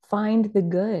 find the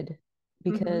good,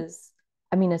 because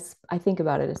I mean, I think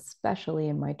about it, especially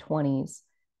in my 20s,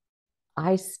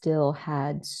 I still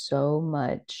had so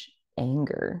much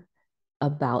anger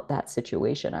about that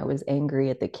situation. I was angry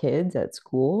at the kids at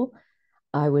school.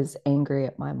 I was angry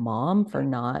at my mom for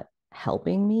not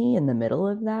helping me in the middle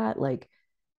of that. Like,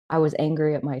 I was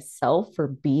angry at myself for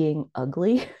being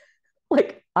ugly.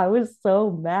 Like, I was so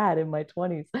mad in my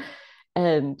 20s.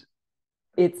 And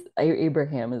it's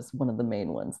Abraham is one of the main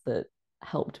ones that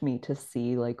helped me to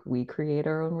see, like, we create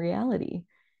our own reality.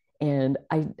 And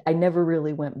I never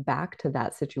really went back to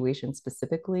that situation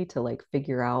specifically to like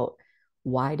figure out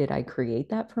why did I create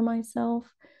that for myself.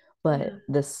 But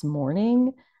this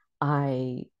morning,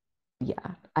 I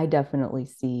yeah, I definitely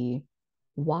see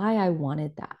why I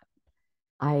wanted that.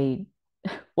 I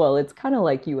well, it's kind of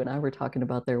like you and I were talking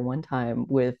about there one time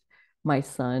with my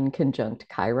sun conjunct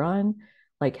Chiron,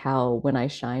 like how when I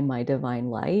shine my divine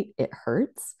light, it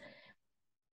hurts.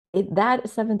 That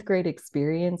seventh grade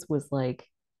experience was like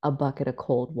a bucket of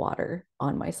cold water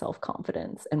on my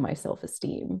self-confidence and my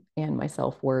self-esteem and my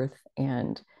self-worth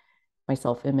and my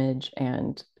self-image.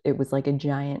 And it was like a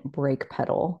giant brake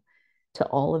pedal to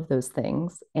all of those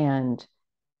things. And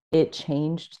it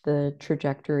changed the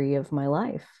trajectory of my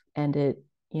life. And it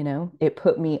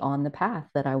put me on the path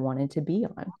that I wanted to be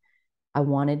on. I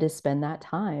wanted to spend that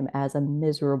time as a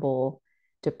miserable,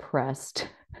 depressed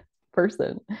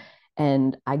person.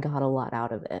 And I got a lot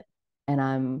out of it. And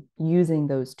I'm using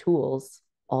those tools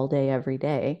all day, every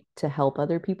day to help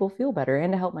other people feel better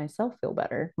and to help myself feel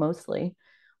better, mostly.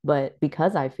 But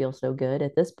because I feel so good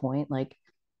at this point, like,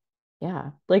 yeah,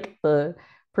 like the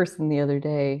person the other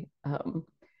day,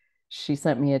 she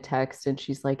sent me a text and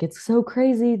she's like, it's so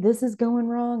crazy. This is going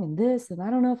wrong and this, and I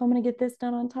don't know if I'm going to get this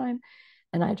done on time.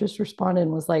 And I just responded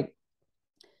and was like,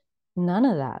 none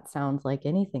of that sounds like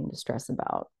anything to stress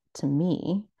about to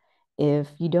me. If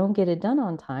you don't get it done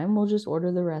on time, we'll just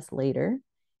order the rest later.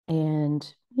 And,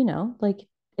 like,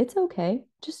 it's okay.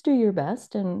 Just do your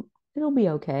best and it'll be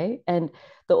okay. And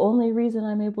the only reason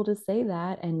I'm able to say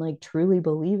that and like truly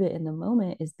believe it in the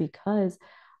moment is because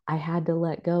I had to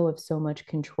let go of so much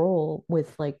control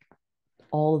with like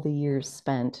all the years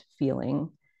spent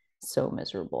feeling so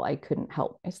miserable. I couldn't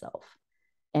help myself.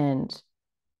 And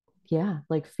yeah,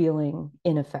 like feeling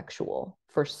ineffectual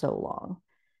for so long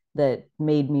that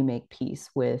made me make peace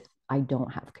with I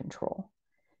don't have control.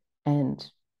 And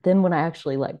then when I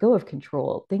actually let go of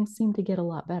control, things seemed to get a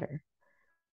lot better.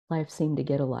 Life seemed to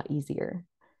get a lot easier.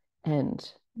 And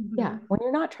yeah, when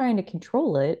you're not trying to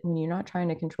control it, when you're not trying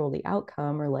to control the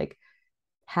outcome or like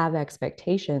have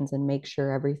expectations and make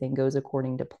sure everything goes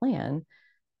according to plan,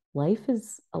 life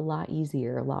is a lot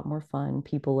easier, a lot more fun.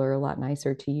 People are a lot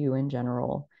nicer to you in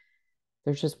general.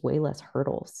 There's just way less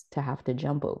hurdles to have to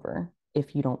jump over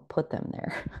if you don't put them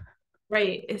there.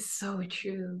 Right. It's so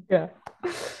true. Yeah.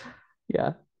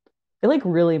 Yeah. It like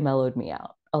really mellowed me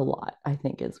out a lot, I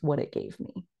think is what it gave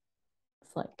me.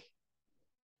 It's like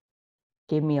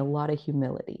gave me a lot of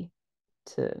humility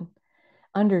to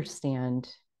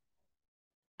understand.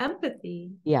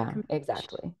 Empathy. Yeah, Compassion.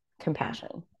 exactly.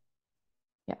 Compassion.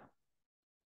 Yeah.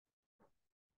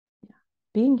 Yeah.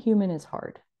 Being human is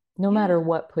hard. No matter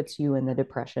what puts you in the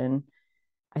depression,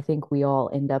 I think we all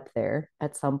end up there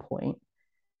at some point,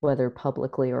 whether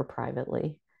publicly or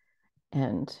privately.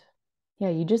 And yeah,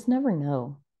 you just never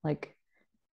know like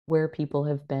where people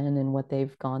have been and what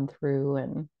they've gone through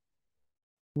and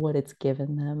what it's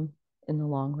given them in the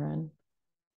long run.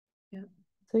 Yeah.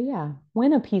 So yeah,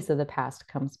 when a piece of the past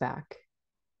comes back,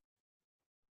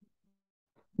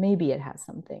 maybe it has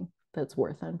something that's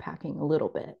worth unpacking a little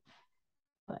bit.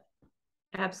 But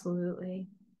absolutely.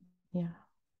 Yeah.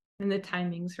 And the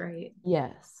timing's right.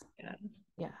 Yes. Yeah.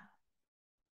 Yeah.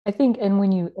 I think, and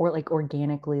when you or like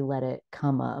organically let it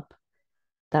come up,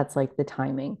 that's like the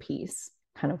timing piece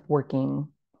kind of working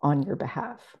on your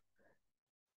behalf.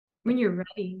 When you're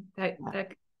ready, that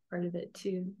part of it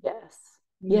too. Yes.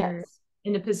 When you're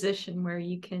in a position where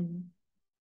you can,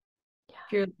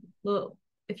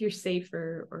 if you're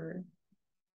safer, or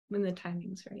when the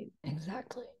timing's right.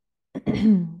 Exactly.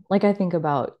 like I think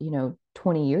about,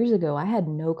 20 years ago, I had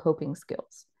no coping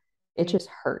skills. It Right. just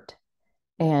hurt.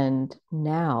 And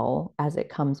now, as it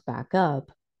comes back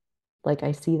up, like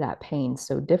I see that pain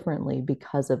so differently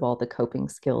because of all the coping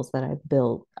skills that I've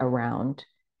built around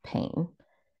pain.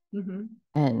 Mm-hmm.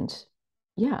 And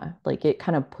yeah, like it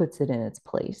kind of puts it in its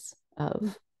place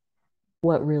of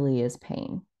what really is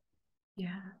pain.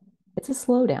 Yeah. It's a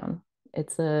slowdown.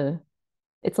 It's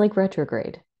like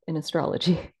retrograde in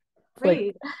astrology. It's like,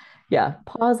 Right. yeah,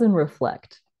 pause and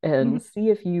reflect Mhm. and see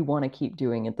if you want to keep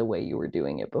doing it the way you were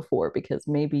doing it before, because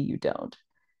maybe you don't.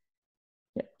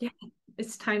 Yeah. Yeah.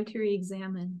 It's time to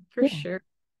re-examine for Yeah, sure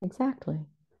exactly.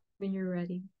 when you're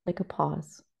ready. Like a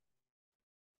pause.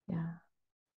 Yeah.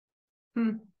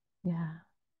 Hmm. Yeah.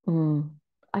 Mm.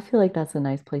 I feel like that's a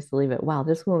nice place to leave it. Wow,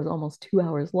 this one was almost 2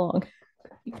 hours long.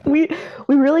 We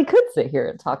we really could sit here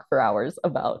and talk for hours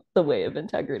about the way of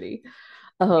integrity.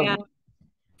 Yeah.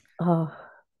 Oh,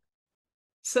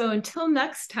 So until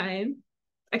next time,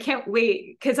 I can't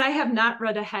wait because I have not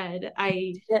read ahead.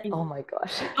 oh my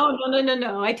gosh. Oh,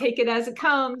 no. I take it as it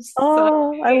comes. So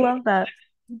Oh, I love that.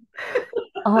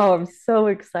 Oh, I'm so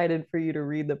excited for you to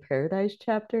read the Paradise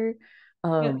chapter. yeah.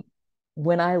 Um,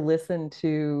 when I listened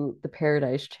to the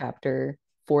Paradise chapter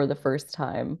for the first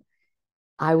time,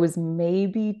 I was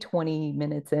maybe 20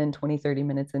 minutes in, 20, 30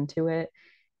 minutes into it.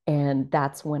 And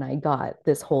that's when I got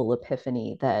this whole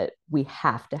epiphany that we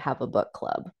have to have a book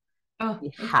club. Oh, We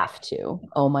okay. have to.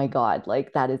 Oh my God.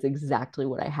 Like that is exactly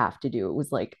what I have to do. It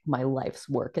was like my life's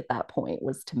work at that point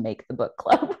was to make the book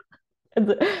club.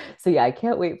 So yeah, I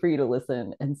can't wait for you to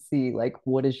listen and see like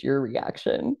what is your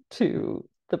reaction to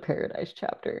the Paradise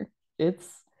chapter.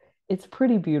 It's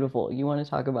pretty beautiful. You want to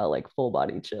talk about like full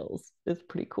body chills. It's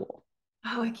pretty cool.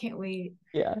 Oh, I can't wait.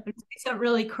 Yeah. It's not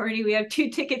really corny. We have 2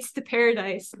 tickets to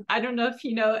paradise. I don't know if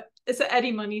you know, it's an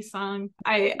Eddie Money song.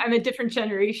 I'm a different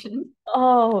generation.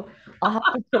 Oh, I'll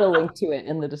have to put a link to it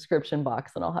in the description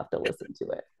box and I'll have to listen to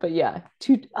it. But yeah,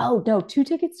 oh no, 2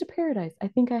 tickets to paradise. I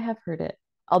think I have heard it.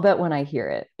 I'll bet when I hear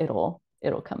it, it'll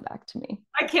come back to me.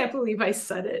 I can't believe I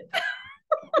said it.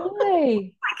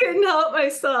 Why? I couldn't help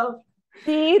myself.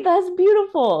 See, that's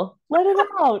beautiful. Let it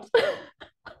out.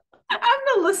 I'm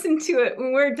gonna listen to it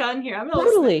when we're done here. I'm gonna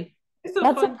listen. Totally. It's so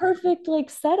That's a fun. perfect like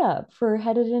setup for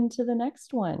headed into the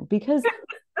next one because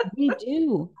we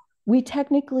do. We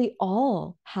technically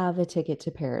all have a ticket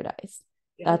to paradise.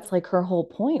 Yeah. That's like her whole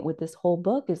point with this whole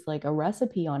book is like a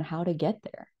recipe on how to get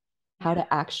there, how Yeah.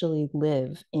 to actually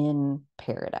live in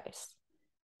paradise.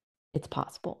 It's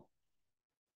possible.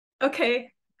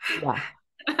 Okay. Yeah.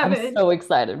 I'm I'm in. so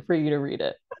excited for you to read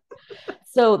it.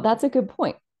 So that's a good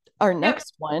point. Our Yep.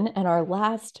 next one and our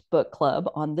last book club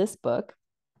on this book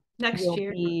Next will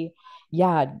year. be,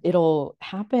 yeah, it'll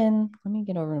happen. Let me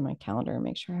get over to my calendar and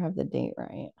make sure I have the date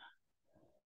right.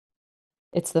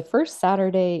 It's the first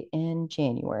Saturday in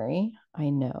January, I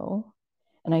know.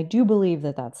 And I do believe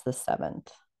that that's the 7th.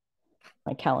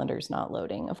 My calendar's not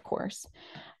loading, of course.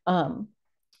 Um,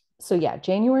 so yeah,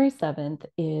 January 7th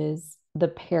is the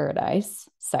Paradise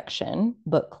section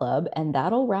book club, and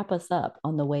that'll wrap us up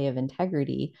on the way of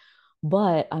integrity.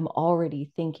 But I'm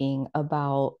already thinking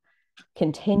about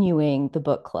continuing the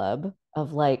book club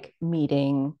of like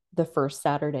meeting the first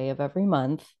Saturday of every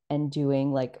month and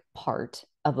doing like part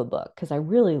of a book because I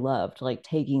really loved like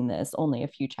taking this only a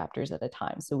few chapters at a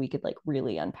time so we could like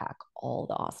really unpack all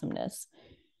the awesomeness.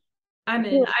 I'm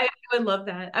in. I would love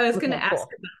that. I was gonna Okay, ask cool.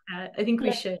 about that. I think we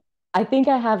Yeah. should. I think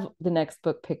I have the next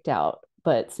book picked out,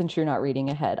 but since you're not reading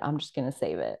ahead, I'm just gonna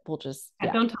save it. We'll just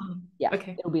Yeah, don't tell me. yeah,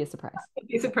 Okay. it'll be a surprise.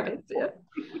 Be surprised. Yeah.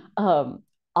 Um,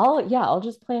 I'll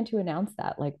just plan to announce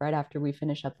that like right after we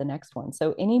finish up the next one.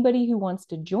 So anybody who wants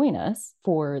to join us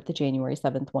for the January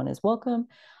 7th one is welcome.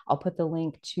 I'll put the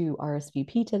link to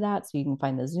RSVP to that so you can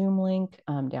find the Zoom link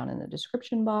down in the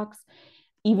description box.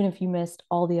 Even if you missed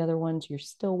all the other ones, you're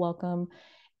still welcome.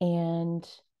 And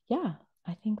yeah,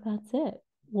 I think that's it.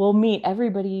 We'll meet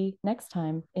everybody next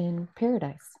time in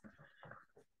paradise.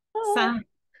 Oh, Sounds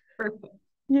perfect.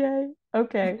 yay.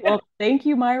 Okay. Well, thank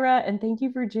you, Myra, and thank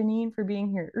you for Janine for being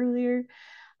here earlier.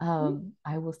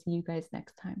 I will see you guys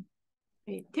next time.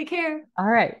 Great. Take care. All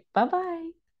right. Bye-bye.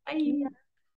 Bye.